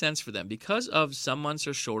it makes sense for them. Because of some months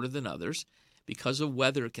are shorter than others, because of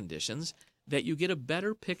weather conditions, that you get a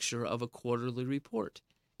better picture of a quarterly report.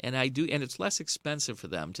 And it's less expensive for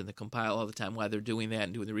them to compile all the time while they're doing that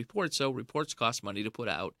and doing the report. So reports cost money to put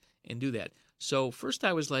out and do that. So first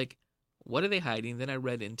I was like, what are they hiding? Then I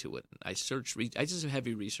read into it. I searched. I just have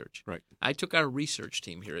heavy research. Right. I took our research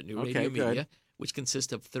team here at New Radio Media, which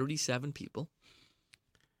consists of 37 people.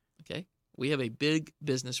 Okay. We have a big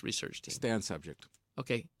business research team. Stay on subject.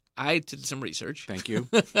 Okay. I did some research. Thank you.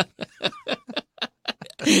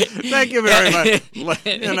 Thank you very much.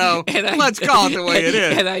 Let's call it the way it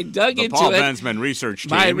is. And I dug into Paul it. Bensman research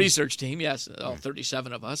team. My research team, yes. All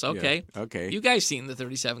 37 of us. Okay. Yeah, okay. You guys seen the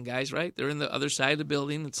 37 guys, right? They're in the other side of the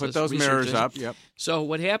building. Put those mirrors up. Yep. So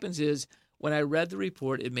what happens is, when I read the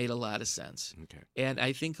report, it made a lot of sense. Okay. And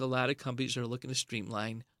I think a lot of companies are looking to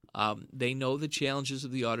streamline. They know the challenges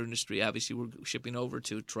of the auto industry. Obviously, we're shipping over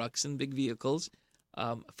to trucks and big vehicles.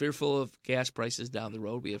 Fearful of gas prices down the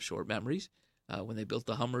road. We have short memories. When they built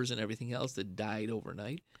the Hummers and everything else that died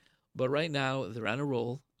overnight. But right now, they're on a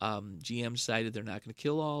roll. GM decided they're not going to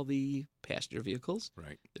kill all the passenger vehicles.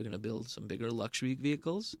 Right. They're going to build some bigger luxury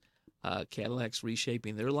vehicles. Cadillac's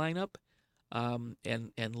reshaping their lineup.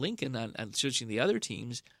 And Lincoln, on searching the other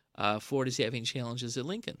teams, Ford is having challenges at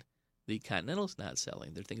Lincoln. The Continental's not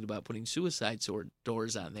selling. They're thinking about putting suicide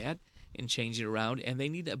doors on that and changing it around, and they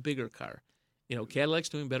need a bigger car. Cadillac's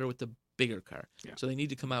doing better with the bigger car. Yeah. So they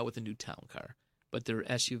need to come out with a new town car. But their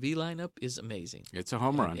SUV lineup is amazing. It's a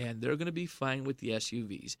home run. And they're going to be fine with the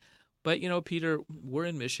SUVs. But, Peter, we're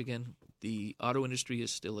in Michigan. The auto industry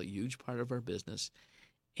is still a huge part of our business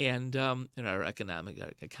and in our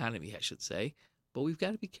economy, I should say. But we've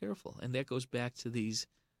got to be careful. And that goes back to these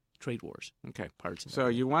trade wars. Okay. Parts. So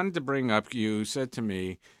you wanted to bring up, you said to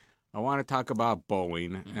me, I want to talk about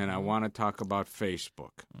Boeing and I want to talk about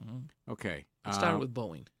Facebook. Mm-hmm. Okay. Let's start with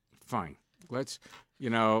Boeing. Fine. Let's,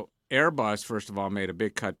 Airbus, first of all, made a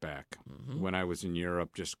big cutback. When I was in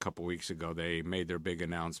Europe just a couple weeks ago, they made their big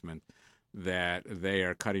announcement that they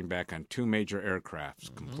are cutting back on 2 major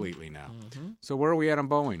aircrafts completely now. So where are we at on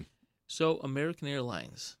Boeing? So American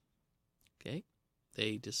Airlines, okay,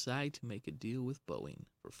 they decide to make a deal with Boeing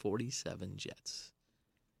for 47 jets.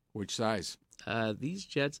 Which size? These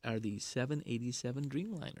jets are the 787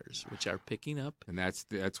 Dreamliners, which are picking up. And that's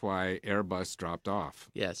why Airbus dropped off.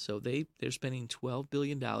 Yeah, so they're spending $12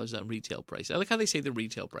 billion on retail price. I like how they say the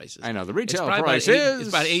retail prices. I know, the retail price is... It's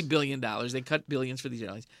about $8 billion. They cut billions for these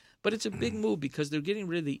airlines. But it's a big move because they're getting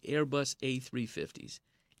rid of the Airbus A350s.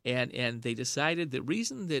 And they decided the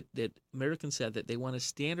reason that Americans said that they want to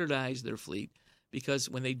standardize their fleet because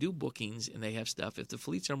when they do bookings and they have stuff, if the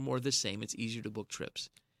fleets are more the same, it's easier to book trips.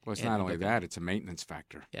 Well, it's not only that, it's a maintenance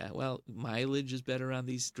factor. Yeah, well, mileage is better on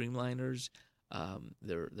these Streamliners.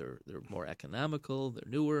 They're more economical, they're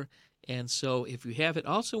newer. And so if you have it,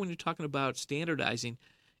 also when you're talking about standardizing,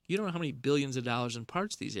 you don't know how many billions of dollars in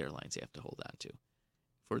parts these airlines have to hold on to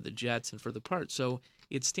for the jets and for the parts. So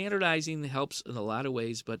it's standardizing helps in a lot of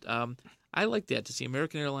ways, but I like that, to see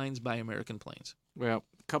American Airlines buy American planes. Well,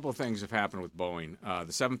 a couple of things have happened with Boeing.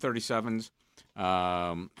 The 737s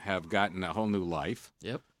have gotten a whole new life.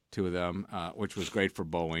 Yep. 2 of them, which was great for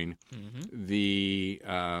Boeing. The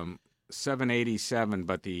 787,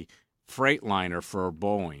 but the Freightliner for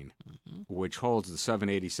Boeing, which holds the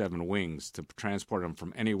 787 wings to transport them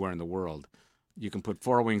from anywhere in the world. You can put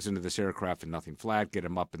 4 wings into this aircraft and nothing flat, get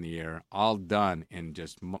them up in the air, all done in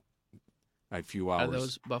just a few hours. Are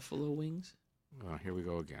those Buffalo wings? Here we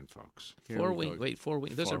go again, folks. 4 wings. Wait, 4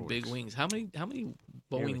 wings. Those 4 are big wings. How many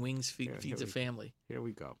Boeing wings feeds a family? Here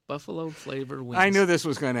we go. Buffalo flavored wings. I knew this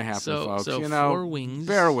was going to happen, folks. So 4 wings.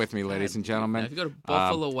 Bear with me, ladies and gentlemen. Now, if you go to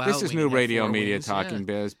Buffalo Wild This is Wing, New have Radio 4 Media wings. Talking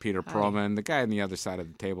Biz. Peter Hi. Perlman. The guy on the other side of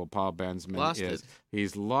the table, Paul Bensman,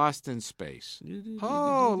 he's lost in space.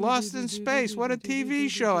 Oh, Lost in Space. What a TV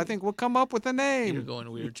show. I think we'll come up with a name. You're going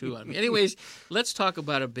weird, too, on me. Anyways, let's talk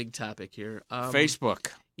about a big topic here.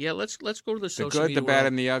 Facebook. Yeah, let's go to the social The good, media the bad, world.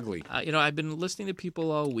 and the ugly. I've been listening to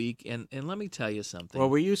people all week, and let me tell you something. Well,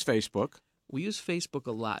 we use Facebook. We use Facebook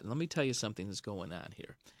a lot, and let me tell you something that's going on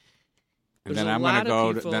here. And then I'm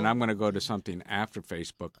going to go to something after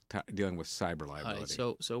Facebook dealing with cyber liability. All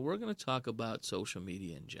right, so we're going to talk about social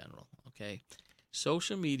media in general, okay?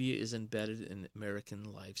 Social media is embedded in American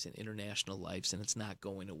lives and international lives, and it's not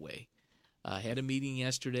going away. I had a meeting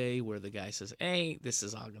yesterday where the guy says, hey, this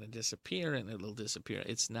is all going to disappear, and it'll disappear.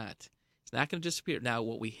 It's not. It's not going to disappear. Now,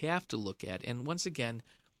 what we have to look at, and once again,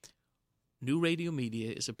 new radio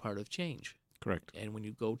media is a part of change. Correct. And when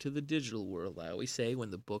you go to the digital world, I always say when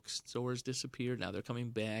the bookstores disappeared, now they're coming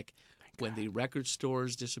back. When the record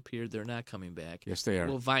stores disappeared, they're not coming back. Yes, they are.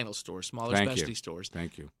 Well, vinyl stores, smaller specialty stores.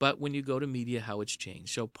 Thank you. But when you go to media, how it's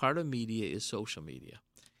changed. So part of media is social media.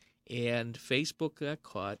 And Facebook got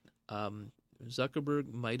caught.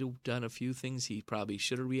 Zuckerberg might have done a few things he probably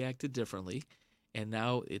should have reacted differently. And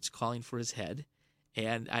now it's calling for his head.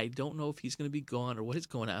 And I don't know if he's going to be gone or what is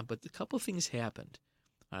going on, but a couple of things happened.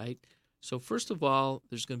 All right. So first of all,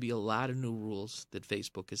 there's going to be a lot of new rules that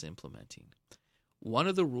Facebook is implementing. One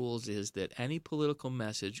of the rules is that any political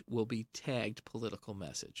message will be tagged political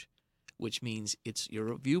message, which means it's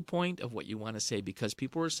your viewpoint of what you want to say, because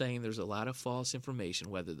people are saying there's a lot of false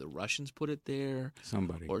information, whether the Russians put it there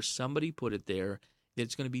or somebody put it there, that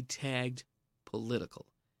it's going to be tagged political.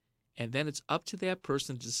 And then it's up to that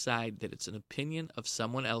person to decide that it's an opinion of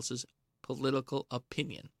someone else's political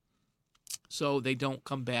opinion. So they don't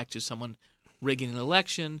come back to someone rigging an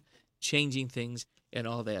election, changing things, and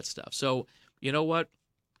all that stuff. So, you know what?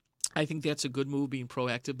 I think that's a good move, being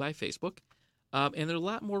proactive by Facebook. And there are a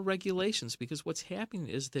lot more regulations, because what's happening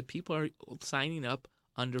is that people are signing up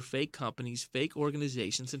under fake companies, fake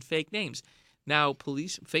organizations, and fake names. Now,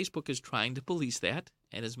 Facebook is trying to police that,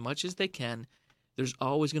 and as much as they can, there's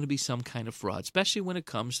always going to be some kind of fraud, especially when it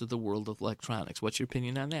comes to the world of electronics. What's your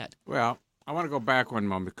opinion on that? Well, I want to go back one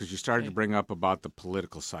moment, because you started to bring up about the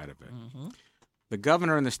political side of it. Mm-hmm. The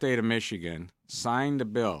governor in the state of Michigan signed a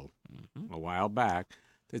bill a while back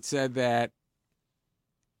that said that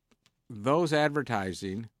those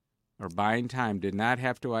advertising or buying time did not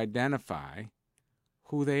have to identify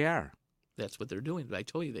who they are. That's what they're doing. I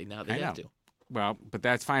told you they have to. Well, but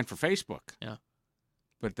that's fine for Facebook. Yeah.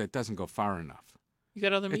 But that doesn't go far enough. You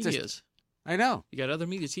got other medias. I know. You got other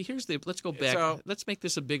media. See, let's go back. Let's make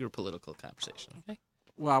this a bigger political conversation, okay?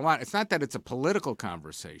 Well, it's not that it's a political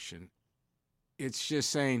conversation. It's just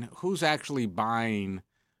saying who's actually buying.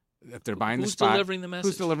 If they're buying the spot, who's delivering the message?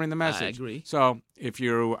 Who's delivering the message? I agree. So if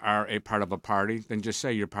you are a part of a party, then just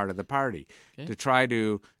say you're part of the party. Okay. To try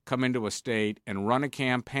to come into a state and run a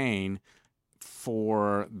campaign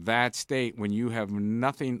for that state when you have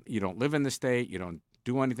nothing, you don't live in the state, you don't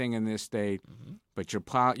do anything in this state, but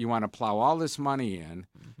you want to plow all this money in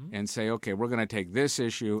and say, okay, we're going to take this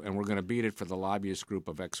issue and we're going to beat it for the lobbyist group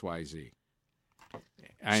of XYZ.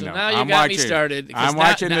 I know. Now you got me started. I'm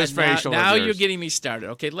watching this facial. Now you're getting me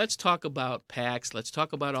started. Okay, let's talk about PACs. Let's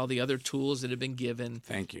talk about all the other tools that have been given.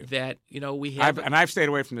 Thank you. That we have. I've stayed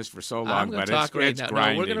away from this for so long, but it's grinding.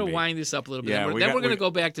 No, we're going to wind this up a little bit. Yeah, then we're going to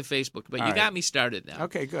go back to Facebook. But you got me started now.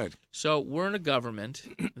 Okay, good. So we're in a government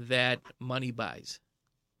that money buys.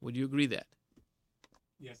 Would you agree that?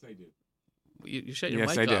 Yes, I do. You shut your mic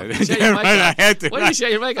off. Yes, I did. You shut your mic off. I had to. What did you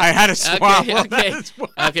shut your mic off? I had to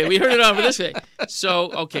swallow. Okay, we heard it over this way.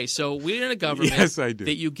 So we're in a government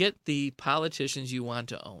that you get the politicians you want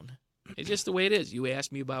to own. It's just the way it is. You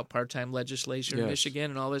asked me about part-time legislation in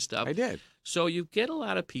Michigan and all this stuff. I did. So you get a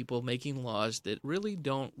lot of people making laws that really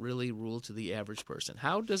don't rule to the average person.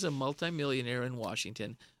 How does a multimillionaire in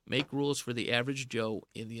Washington make rules for the average Joe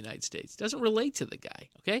in the United States? It doesn't relate to the guy,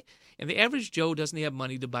 okay? And the average Joe doesn't have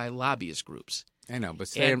money to buy lobbyist groups. I know, but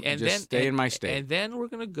stay in my state. And then we're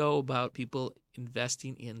going to go about people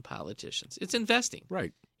investing in politicians. It's investing.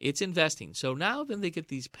 Right. It's investing. So now then they get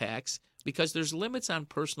these PACs because there's limits on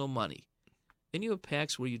personal money. Then you have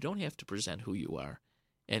PACs where you don't have to present who you are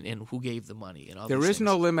and who gave the money and all There is things.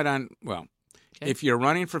 no limit on, if you're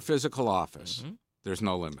running for physical office, there's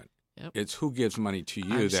no limit. Yep. It's who gives money to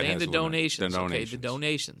you I'm that saying has the a donations. limit. Okay, the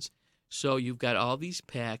donations. So you've got all these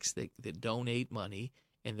PACs that donate money,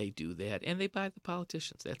 and they do that, and they buy the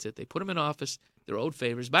politicians. That's it. They put them in office. They're owed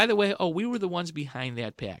favors. By the way, we were the ones behind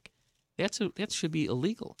that PAC. That should be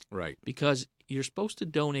illegal. Right. Because you're supposed to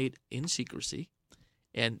donate in secrecy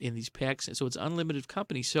and in these PACs, so it's unlimited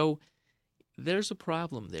company. So there's a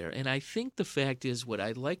problem there. And I think the fact is what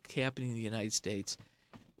I like happening in the United States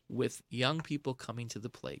with young people coming to the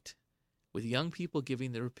plate, with young people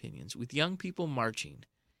giving their opinions, with young people marching,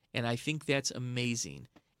 and I think that's amazing.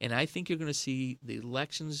 And I think you're going to see the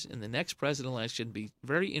elections in the next presidential election be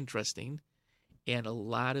very interesting and a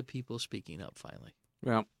lot of people speaking up finally.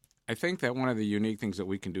 Well, I think that one of the unique things that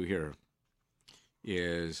we can do here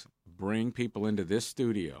is bring people into this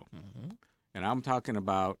studio. And I'm talking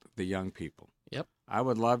about the young people. Yep. I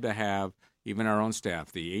would love to have even our own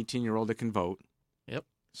staff, the 18-year-old that can vote,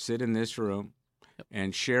 sit in this room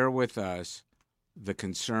and share with us the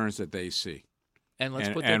concerns that they see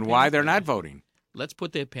and why they're not voting. Let's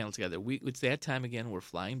put that panel together. It's that time again. We're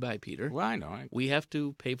flying by, Peter. Well, I know. We have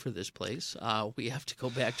to pay for this place. We have to go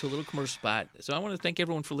back to a little commercial spot. So I want to thank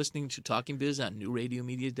everyone for listening to Talking Biz on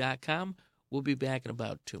newradiomedia.com. We'll be back in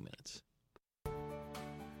about 2 minutes.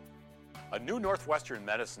 A new Northwestern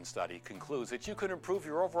medicine study concludes that you can improve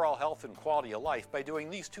your overall health and quality of life by doing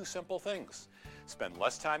these two simple things. Spend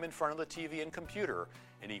less time in front of the TV and computer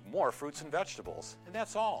and eat more fruits and vegetables, and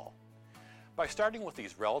that's all. By starting with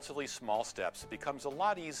these relatively small steps, it becomes a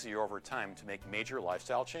lot easier over time to make major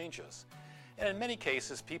lifestyle changes. And in many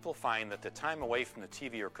cases, people find that the time away from the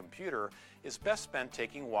TV or computer is best spent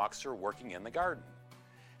taking walks or working in the garden.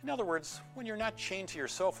 In other words, when you're not chained to your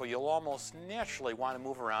sofa, you'll almost naturally want to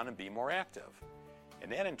move around and be more active.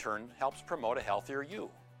 And that in turn helps promote a healthier you.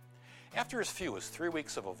 After as few as 3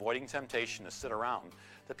 weeks of avoiding temptation to sit around,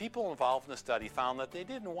 the people involved in the study found that they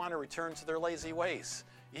didn't want to return to their lazy ways,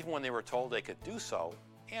 even when they were told they could do so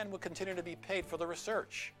and would continue to be paid for the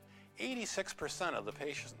research. 86% of the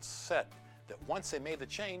patients said that once they made the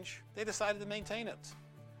change, they decided to maintain it.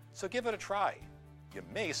 So give it a try. You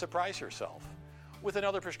may surprise yourself. With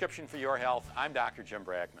another prescription for your health, I'm Dr. Jim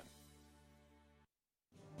Bragman.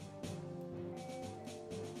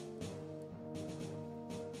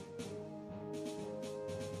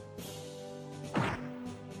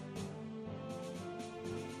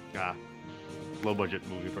 Low-budget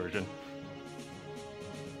movie version.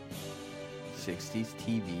 60s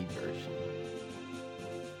TV version.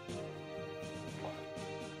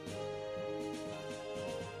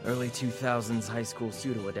 Early 2000s high school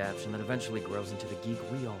pseudo-adaptation that eventually grows into the geek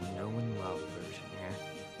we all know and love version here.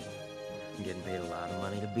 I'm getting paid a lot of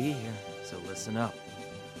money to be here, so listen up.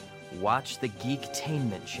 Watch the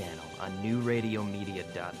Geektainment channel on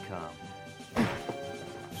newradiomedia.com.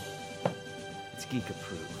 It's geek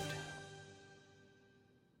approved.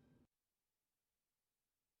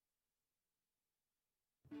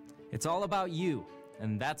 It's all about you,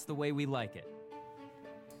 and that's the way we like it.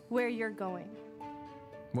 Where you're going.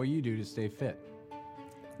 What you do to stay fit.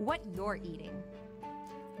 What you're eating.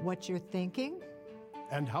 What you're thinking.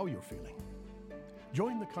 And how you're feeling.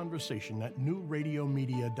 Join the conversation at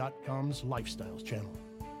newradiomedia.com's Lifestyles channel.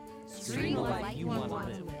 Stream the life you want to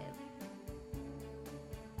live.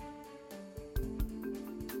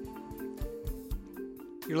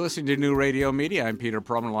 You're listening to New Radio Media. I'm Peter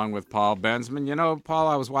Perlman along with Paul Bensman. You know, Paul,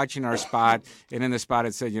 I was watching our spot, and in the spot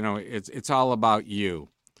it said, you know, it's all about you.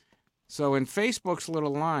 So in Facebook's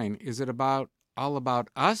little line, is it all about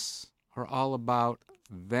us, or all about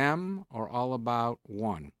them, or all about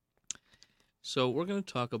one? So we're going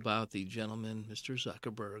to talk about the gentleman, Mr.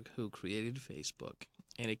 Zuckerberg, who created Facebook.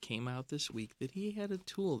 And it came out this week that he had a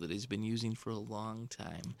tool that he's been using for a long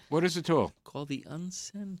time. What is the tool? Called the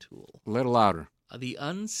Unsend tool. A little louder. The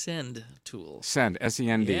Unsend tool. Send,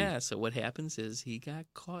 S-E-N-D. Yeah, so what happens is he got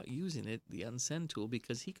caught using it, the Unsend tool,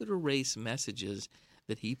 because he could erase messages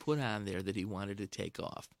that he put on there that he wanted to take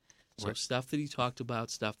off. So Right. Stuff that he talked about,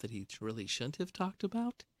 stuff that he really shouldn't have talked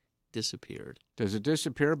about, disappeared. Does it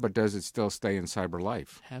disappear, but does it still stay in cyber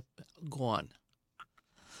life? Gone.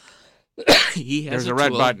 He has There's a red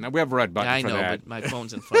tool. button. We have a red button I for know, that. but my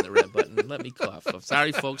phone's in front of the red button. Let me cough. I'm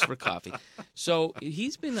sorry, folks, for coughing. So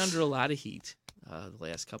he's been under a lot of heat the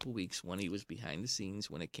last couple of weeks when he was behind the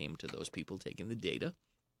scenes when it came to those people taking the data.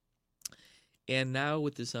 And now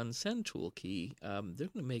with this unsend tool key, they're going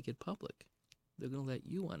to make it public. They're going to let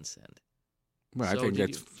you unsend. Well, so I think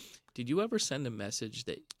that's... Did you ever send a message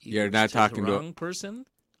that You're either not to talking the to wrong person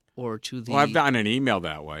or to the... Well, I've done an email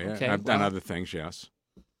that way. Okay, I've done well- other things, yes.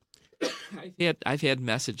 I've had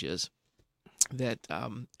messages that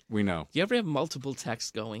we know. Do you ever have multiple texts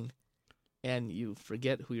going, and you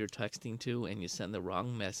forget who you're texting to, and you send the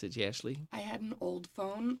wrong message, Ashley? I had an old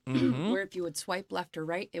phone Mhm. where if you would swipe left or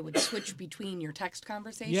right, it would switch between your text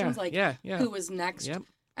conversations, Yeah, like yeah. who was next. Yep.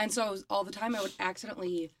 And so all the time I would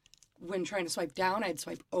accidentally, when trying to swipe down, I'd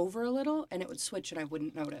swipe over a little, and it would switch, and I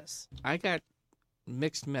wouldn't notice. I got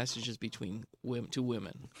mixed messages between two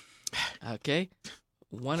women. Okay,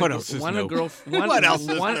 What else is new? What else is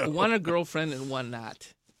new? One a girlfriend and one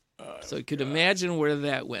not. So you could imagine where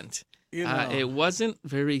that went. You know. It wasn't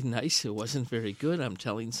very nice. It wasn't very good. I'm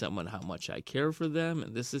telling someone how much I care for them,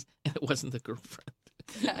 and it wasn't the girlfriend.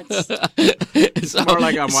 It's more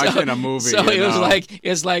like I'm watching a movie. So you know?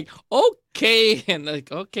 it's like okay, and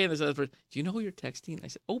like okay, and this other person, do you know who you're texting? I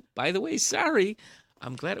said, oh, by the way, sorry.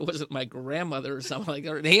 I'm glad it wasn't my grandmother or something like that,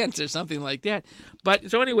 or an aunt or something like that. But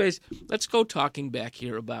so, anyways, let's go talking back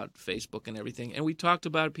here about Facebook and everything. And we talked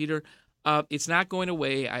about it, Peter. It's not going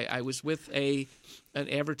away. I was with an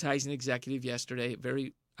advertising executive yesterday,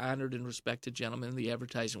 very honored and respected gentleman in the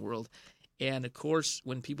advertising world. And of course,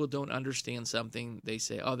 when people don't understand something, they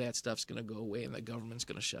say, "Oh, that stuff's going to go away, and the government's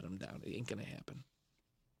going to shut them down." It ain't going to happen.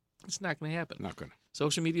 It's not going to happen. Not going to.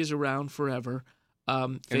 Social media is around forever.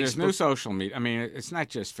 And there's new social media. I mean, it's not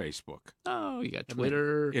just Facebook. Oh, you got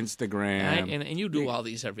Twitter, Instagram, and you do all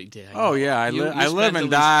these every day. Oh yeah, I live spend and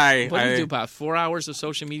die. What do you do, about 4 hours of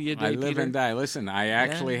social media a day, I live Peter? and die. Listen, I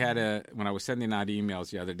actually had when I was sending out emails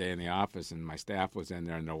the other day in the office, and my staff was in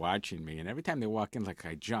there, and they're watching me, and every time they walk in, like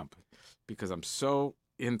I jump, because I'm so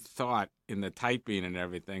in thought in the typing and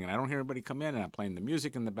everything, and I don't hear anybody come in, and I'm playing the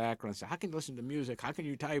music in the background. So how can you listen to music? How can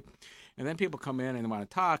you type? And then people come in and they want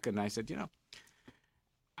to talk, and I said,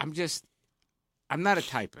 I'm not a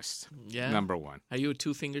typist. Yeah. Number one. Are you a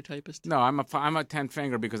 2-finger typist? No, I'm a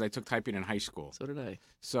 10-finger because I took typing in high school. So did I.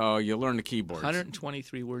 So you learn the keyboards.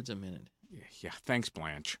 123 words a minute. Yeah. Thanks,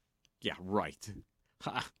 Blanche. Yeah. Right.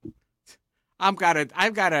 I've got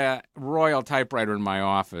a Royal typewriter in my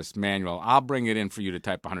office, manual. I'll bring it in for you to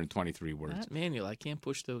type 123 words. Not manual. I can't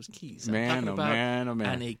push those keys. Man, I'm oh talking man, oh about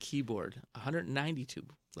man. on a keyboard. 192.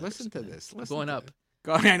 Listen to this. Listen going to up. this.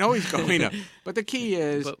 I know he's going up. But the key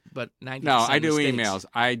is... But 90% No, I do mistakes.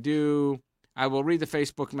 emails. I will read the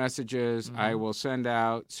Facebook messages. Mm-hmm. I will send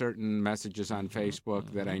out certain messages on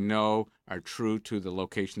Facebook that I know are true to the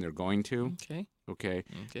location they're going to. Okay.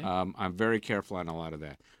 I'm very careful on a lot of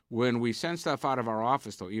that. When we send stuff out of our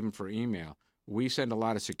office, though, even for email, we send a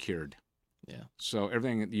lot of secured. Yeah. So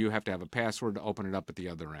everything, you have to have a password to open it up at the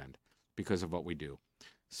other end because of what we do.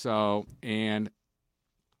 So, and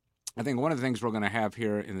I think one of the things we're going to have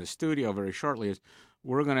here in the studio very shortly is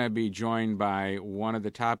we're going to be joined by one of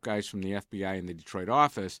the top guys from the FBI in the Detroit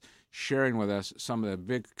office sharing with us some of the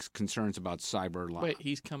big concerns about cyber law. Wait,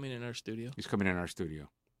 he's coming in our studio? He's coming in our studio.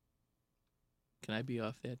 Can I be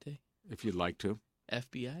off that day? If you'd like to.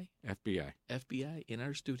 FBI? FBI in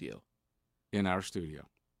our studio. In our studio.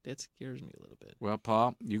 That scares me a little bit. Well,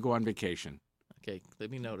 Paul, you go on vacation. Okay, let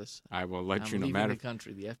me notice. I will let you know. I'm leaving the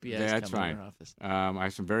country. The FBI is that's coming fine. to our office. I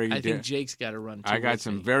have some very. I think Jake's got to run. I got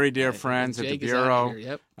some very dear friends at the bureau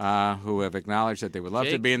who have acknowledged that they would love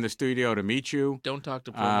to be in the studio to meet you. Don't talk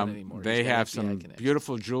to Pullman anymore. They have some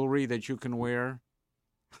beautiful jewelry that you can wear.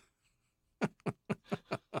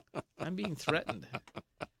 I'm being threatened.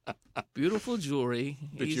 Beautiful jewelry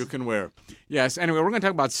that you can wear. Yes. Anyway, we're going to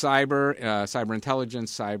talk about cyber, cyber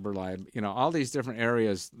intelligence, cyber lab. All these different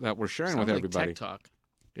areas that we're sharing with everybody. Tech talk.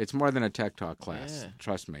 It's more than a tech talk class. Yeah.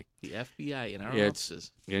 Trust me. The FBI in our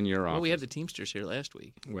offices. In your office. Well, we had the Teamsters here last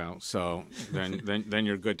week. Well, so then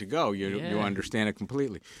you're good to go. You understand it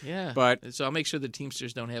completely. Yeah. But so I'll make sure the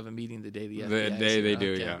Teamsters don't have a meeting the day the FBI. The day they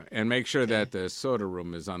do, okay. yeah, and make sure that the soda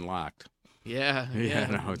room is unlocked. Yeah.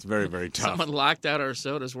 No, it's very, very tough. Someone locked out our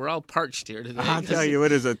sodas. We're all parched here today. I'll tell you,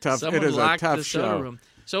 it is a tough. It is a tough show. Room.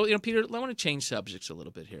 So Peter, I want to change subjects a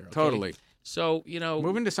little bit here. Okay? Totally. So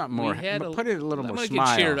moving to something more. Put it a little more. I'm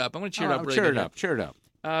smile. Get cheered up. I'm going to cheer it up. Cheer it up. Cheer it up.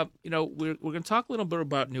 We're going to talk a little bit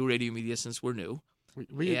about new radio media since we're new,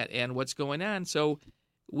 and what's going on. So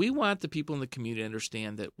we want the people in the community to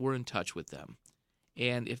understand that we're in touch with them.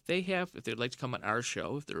 And if they'd like to come on our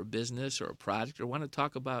show, if they're a business or a product or want to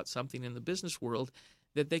talk about something in the business world,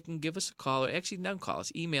 that they can give us a call, or actually don't call us,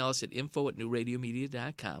 email us at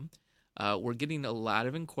info@newradiomedia.com. We're getting a lot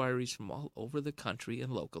of inquiries from all over the country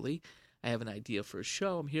and locally. I have an idea for a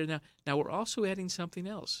show. I'm here now. Now, we're also adding something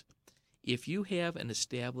else. If you have an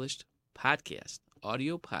established podcast,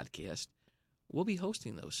 audio podcast, we'll be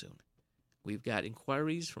hosting those soon. We've got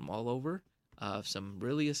inquiries from all over, some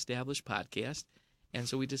really established podcasts. And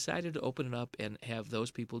so we decided to open it up and have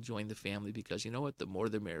those people join the family because, you know what, the more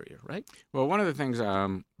the merrier, right? Well, one of the things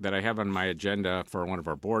that I have on my agenda for one of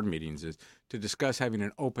our board meetings is to discuss having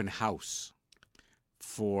an open house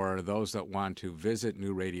for those that want to visit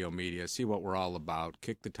New Radio Media, see what we're all about,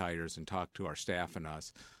 kick the tires and talk to our staff and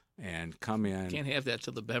us, and come in. Can't have that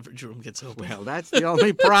till the beverage room gets open. Well, that's the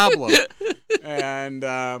only problem. And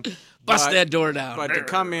bust that door down. But to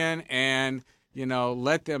come in and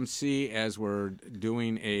let them see as we're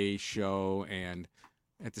doing a show and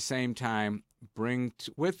at the same time bring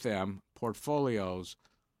with them portfolios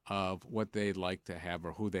of what they'd like to have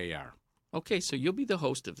or who they are. Okay, so you'll be the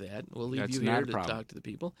host of that. We'll leave That's you here to talk to the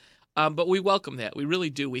people. But we welcome that. We really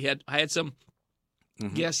do. I had some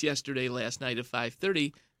guests yesterday, last night at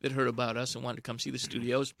 5:30 that heard about us and wanted to come see the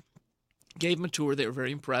studios. Gave them a tour. They were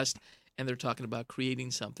very impressed, and they're talking about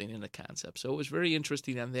creating something in a concept. So it was very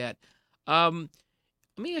interesting on that.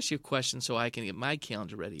 Let me ask you a question so I can get my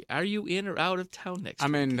calendar ready. Are you in or out of town next week?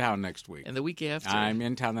 I'm in town next week. And the week after? I'm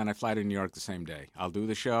in town, then I fly to New York the same day. I'll do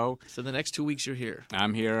the show. So the next 2 weeks you're here?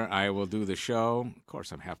 I'm here. I will do the show. Of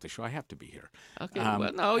course, I'm half the show. I have to be here. Okay.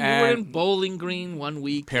 Well, no, you were in Bowling Green 1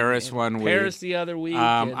 week. Paris 1 week. Paris the other week.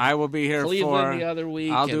 I will be here Cleveland the other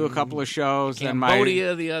week. I'll do a couple of shows.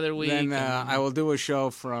 Cambodia the other week. Then I will do a show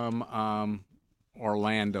from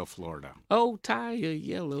Orlando, Florida. Oh, tie a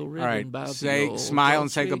yellow ribbon. All right. Smile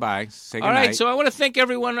and say goodbye. Say goodnight. All right, so I want to thank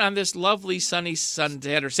everyone on this lovely sunny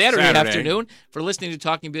Saturday afternoon for listening to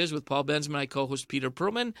Talking Biz with Paul Benzman, my co-host Peter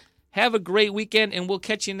Perlman. Have a great weekend, and we'll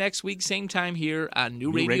catch you next week, same time here on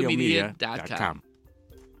NewRadioMedia.com.